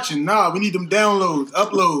they watching. Nah, we need them downloads,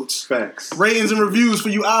 uploads, facts, ratings and reviews for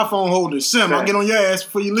you iPhone holders. Sim, I'll get on your ass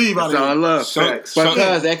before you leave out of here. I love. But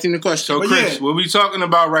asking the question. So Chris, what we talking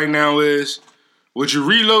about right now is, would you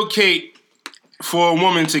relocate for a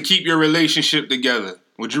woman to keep your relationship together?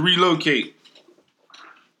 Would you relocate?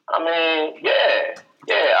 I mean, yeah.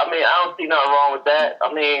 I mean, I don't see nothing wrong with that.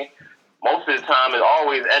 I mean, most of the time it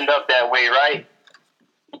always end up that way, right?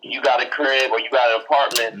 You got a crib or you got an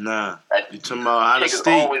apartment. Nah, you talking about out of state?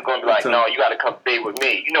 state? Always gonna be like, no, you got to come stay with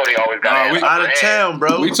me. You know they always got out of town,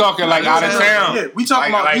 bro. We talking like out of town. Yeah, we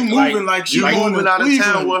talking about you moving like you moving out of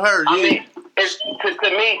town with her. I mean, it's, to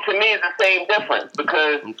me, it's the same difference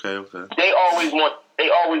because they always want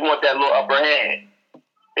that little upper hand.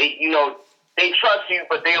 They trust you,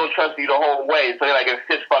 but they don't trust you the whole way. So they're like, if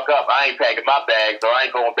shit fuck up, I ain't packing my bags, or I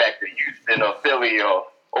ain't going back to Houston or Philly or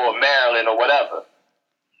Maryland or whatever.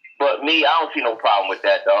 But me, I don't see no problem with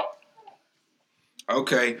that, though.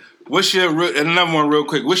 Okay. What's another one real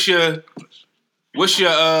quick? What's a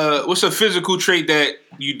physical trait that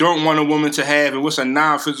you don't want a woman to have, and what's a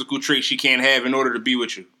non-physical trait she can't have in order to be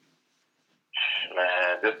with you?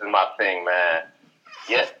 Man, this is my thing, man.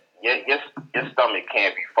 Your stomach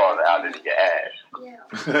can't be farther out than your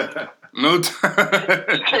ass. No time.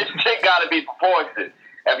 Shit gotta be proportionate.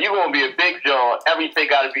 If you're gonna be a big John, everything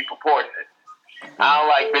gotta be proportionate. I don't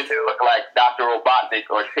like bitches that look like Dr. Robotnik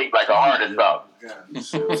or shaped like a heart or something.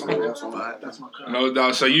 No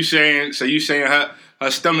doubt. So you saying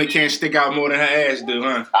her stomach can't stick out more than her ass do,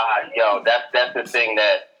 huh? Yo, that's the thing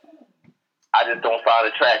that I just don't find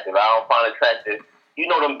attractive. I don't find attractive. You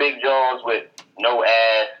know them big Johns with no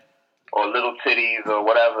ass or little titties or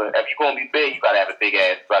whatever. If you're gonna be big, you gotta have a big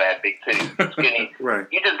ass. You gotta have big titties. Skinny. Right.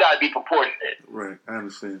 You just gotta be proportionate. Right. I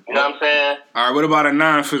understand. You know what I'm saying? All right. What about a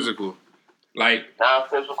non-physical? Like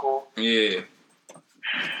non-physical? Yeah.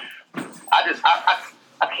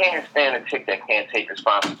 I can't stand a chick that can't take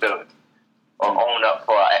responsibility or own up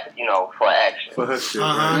for action. For her shit.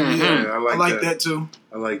 Yeah, I like that too.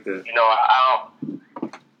 I like that. You know, I don't.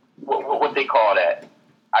 What they call that?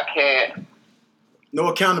 I can't. No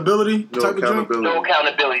accountability. No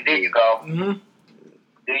accountability. There you go. Mm-hmm.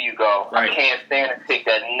 There you go. Right. I can't stand a chick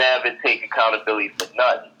that never take accountability for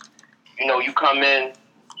nothing. You know, you come in,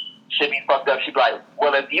 shit be fucked up. She be like,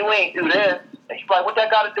 well, if you ain't do this, and she be like, what that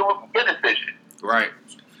got to do with your decision? Right.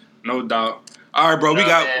 No doubt. All right, bro. We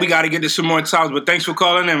got to get to some more topics, but thanks for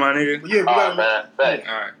calling in, my nigga. Yeah, we got man. Thanks.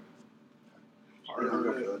 All right.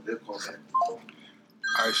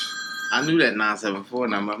 I knew that 974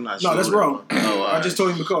 number. I'm not sure. No, that's wrong. Oh, I just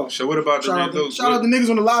told him to call. So what about shout out the niggas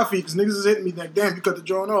on the live feed, because niggas is hitting me like, damn, you cut the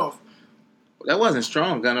drawing off. That wasn't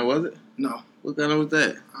Strong Gunner, was it? No. What gunner was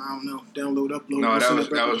that? I don't know. Download, upload. No, that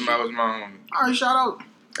was my homie. All right, shout out.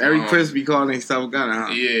 Eric Crispy calling himself Gunner,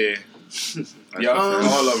 huh? Yeah. Yeah,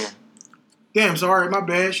 all of them. Damn, so all right, my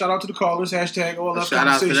bad. Shout out to the callers. Hashtag all up Shout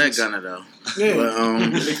out to that conversations. Gunner, though. Yeah.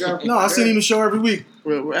 But, no, I seen him the show every week.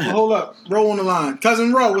 Well, hold up. Ro on the line.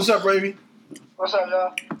 Cousin Ro, what's up, baby? What's up,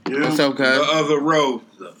 y'all? Yeah. What's up, cuz? The other Ro.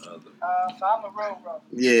 So I'm a road bro.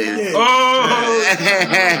 Yeah. Oh!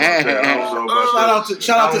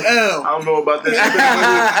 Shout out to L. I don't know about this.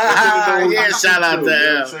 Yeah, shout out to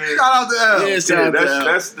L. Shout out to L. Yeah, shout out to L.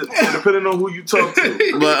 That's depending on who you talk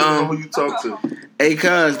to. But who you talk to. Hey,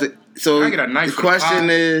 cuz, the question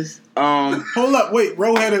is, hold up, wait.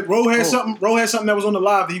 Ro had something. Ro had something that was on the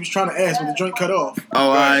live that he was trying to ask, but the joint cut off. Oh,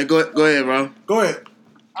 all right, go ahead, bro. Go ahead.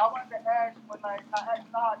 I wanted to ask when I asked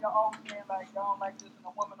how y'all always saying like y'all don't like this in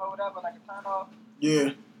a woman or whatever, like a turn off.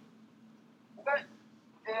 Yeah. But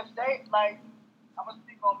if they like, I'm gonna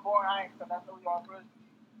speak on boring iron because I know y'all first.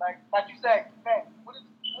 Like you said, fat. What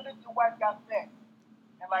if your wife got fat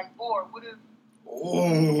and like bored? What if?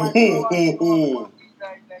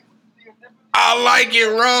 I like it,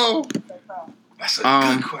 Ro. That's a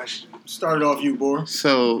good question. Started off you, boy.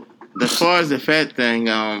 So, as far as the fat thing,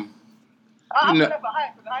 I'm never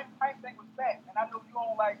hype, because the hype thing was fat, and I know you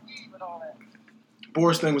don't like Eve and all that.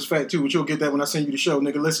 Boris thing was fat too, but you'll get that when I send you the show,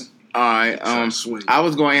 nigga. Listen. All right. I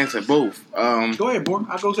was going to answer both. Go ahead, boy.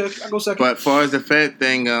 I go second. But as far as the fat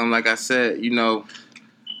thing, like I said, you know,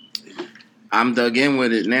 I'm dug in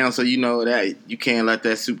with it now, so you know that you can't let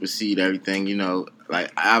that supersede everything. You know,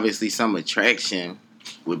 like obviously some attraction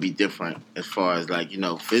would be different as far as like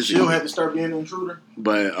physically. She'll have to start being an intruder.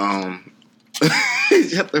 But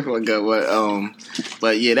shut the fuck up.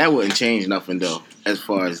 But yeah, that wouldn't change nothing though, as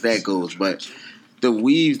far as that goes. But the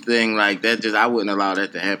weave thing, like that, I wouldn't allow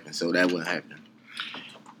that to happen. So that wouldn't happen.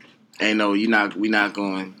 And no, we're not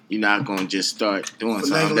going to just start doing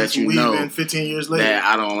something that you know 15 years later that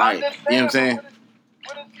I don't like. You know what I'm saying?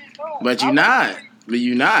 But you're not.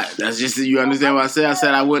 That's just, you understand what I said? I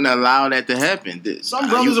said I wouldn't allow that to happen. Some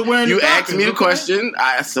brothers are wearing. You asked me the question.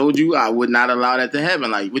 I told you I would not allow that to happen.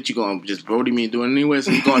 Like, what you going to just Brody me doing anyway? So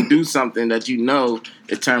you're going to do something that you know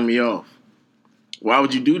it turned me off. Why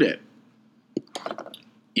would you do that?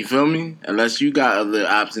 You feel me? Unless you got other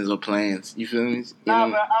options or plans. You feel me? Nah,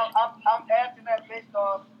 but I'm asking that based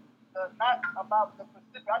off not about the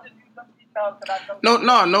specific. I just use some details that I know.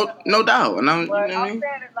 No doubt. And I'm saying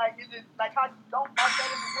it like, is it like how you don't like that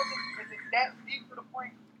in a woman? Is it that deep to the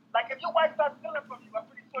point? Like if your wife starts feeling from you, I'm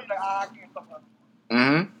pretty sure you're like, I can't fuck her.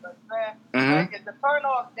 Mm-hmm. You know what I'm saying? Like is the turn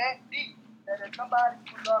off that deep that if somebody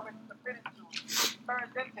who's already committed to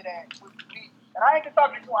turns into that with me? And I ain't just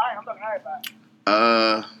talking to you, I'm talking to everybody.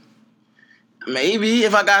 Maybe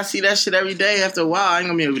if I gotta see that shit every day, after a while, I ain't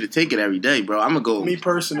gonna be able to take it every day, bro. I'm gonna go. Me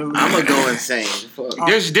personally, I'm gonna go insane.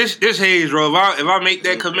 This Hayes, bro. If I make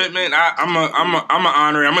that commitment, I'm a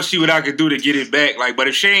honor it. I'm gonna see what I can do to get it back. Like, but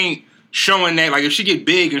if she ain't showing that, like if she get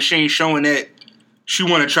big and she ain't showing that she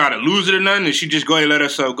want to try to lose it or nothing, and she just go ahead and let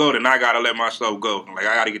herself go, then I gotta let myself go. Like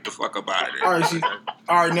I gotta get the fuck up out of there.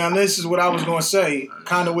 All right, now this is what I was gonna say.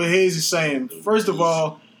 Kind of what Hayes is saying. First of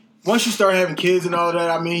all, once you start having kids and all that,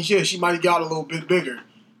 I mean, yeah, she might have got a little bit bigger.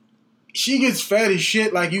 She gets fat as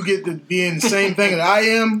shit like you get to be in the same thing that I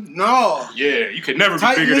am. No. Yeah, you could never be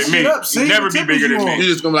bigger than me. You never be bigger than me. You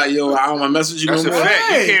just gonna be like, yo, I don't want to mess with you That's no more. a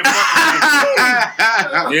fact. You can't fuck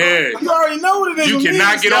with me. Yeah. You already know what it is. You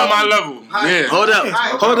cannot get on my level. Yeah.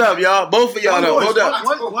 Hold up, y'all. Both of y'all, though. Hold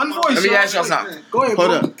up. One voice. Let me ask y'all something. Go ahead,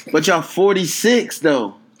 Hold up. But y'all 46,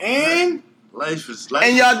 though. And? Life is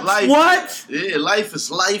And y'all, life. what? Yeah, life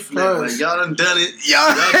is life now. Like, y'all done it.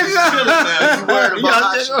 Y'all just chilling now. You worried about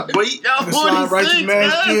how she wait. Y'all 46, right to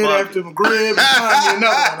man's kid after McGrib and find me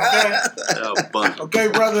another one, okay?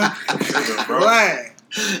 Okay, brother. Glad.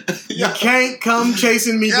 You can't come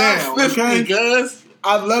chasing me down, okay?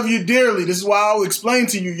 I love you dearly. This is why I'll explain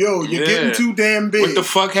to you, yo, you're getting too damn big. What the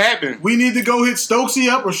fuck happened? We need to go hit Stokesy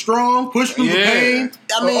up or Strong, push through the pain.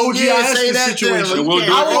 I mean, OGIS say that situation. then, we'll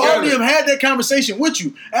I will already have had that conversation with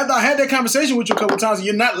you. After I had that conversation with you a couple times and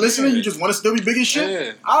you're not listening, you just want to still be big as shit?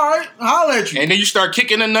 Yeah. All right, I'll holler at you. And then you start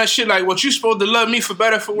kicking the nut shit like, what, you supposed to love me for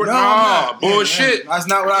better, for worse? No, Nah, bullshit. That's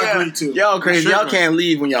not what I agreed to. Y'all crazy. Y'all can't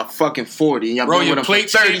leave when y'all fucking 40. And y'all Bro, been your with them plate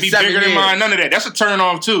for should be 37 bigger than years. mine. None of that. That's a turn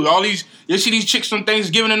off too. All these, you see these chicks on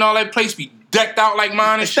Thanksgiving and all that plates be decked out like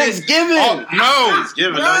mine and shit. Thanksgiving. Oh, no.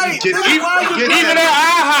 Thanksgiving. Right. Even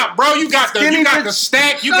at IHOP, bro, you got the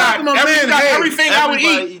stack, you got everything I would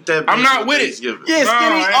eat. I'm not with it. Yeah,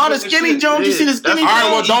 skinny. All the skinny Jones. You see the skinny All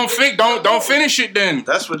right, Jones? well, don't finish it then.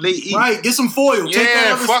 That's what they eat. Right, get some foil.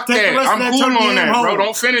 Yeah, fuck that. I'm cool on that, bro.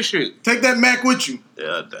 Don't finish it. Take that Mac with you.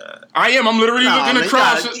 Yeah, that. I am. I'm literally looking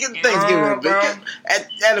across it. Thanksgiving.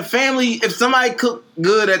 At a family, if somebody cook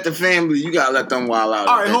good at the family, you gotta let them wild out.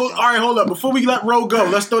 All right, hold up. Before we let Ro go,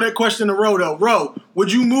 let's throw that question to Ro though. Ro,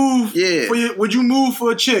 would you move? Would you move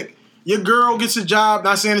for a chick? Your girl gets a job.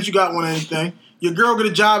 Not saying that you got one or anything. Your girl get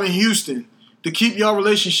a job in Houston to keep your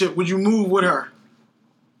relationship. Would you move with her?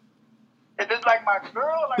 If it's like my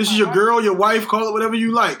girl, like this is your girl, your wife. Call it whatever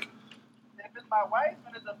you like. If it's my wife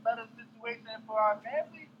and it's a better situation for our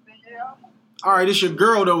family, then yeah, I'll move. All right, it's your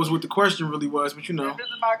girl though. Was what the question really was, but you know. If it's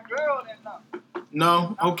my girl, then no.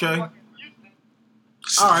 No, okay.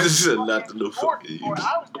 All right. This is not the new fucking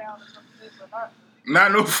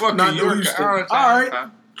Not no fucking Houston. All right.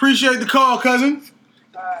 Appreciate the call, cousin.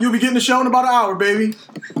 You'll be getting the show in about an hour, baby.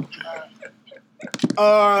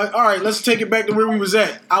 All right, let's take it back to where we was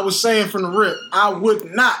at. I was saying from the rip, I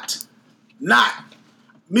would not.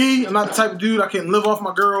 Me, I'm not the type of dude, I couldn't live off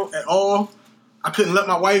my girl at all. I couldn't let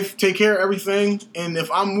my wife take care of everything. And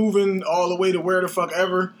if I'm moving all the way to where the fuck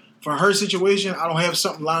ever, for her situation, I don't have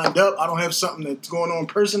something lined up. I don't have something that's going on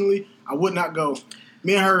personally. I would not go.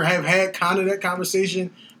 Me and her have had kind of that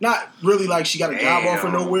conversation. Not really like she got a job offer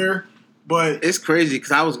nowhere, but it's crazy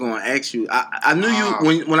because I was going to ask you. I knew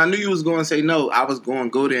you when I knew you was going to say no. I was going to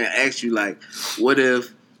go there and ask you like, what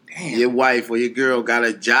if your wife or your girl got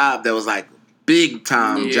a job that was like big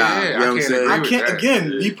time job? You know what I'm saying? I can't. Again,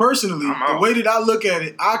 me personally, the way that I look at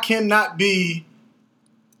it, I can't let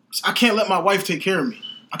my wife take care of me.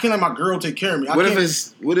 I can't let my girl take care of me. What if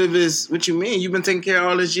it's what you mean? You've been taking care of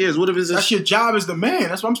all these years. What if it's that's your job as the man?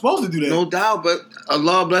 That's what I'm supposed to do. That no doubt. But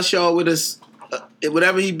Allah bless y'all with us.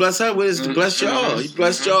 Whatever He bless her with is to bless y'all. He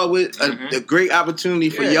blessed y'all with a great opportunity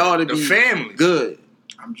for y'all to be family. Good.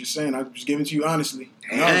 I'm just saying. I'm just giving it to you honestly.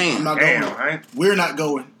 No, Damn. I'm not going. Right? We're not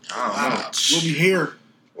going. We'll be here.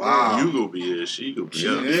 Wow. You gonna be here. She gonna be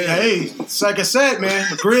here. Yeah, hey, it's like I said, man.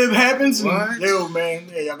 The crib happens. And, yo, man.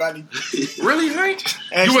 Yeah, y'all got really, Hank?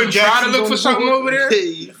 You wouldn't try to look for something over there?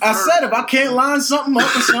 I said if I can't line something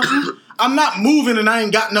up or something, I'm not moving and I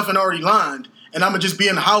ain't got nothing already lined. And I'm going to just be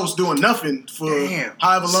in the house doing nothing for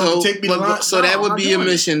however long it take me to line. So that would be your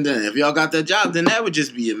mission then. If y'all got that job, then that would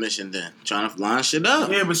just be your mission then. Trying to line shit up.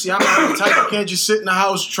 Yeah, but see, I'm not the type I can't just sit in the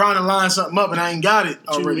house trying to line something up and I ain't got it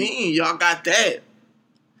already. What you mean? Y'all got that.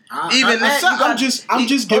 I'm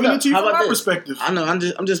just giving it to you from my perspective. I know.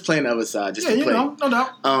 I'm just playing the other side. Just to play. No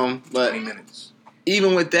doubt. But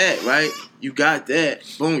even with that, right? You got that.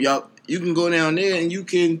 Boom, y'all. You can go down there and you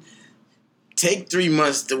can take 3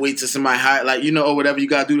 months to wait till somebody hire, like or whatever you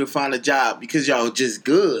gotta do to find a job because y'all just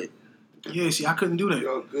good. Yeah, see, I couldn't do that.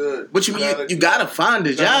 You're good. What you mean? You gotta find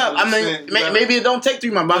a job. I mean, maybe it don't take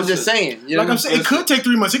 3 months, but I'm just saying. Like I'm saying, it could take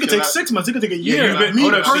 3 months. It could take 6 months. It could take a year.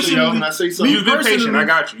 Me personally, you've been patient. I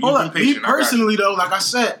got you. Hold up. Me personally, though, like I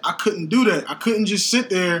said, I couldn't do that. I couldn't just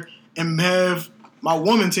sit there and have my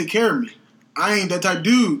woman take care of me. I ain't that type of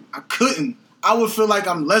dude. I couldn't. I would feel like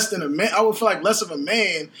I'm less than a man. I would feel like less of a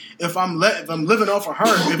man if I'm living off of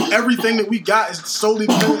her. If everything that we got is solely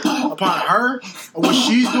dependent upon her or what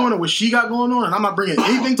she's doing or what she got going on, and I'm not bringing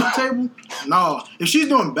anything to the table, no. If she's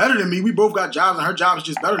doing better than me, we both got jobs, and her job is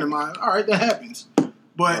just better than mine. All right, that happens.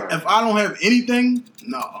 But if I don't have anything,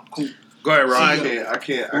 no, cool. Go ahead, Rob. I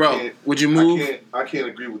can't. Would you move? I can't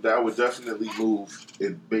agree with that. I would definitely move.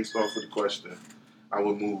 Based off of the question, I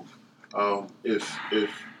would move. If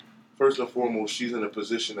first and foremost she's in a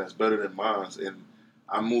position that's better than mine, and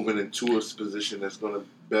I'm moving into a position that's gonna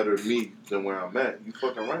better me than where I'm at, you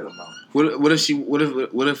fucking right about it. What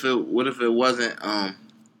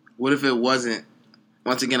if it wasn't?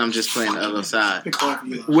 Once again, I'm just playing the other side.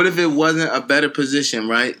 What if it wasn't a better position,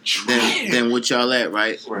 right? Than what y'all at,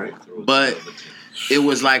 right? Right. But it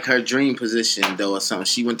was like her dream position, though, or something.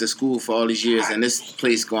 She went to school for all these years, and this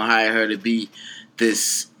place gonna hire her to be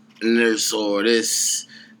this nurse or this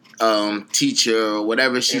teacher or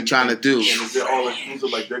whatever she's trying to do. And is it all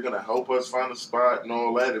inclusive? Like they're gonna help us find a spot and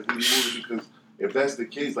all that if we move it? Because if that's the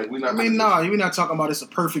case, like we're not. You're not talking about it's a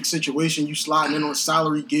perfect situation. You sliding in on a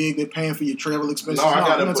salary gig, they're paying for your travel expenses. No, I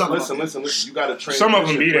gotta. Listen. You gotta train. Some of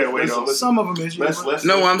them be that way though. Some of them is.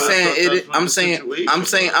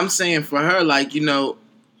 I'm saying for her, like, you know.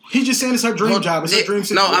 He's just saying it's her dream job. It's her dream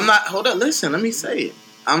situation. No, I'm not. Hold on. Listen, let me say it.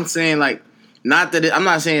 I'm saying like. I'm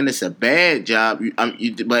not saying it's a bad job,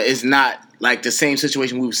 but it's not like the same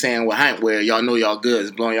situation we were saying with Hank, where y'all know y'all good,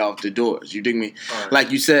 it's blowing y'all off the doors. You dig me? Right.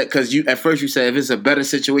 Like you said, because at first you said if it's a better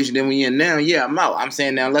situation than we in now, yeah, I'm out. I'm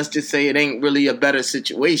saying now, let's just say it ain't really a better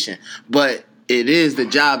situation, but it is the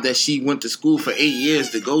job that she went to school for 8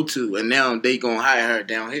 years to go to, and now they gonna hire her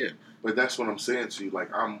down here. But that's what I'm saying to you.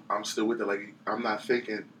 Like I'm still with it. Like I'm not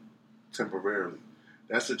faking temporarily.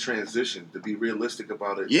 That's a transition. To be realistic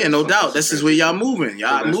about it. Yeah, no doubt. This is where y'all moving.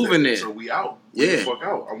 Y'all moving there. So we out. Yeah. The fuck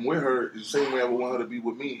out. I'm with her the same way I would want her to be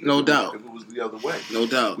with me. No doubt. If it was the other way. No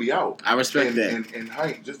doubt. We out. I respect that. And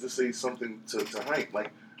Hank, just to say something to Hank,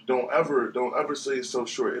 like don't ever say it's so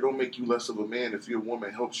short. It don't make you less of a man if your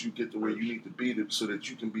woman helps you get to where you need to be so that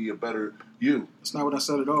you can be a better you. That's not what I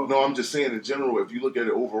said at all. No, I'm just saying in general, if you look at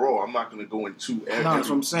it overall, I'm not going to go into No, that's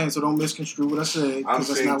what I'm saying. So don't misconstrue what I said, because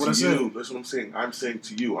that's not what I said. That's what I'm saying. I'm saying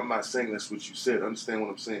to you. I'm not saying that's what you said. Understand what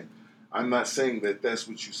I'm saying? I'm not saying that that's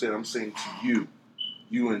what you said. I'm saying to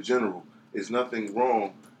you in general, is nothing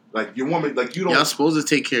wrong. Like your woman, like you don't. Y'all supposed to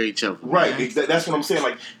take care of each other, right? That's what I'm saying.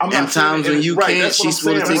 Like I'm not. And times when you can't, she's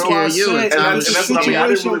supposed to take care of you.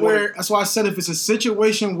 That's why I said if it's a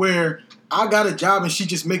situation where I got a job and she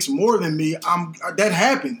just makes more than me, that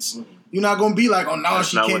happens. Mm-hmm. You're not gonna be like, oh no,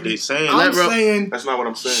 she can't. That's not what they saying. I'm saying that's not what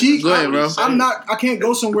I'm saying. Go ahead, bro. I can't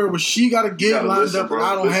go somewhere where she got a gig lined up and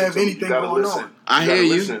I don't have anything going on. I hear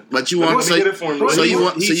you, but you want so you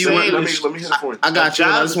want. Let me hit it for you. I got you.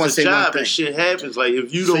 I just want to say one thing. Shit happens. Like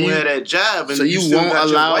if you don't have that job, and so you won't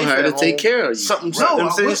allow her to take care of you. Something.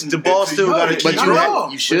 The ball still got to keep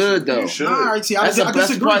you. You should though.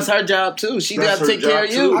 That's part her job too. She got to take care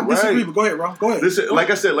of you. I disagree, but go ahead, bro. Go ahead. Listen, like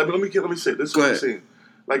I said, let me say this. Is what I'm saying.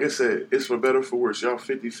 Like I said, it's for better or for worse. Y'all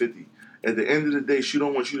 50-50. At the end of the day, she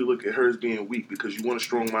don't want you to look at her as being weak because you want a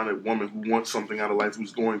strong-minded woman who wants something out of life,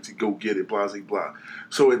 who's going to go get it, blah, blah, blah.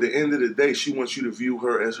 So at the end of the day, she wants you to view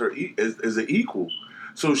her as as an equal.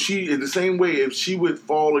 So she, in the same way, if she would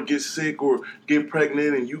fall or get sick or get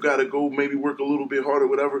pregnant and you got to go maybe work a little bit harder,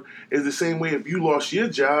 whatever, it's the same way if you lost your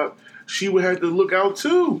job, she would have to look out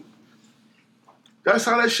too. That's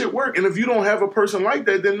how that shit work. And if you don't have a person like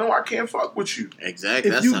that, then no, I can't fuck with you.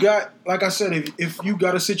 Exactly. If you got, like I said, if you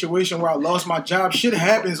got a situation where I lost my job, shit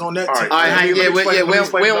happens on that. All right, we don't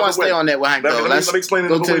want to stay on that. Let me explain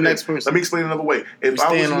it another way. Go to the next person. Let me explain another way. If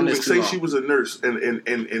I was moving, say she was a nurse,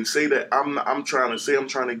 and say that I'm trying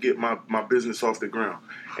to get my business off the ground,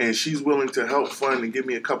 and she's willing to help fund and give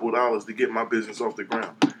me a couple of dollars to get my business off the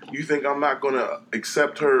ground. You think I'm not gonna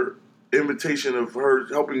accept her invitation of her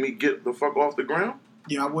helping me get the fuck off the ground?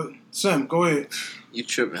 Yeah, I would. Sam, go ahead. You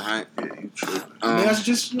tripping, Hank? Yeah, you tripping. That's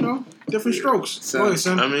just, different strokes. Sam. Go ahead,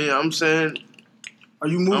 Sam. I mean, I'm saying... Are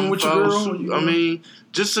you moving with your girl? I mean,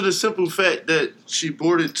 just to the simple fact that she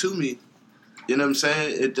boarded to me, you know what I'm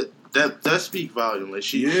saying? That speak volume.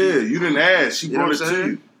 Like you didn't ask. She brought it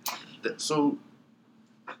to you. So,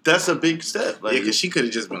 that's a big step. Like, because she could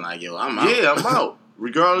have just been like, yo, I'm out. Yeah, I'm out.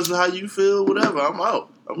 Regardless of how you feel, whatever, I'm out.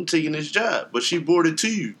 I'm taking this job. But she boarded to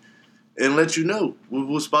you and let you know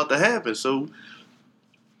what's about to happen. So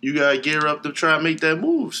you got to gear up to try and make that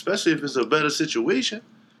move, especially if it's a better situation.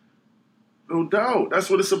 No doubt. That's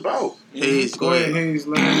what it's about. Hayes, go ahead, Hayes.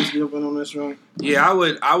 Let me just get up on this one. Yeah,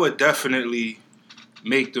 I would definitely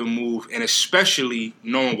make the move, and especially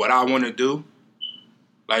knowing what I want to do.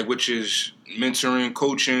 like which is mentoring,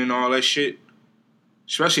 coaching, and all that shit.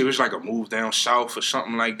 Especially if it's like a move down south or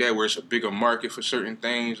something like that, where it's a bigger market for certain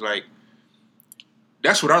things. Like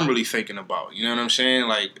that's what I'm really thinking about. You know what I'm saying?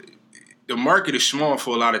 Like the market is small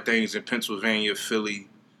for a lot of things in Pennsylvania, Philly.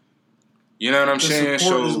 You know what I'm saying? The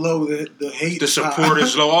support is low. The hate. The support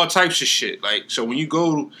is low. All types of shit. Like so, when you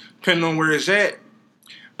go, depending on where it's at.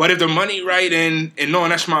 But if the money right and knowing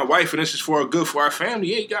that's my wife and this is for good for our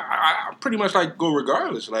family, yeah, I pretty much like go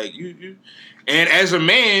regardless. Like you, and as a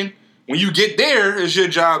man, when you get there, it's your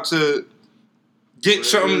job to get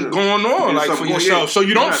something going on, like for yourself, so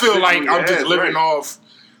you don't feel like I'm just living off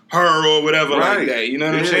her or whatever like that. You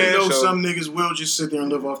know what I'm saying? You know, some niggas will just sit there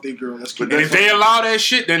and live off their girl. And if they allow that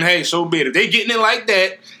shit, then hey, so be it. If they getting it like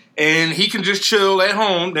that, and he can just chill at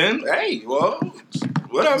home, then hey, well,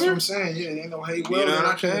 whatever. That's what I'm saying. Yeah, ain't no hate. Well, you know what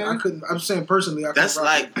I'm saying? I couldn't. I'm saying personally, that's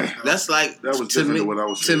like that was to me. What I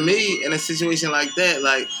was to me, in a situation like that,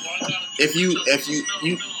 like if you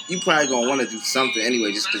probably gonna want to do something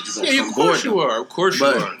anyway, just because you're gonna of course you are. Of course you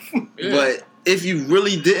are. Yeah. But if you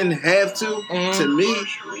really didn't have to me,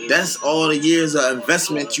 that's all the years of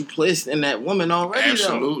investment you placed in that woman already.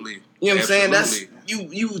 Absolutely. Though. You know what I'm saying? That's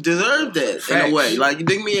you deserve that in a way. Like you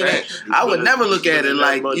dig me in that. I would never look at it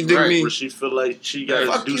like you dig me. She feel like she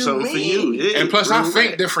got to do something for you. Yeah, and plus, I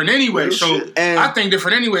think different anyway. So I think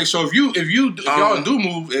different anyway. So if y'all do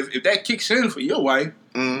move, if that kicks in for your wife.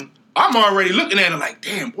 I'm already looking at it like,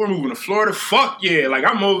 damn, we're moving to Florida. Fuck yeah. Like,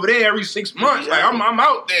 I'm over there every 6 months. Like, I'm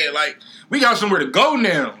out there. Like, we got somewhere to go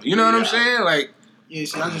now. You know what I'm saying? Like, yeah,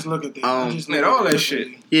 see, I just look at that. All that shit.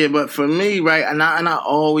 Yeah, but for me, right, and I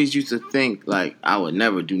always used to think, like, I would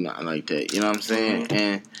never do nothing like that. You know what I'm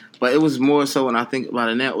saying? But it was more so, when I think about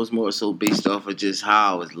it now, it was more so based off of just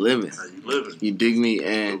how I was living. How you living. You dig me?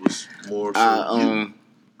 And it was more so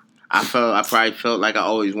I probably felt like I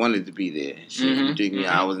always wanted to be there. You dig me?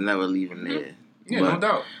 I was never leaving there. Yeah, no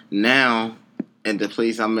doubt. Now, at the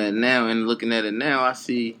place I'm at now, and looking at it now, I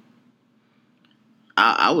see.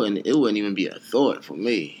 It wouldn't even be a thought for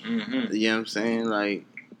me. You know what I'm saying? Like,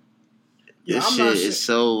 this shit is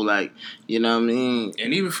so, like, you know what I mean?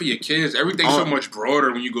 And even for your kids, everything's so much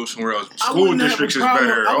broader when you go somewhere else. School districts is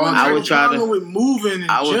better. I would try to with moving in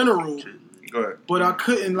general. Go ahead. But I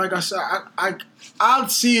couldn't, like I said, I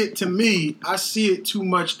see it to me. I see it too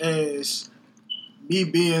much as me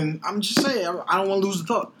being. I'm just saying. I don't want to lose the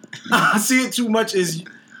thought. I see it too much as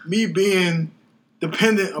me being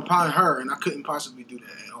dependent upon her, and I couldn't possibly do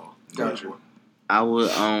that at all. Gotcha. I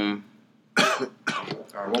would. All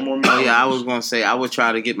right, one more minute. Oh yeah, I was gonna say I would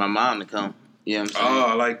try to get my mom to come. You know what I'm saying? Oh,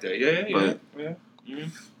 I like that. Yeah.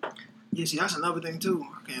 Yeah, see, that's another thing too.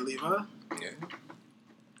 I can't leave her. Yeah.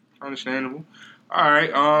 Understandable. All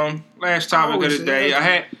right. Last topic of the day.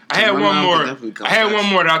 I had one more. I had one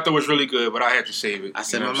more that I thought was really good, but I had to save it. I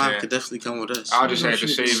said my mom could definitely come with us. I just had to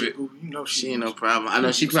save it. You know she ain't no problem. I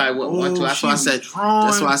know she probably wouldn't want to. That's why I said.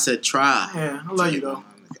 That's why I said try. Yeah, I love you though.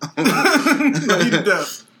 Love you to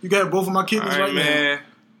death. You got both of my kidneys right man. now.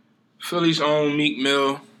 Philly's own Meek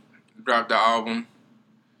Mill dropped the album.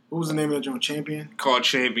 What was the name of that joint? Champion? Called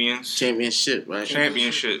Champions. Championship, right?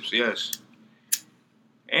 Championships, yes.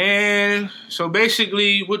 And so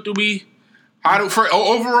basically, overall,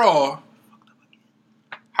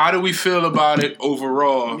 how do we feel about it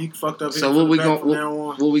overall? Meek fucked up. So what we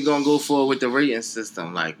gonna go for with the rating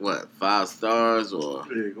system? Like what? 5 stars or?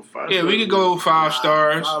 Yeah, we could go 5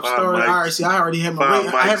 stars. 5 stars. All right. See, I already had my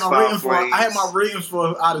rating. I had my rating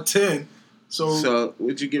for out of 10. So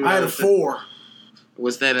would you give it? I had a 4.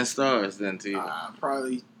 What's that in stars then to you?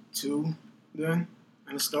 Probably 2 then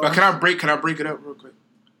in the stars. But can I break it up real quick?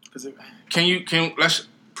 Let's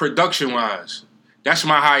production wise. That's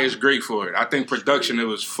my highest grade for it. I think production, it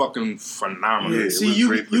was fucking phenomenal. Yeah, see,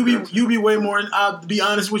 you be way more. I'll be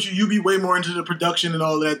honest with you. You be way more into the production and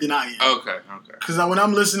all that than I am. Okay. Because when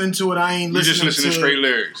I'm listening to it, I ain't listening. You just listening to straight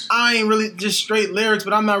lyrics. I ain't really just straight lyrics,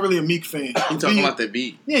 but I'm not really a Meek fan. You talking about the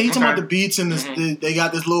beat? Yeah, he talking about the beats and they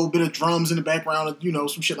got this little bit of drums in the background,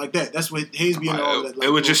 some shit like that. That's what Hayes be and all that. Like,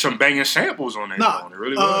 it was just some banging samples on that. Nah, it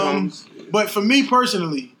really was. But for me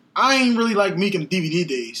personally, I ain't really like Meek in the DVD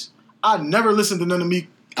days. I never listened to none of Meek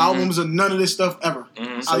albums or none of this stuff ever.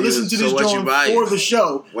 I listened to this joint for the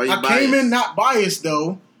show. I came in not biased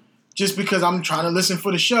though, just because I'm trying to listen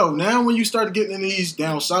for the show. Now when you start getting in these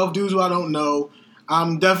down south dudes who I don't know,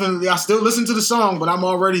 I still listen to the song, but I'm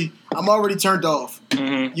already turned off.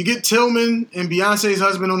 You get Tillman and Beyonce's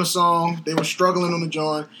husband on the song. They were struggling on the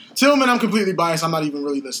joint. Tillman, I'm completely biased. I'm not even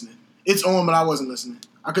really listening. It's on, but I wasn't listening.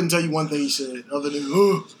 I couldn't tell you one thing he said other than,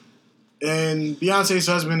 And Beyonce's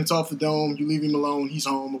husband, it's off the dome. You leave him alone. He's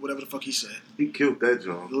home or whatever the fuck he said. He killed that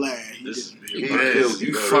joint. Lad,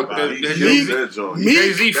 You fucked that joint.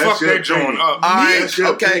 Jay-Z fucked that joint up.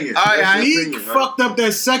 Meek fucked up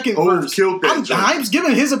that second verse. Killed that joint. I'm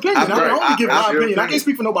giving his opinion. I can only give my opinion. I can't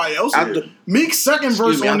speak for nobody else. Meek's second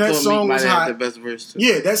verse on that song was hot. The best verse too.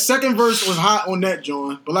 Yeah, that second verse was hot on that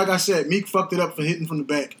joint. But like I said, Meek fucked it up for hitting from the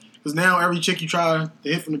back. Because now every chick you try to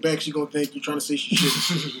hit from the back, she's going to think you're trying to say she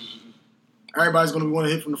shit. Everybody's going to want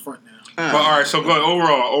to hit from the front now. But all right, so go ahead.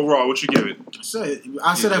 Overall, what you give it?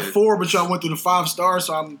 I said at 4, but y'all went through the 5 stars,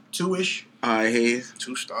 so I'm 2-ish. All right, Hayes.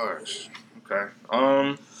 2 stars. Okay.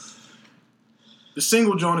 The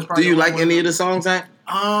single joint is probably. Do you like any of the songs, Zach?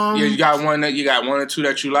 Yeah, you got one or two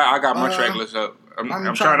that you like. I got my track list up.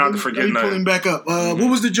 I'm trying not to forget nothing. Pulling back up. What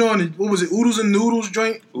was the joint? What was it? Oodles and Noodles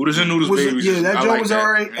joint. Oodles and Noodles, baby. Yeah, that joint was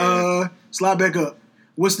alright. Yeah. Slide back up.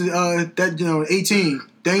 What's the 18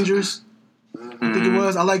 Dangerous? I think it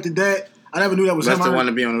was. I liked that. I never knew that was him. That's the one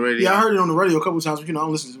to be on the radio. Yeah, I heard it on the radio a couple of times, but I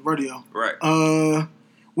don't listen to the radio. Right.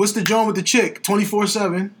 What's the joint with the chick?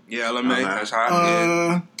 24/7. Yeah, LMA. That's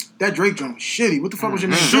hot. That Drake joint was shitty. What the fuck was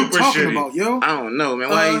your name Super talking shitty. about, yo? I don't know, man.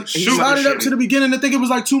 Why he slided up to the beginning. I think it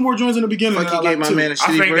was like 2 more joints in the beginning. Fuck, he gave my man a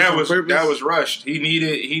shitty I think verse that was rushed. He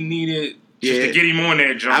needed just to get him on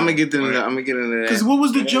that joint. I'm gonna get into that. Because what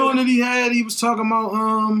was the joint that he had? He was talking about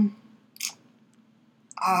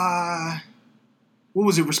what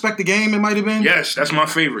was it? Respect the Game. It might have been. Yes, that's my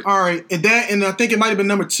favorite. All right, and I think it might have been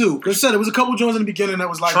number 2. Because I said it was a couple joints in the beginning that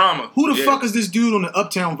was like Trauma. Who the fuck is this dude on the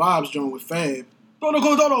Uptown Vibes joint with Fab? Oh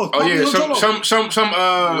yeah, some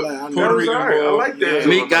Puerto Rican boy. I like that.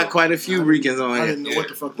 Meek got quite a few Ricans on here. I didn't know what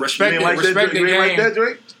the fuck. Respect the game.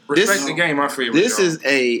 Respect the game. My favorite. This is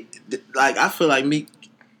I feel like Meek.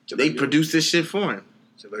 They produced this shit for him.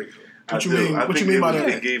 What you mean? What you mean by that?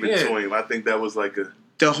 They gave it to him. I think that was like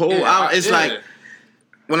the whole album. It's like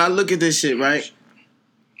when I look at this shit, right?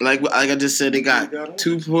 Like I just said, they got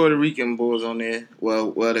 2 Puerto Rican boys on there.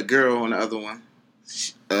 Well, the girl on the other one.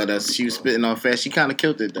 She was spitting on fast. She kind of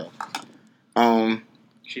killed it though.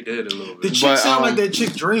 She did a little bit. The chick sound like that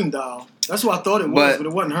chick Dream Doll. That's what I thought it was, but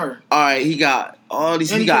it wasn't her. All right, he got all these.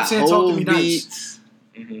 He got whole beats.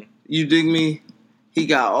 Mm-hmm. You dig me? He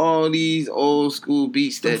got all these old school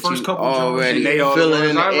beats that you already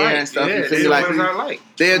feeling in the air and stuff. You feel like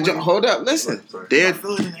hold up, listen. They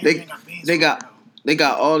got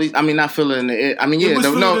all these. I mean, not feeling in the air. I mean,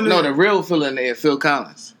 the real feeling in the air. Phil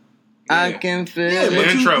Collins. Yeah. I can feel the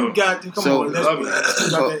intro. You got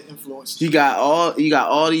that influence. You got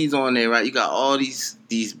all these on there, right? You got all these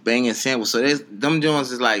banging samples. So them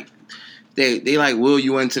Jones is like they like will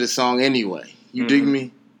you into the song anyway. You dig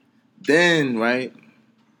me? Then right,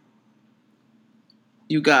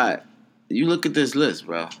 you look at this list,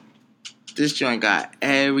 bro. This joint got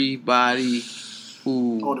everybody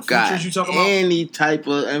who got any type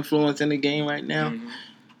of influence in the game right now. Mm-hmm.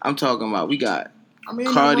 I'm talking about we got.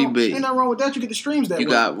 Cardi B. Ain't nothing wrong with that. You get the streams that way. You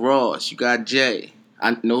got Ross. You got Jay.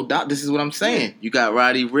 No doubt. This is what I'm saying. Yeah. You got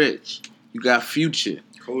Roddy Ricch. You got Future.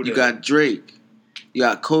 Kodak. You got Drake. You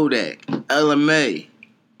got Kodak. LMA.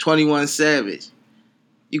 21 Savage.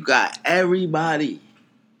 You got everybody.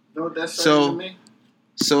 No, that's to me.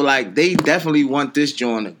 So like they definitely want this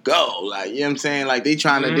joint to go. Like, you know what I'm saying? Like they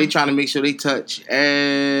trying to make sure they touch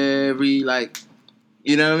every you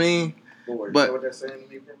know what I mean? Boy, but you know what that's saying to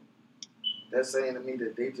me, bro? That's saying to me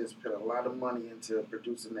that they just put a lot of money into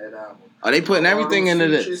producing that album. Are they putting everything into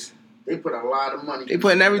this? They put a lot of money. They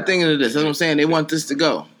putting everything into this. That's what I'm saying. They want this to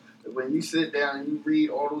go. When you sit down and you read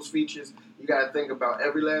all those features, you got to think about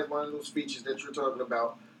every last one of those features that you're talking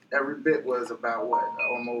about. Every bit was about what?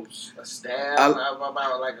 Almost a stab?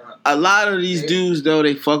 A lot of these dudes, though,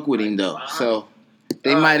 they fuck with him, though. So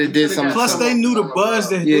they might have did something. Plus, they knew the buzz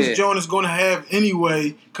that this joint is going to have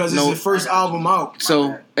anyway because it's the first album out.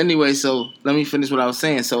 So, anyway, let me finish what I was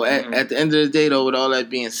saying. So, at the end of the day, though, with all that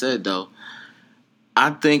being said, though, I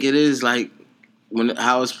think it is like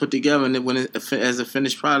how it's put together and as a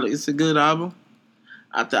finished product, it's a good album.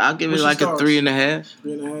 I'll give it like a 3.5.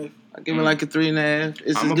 3.5. I give it like a 3.5.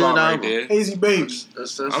 It's a good album. Hazy Baby.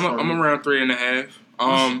 I'm around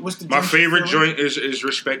 3.5. My favorite joint is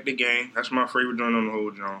Respect the Game. That's my favorite joint on the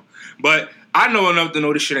whole joint. But I know enough to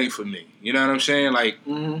know this shit ain't for me. You know what I'm saying? Like,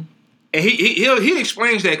 and he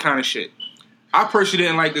explains that kind of shit. I personally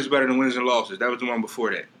didn't like this better than Wins and Losses. That was the one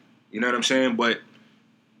before that. You know what I'm saying? But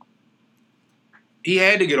he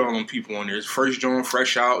had to get all them people on there. His first joint,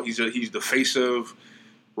 fresh out. He's the face of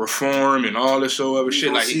Reform and all this other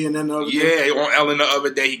shit. Like, on Ellen the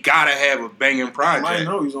other day, he gotta have a banging project. I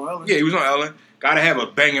know he's on Ellen. Yeah, he was on Ellen. Gotta have a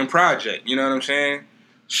banging project. You know what I'm saying?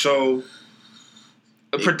 So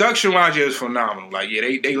Production wise, yeah, it's phenomenal. Like, yeah,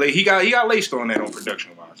 he got laced on that on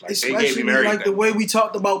production wise. Like, Especially they gave him everything. like the way we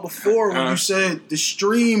talked about before when you said the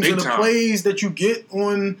streams Big and the time. plays that you get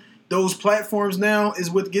on those platforms now is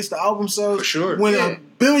what gets the album sales. For sure. When a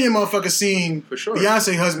billion motherfuckers seen sure.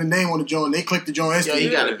 Beyonce husband name on the joint, they clicked the joint. Yo, he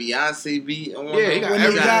got a Beyonce beat on. Yeah, he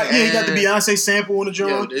got the Beyonce sample on the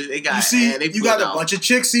joint. You got a bunch of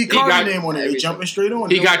chicks see Cardi name on it. They jumping straight on.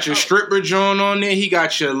 He got your stripper joint on there. He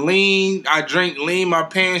got your lean. I drink lean my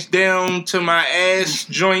pants down to my ass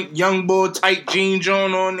joint. Young boy type jean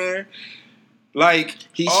joint on there. Like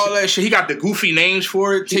all that shit. He got the goofy names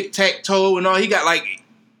for it. Tic Tac Toe and all.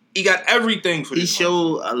 He got everything for this. He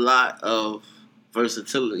showed a lot of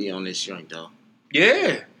versatility on this joint though.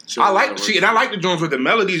 Yeah. I like the joints with the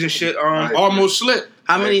melodies and shit. Almost Slip.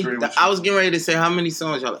 How many? I was getting ready to say how many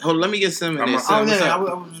songs y'all. Hold on, let me get some in there.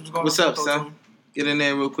 What's up, son? Get in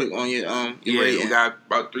there real quick on your we got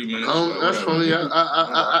about 3 minutes. That's funny.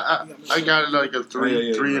 I got it like a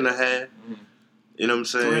 3.5. You know what I'm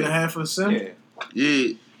saying? 3.5 for the sim.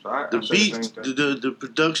 Yeah. The beats, the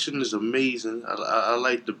production is amazing. I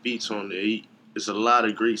like the beats on there. It's a lot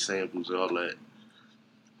of great samples and all that.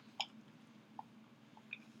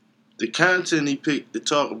 The content he picked to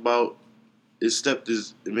talk about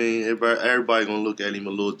everybody gonna look at him a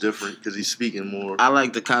little different because he's speaking more. I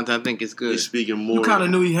like the content. I think it's good. He's speaking more. You kind of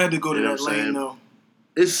knew he had to go to that lane, though.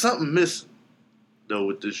 It's something missing, though,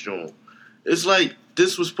 with this joint. It's like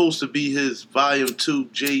this was supposed to be his Volume 2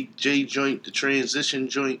 J joint, the transition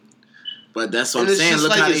joint. But that's what I'm saying.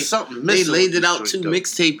 Look how they laid it out too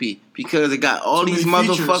mixtapey because it got all these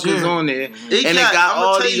motherfuckers on there, and it got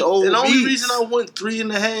all these old beats. And the only reason I went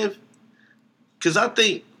 3.5, because I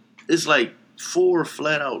think it's like 4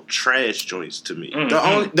 flat out trash joints to me.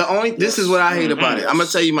 The only this is what I hate about it. I'm gonna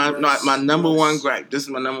tell you my number one gripe. This is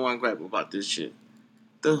my number one gripe about this shit.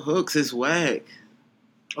 The hooks is whack.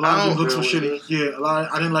 A lot of these hooks were shitty. Yeah,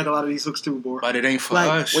 I didn't like a lot of these hooks too, boy. But it ain't for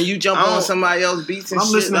us. When you jump on somebody else's beats and I'm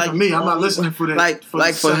shit. listening for me. I'm not listening for that.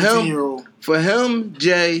 Like for him,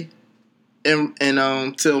 Jay,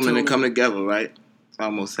 and Tillman to come together, right? I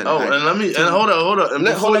almost said. And hold on. And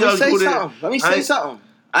before y'all go there, let me say something.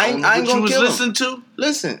 I ain't gonna kill him. What you was listening to?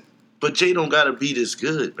 Listen. But Jay don't gotta be this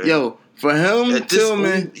good, man. Yo, for him,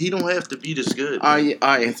 Tillman, he don't have to be this good. All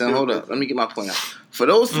right. So hold up. Let me get my point out. For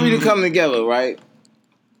those three to come together, right?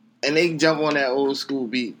 And they jump on that old school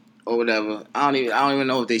beat or whatever. I don't even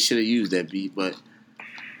know if they should have used that beat, but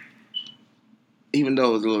even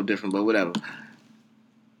though it was a little different, but whatever.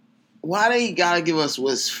 Why they gotta give us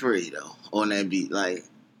what's free though on that beat? Like,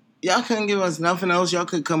 y'all couldn't give us nothing else. Y'all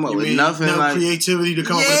could come up with nothing. No like creativity to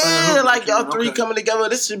come up with a better hook. Like y'all three coming together.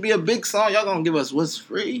 This should be a big song. Y'all gonna give us what's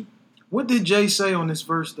free? What did Jay say on this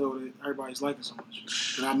verse though that everybody's liking so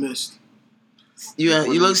much that I missed?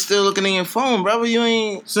 You still looking in your phone, brother. You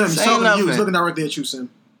ain't Sim, he's talking to you. He's looking directly at you, Sim.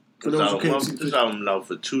 This album out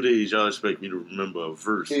for 2 days. Y'all expect me to remember a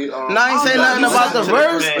verse? I ain't saying nothing about the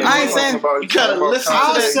verse. I ain't saying you gotta listen to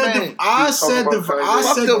that. I said the verse.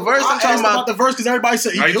 I'm talking about the verse because everybody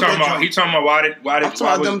said he killed that joint. He talking about why did I'm talking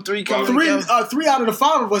about them three coming together. 3 out of the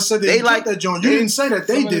 5 of us said that he killed that joint. You didn't say that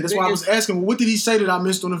they did. That's why I was asking. Well, what did he say that I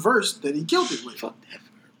missed on the verse that he killed it with? Fuck that.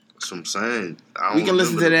 That's what I'm saying. We can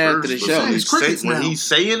listen to that after the show. When he's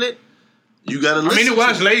saying it, you gotta listen. I mean, it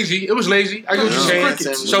was lazy. It was lazy. I get what you're saying.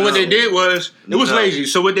 So what they did was, it was lazy.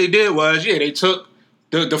 So what they did was, they took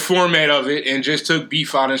the format of it and just took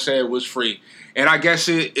beef out and said it was free. And I guess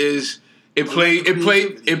it's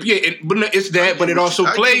that, but it also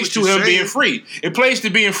plays to him being free. It plays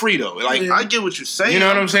to being free though. Like I get what you're saying. You know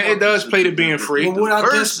what I'm saying? It does play to being free. But what I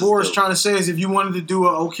guess Boris trying to say is, if you wanted to do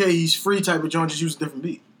a he's free type of joint, just use a different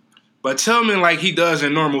beat. But Tillman, like he does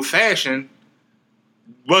in normal fashion,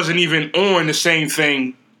 wasn't even on the same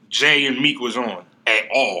thing Jay and Meek was on at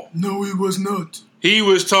all. No, he was not. He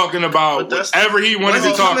was talking about whatever he wanted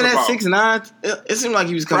to talk about. Was he coming at 6'9"? It seemed like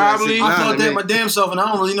he was coming at 6'9". I thought that my damn self, and I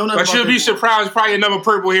don't really know nothing about that. But you'll be surprised, probably another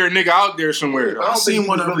purple hair nigga out there somewhere. I don't think he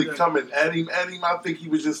was really coming at him. I think he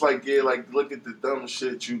was just like, look at the dumb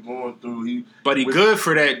shit you going through. But he good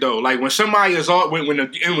for that though. Like when somebody is when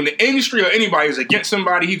the industry or anybody is against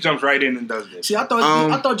somebody, he jumps right in and does this. See, I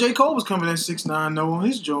thought J. Cole was coming at 6'9" though on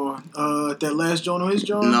his joint. That last joint on his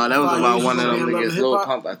joint. No, that was about one of them niggas, Lil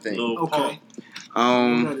Pump, I think. Okay.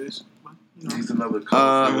 He's another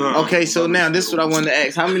okay, so now this is what I wanted to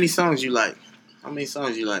ask. How many songs you like? I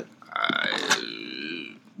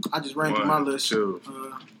just ran through my list. 2,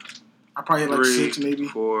 I probably had like 6 maybe.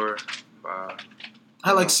 4, 5. I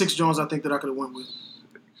had like 6 joints I think that I could have went with.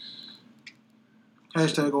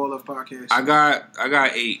 Hashtag all of podcast. I got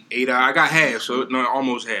 8. I got half, so no,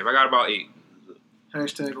 almost half. I got about 8.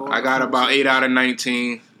 Hashtag all I got about 8 out of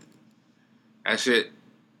 19. That's it.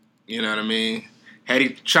 You know what I mean? Had he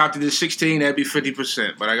chopped it to 16, that'd be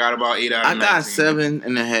 50%. But I got about 8 out of 19. I got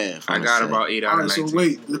 7.5. I got about 8 out All of right, 19. so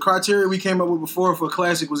wait. The criteria we came up with before for a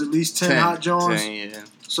classic was at least 10 hot Johns. 10, yeah.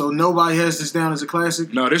 So nobody has this down as a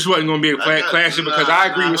classic. No, this wasn't going to be a classic because I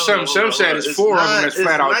agree with some. Some said it's 4 of them that's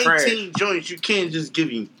flat out trash. 19 joints. You can't just give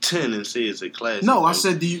him 10 and say it's a classic. No, I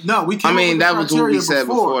said, we came up with the that was what we criteria said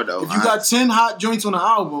before, though. If you got 10 hot joints on the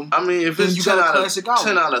album, I mean, if then it's you 10 got a out, classic album.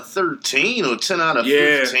 10 out of 13 or 10 out of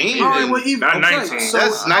 15, All right, then well, even, not okay, 19. so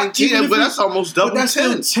that's 19, but that's almost double but that's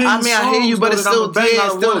 10. still 10 I mean, I hear you, but it's still 10,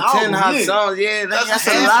 still 10 hot songs. Yeah, that's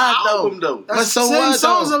a lot, though. That's so 10 what,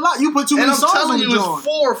 songs though? a lot. You put too And many I'm songs telling on you, the it's joint.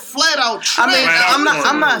 4 flat out trash. I mean,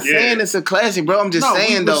 I'm not saying it's a classic, bro. I'm just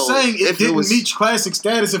saying, though. saying it if it didn't was meet classic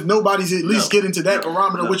status if nobody's at least getting to that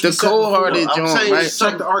barometer, which the we said cold-hearted before. joint, right?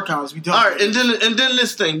 Check the archives. We done. All right, and then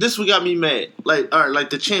this thing, this what got me mad. Like, all right,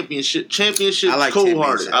 like the championship, I like cold Championship.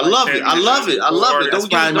 hearted. I love it. I love it. I love it. That's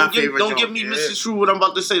probably my favorite Don't give joint. me misconstrue what I'm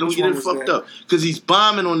about to say. Don't Which get one it was fucked that? up because he's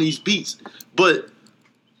bombing on these beats. But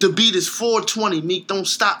the beat is 420. Meek, don't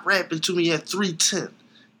stop rapping to me at 310.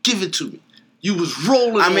 Give it to me. You was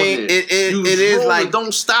rolling. I mean, on there. it is like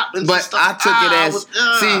don't stop. And but just I took it as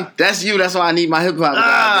see. That's you. That's why I need my hip hop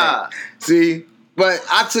guy. See, but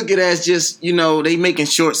I took it as just they making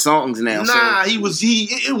short songs now. Nah, it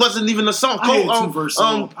wasn't even a song. I had two verse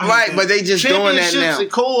songs. Right, but they just doing that now.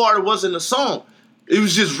 And Cold Hearted wasn't a song. It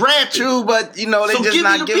was just rapping. True, but they So just give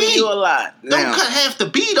not me the giving beat. you a lot. Don't now. cut half the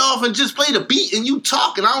beat off and just play the beat and you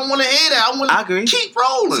talking. I don't want to hear that. I want I agree. to keep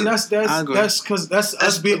rolling. See, that's because that's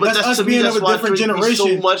us being but that's us to me, being that's of a why different Drake be generation.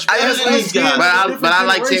 so much better That's than us these being guys. of a different But I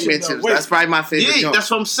like generation, championships. though. Wait. That's probably my favorite Yeah, joint.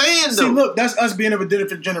 that's what I'm saying though. See, look, that's us being of a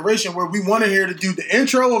different generation where we want to hear to do the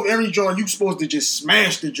intro of every joint. You supposed to just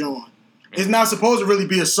smash the joint. It's not supposed to really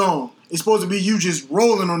be a song. It's supposed to be you just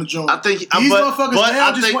rolling on the joint. I think, these motherfuckers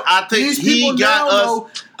now I think he got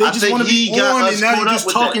us. They I just think want to he be got on, us and now caught you're up just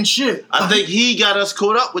with talking that. shit. I think he got us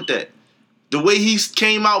caught up with that. The way he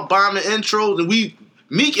came out bombing intros, and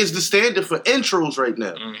Meek is the standard for intros right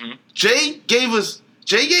now. Mm-hmm. Jay gave us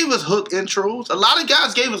hook intros. A lot of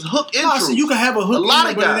guys gave us hook intros. No, so you can have a hook, A lot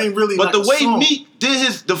in of there, but guys. it ain't really. But like the way a song. Meek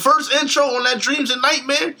did the first intro on that Dreams and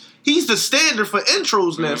Nightmare, he's the standard for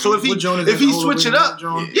intros now. So if he What joint is that, the switch it up, Hologram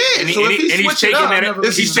joint? yeah. And So if he he's switch it taking up,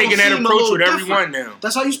 that. He's taking that approach with everyone now.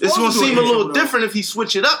 That's how you. It's gonna seem a little different. different if he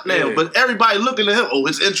switch it up now. Yeah. But everybody looking at him, oh,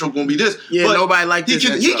 his intro gonna be this. Yeah, but nobody like he this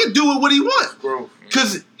can intro. he can do it what he wants Bro,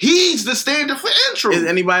 because he's the standard for intro. Is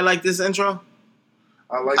anybody like this intro?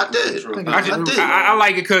 I did. I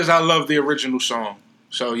like it because I love the original song.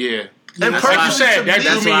 So yeah. And Like you said, that That's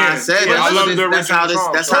drew me why I in. said Yeah, I love the that's how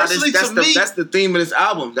original this. song. That's the theme of this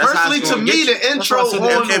album. That's how Personally, it's to gonna me, get you. the intro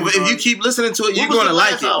If you keep listening to it, you're was gonna the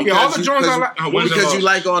like last it. album? Yeah, all the joints I like. Because you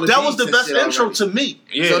like all the. that was beats the and best shit intro already. to me.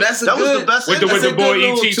 Yeah. So that's That was good. the best With the intro. boy good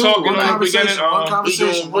little E.T. tool. talking One on the beginning.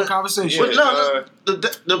 conversation. One But conversation.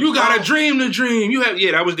 no, You gotta dream the dream.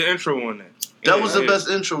 That was the intro on that. That was the best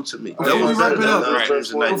intro to me. Before we wrap it up, Right.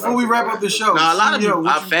 before we wrap up the show, No, a lot of people.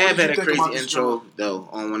 what Fab you had a think crazy about this intro joint? though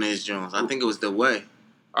on one of his joints. I think it was The Way.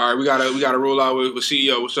 All right, we gotta roll out with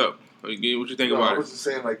CEO. What's up? What you think I about was it? just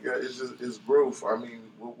saying, like, it's growth. I mean,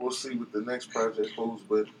 we'll see what the next project holds,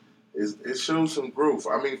 but it shows some growth.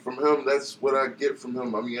 I mean, from him, that's what I get from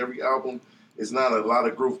him. I mean, every album is not a lot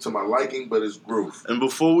of growth to my liking, but it's growth. And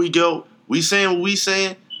before we go, we saying what we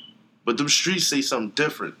saying, but them streets say something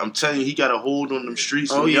different. I'm telling you, he got a hold on them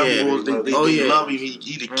streets. Oh, Them young yeah. boys, they Oh, they yeah. love him.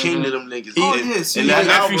 He the king of them niggas. Oh, And- yeah, see, and my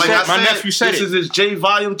that album, nephew like nephew said this it. is his J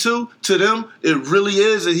Volume 2. To them, it really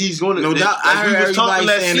is, and he's going to. No doubt. I heard everybody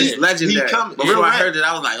saying it's legendary. He coming. Before I heard it,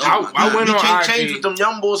 I was like, oh my I God. went He on can't IG. change what them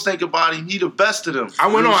young boys think about him. He the best of them. I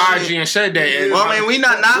went Real on shit. IG and said that. And Well, I mean, we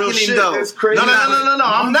not knocking him shit. though. It's crazy. No.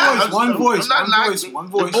 I'm not. One voice, I'm not one voice, knocking. one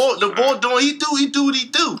voice. The boy doing. He do what he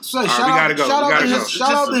do. So, we gotta go. Shout We out gotta to him. go.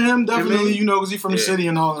 Shout out to him, definitely. mean? Because he's from the Yeah. city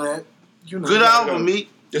and all that. Good album, Meek.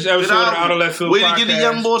 This Good episode of album. Out of Left Field Way podcast to get the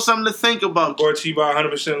young boy something to think about. brought to you by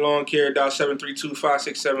 100% Lawn Care. Dial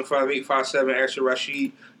 732-567-5857. Ask for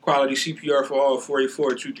Rashid. Quality CPR for all.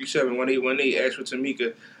 484-237-1818. Ask for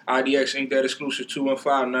Tamika. IDX Inc. That exclusive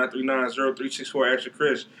 215-939-0364. Ask for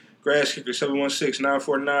Chris. Grass Kicker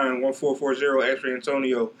 716-949-1440. Ask for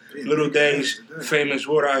Antonio. Little Daddy's Famous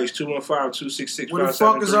Water Ice 215-266-5739. Where the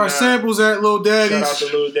fuck is our samples at, Lil Daddies? Shout out to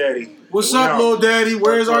Little Daddy. What's We up, out. Lil Daddy?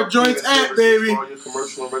 Where's our joints at, baby? For all your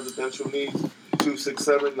commercial and residential needs,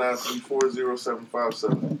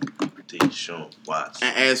 267-934-0757. Sean Watts.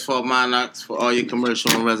 And Asphalt Monarchs for all your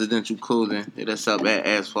commercial and residential clothing. Hit us up at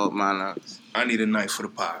Asphalt Monarchs. I need a knife for the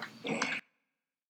pot.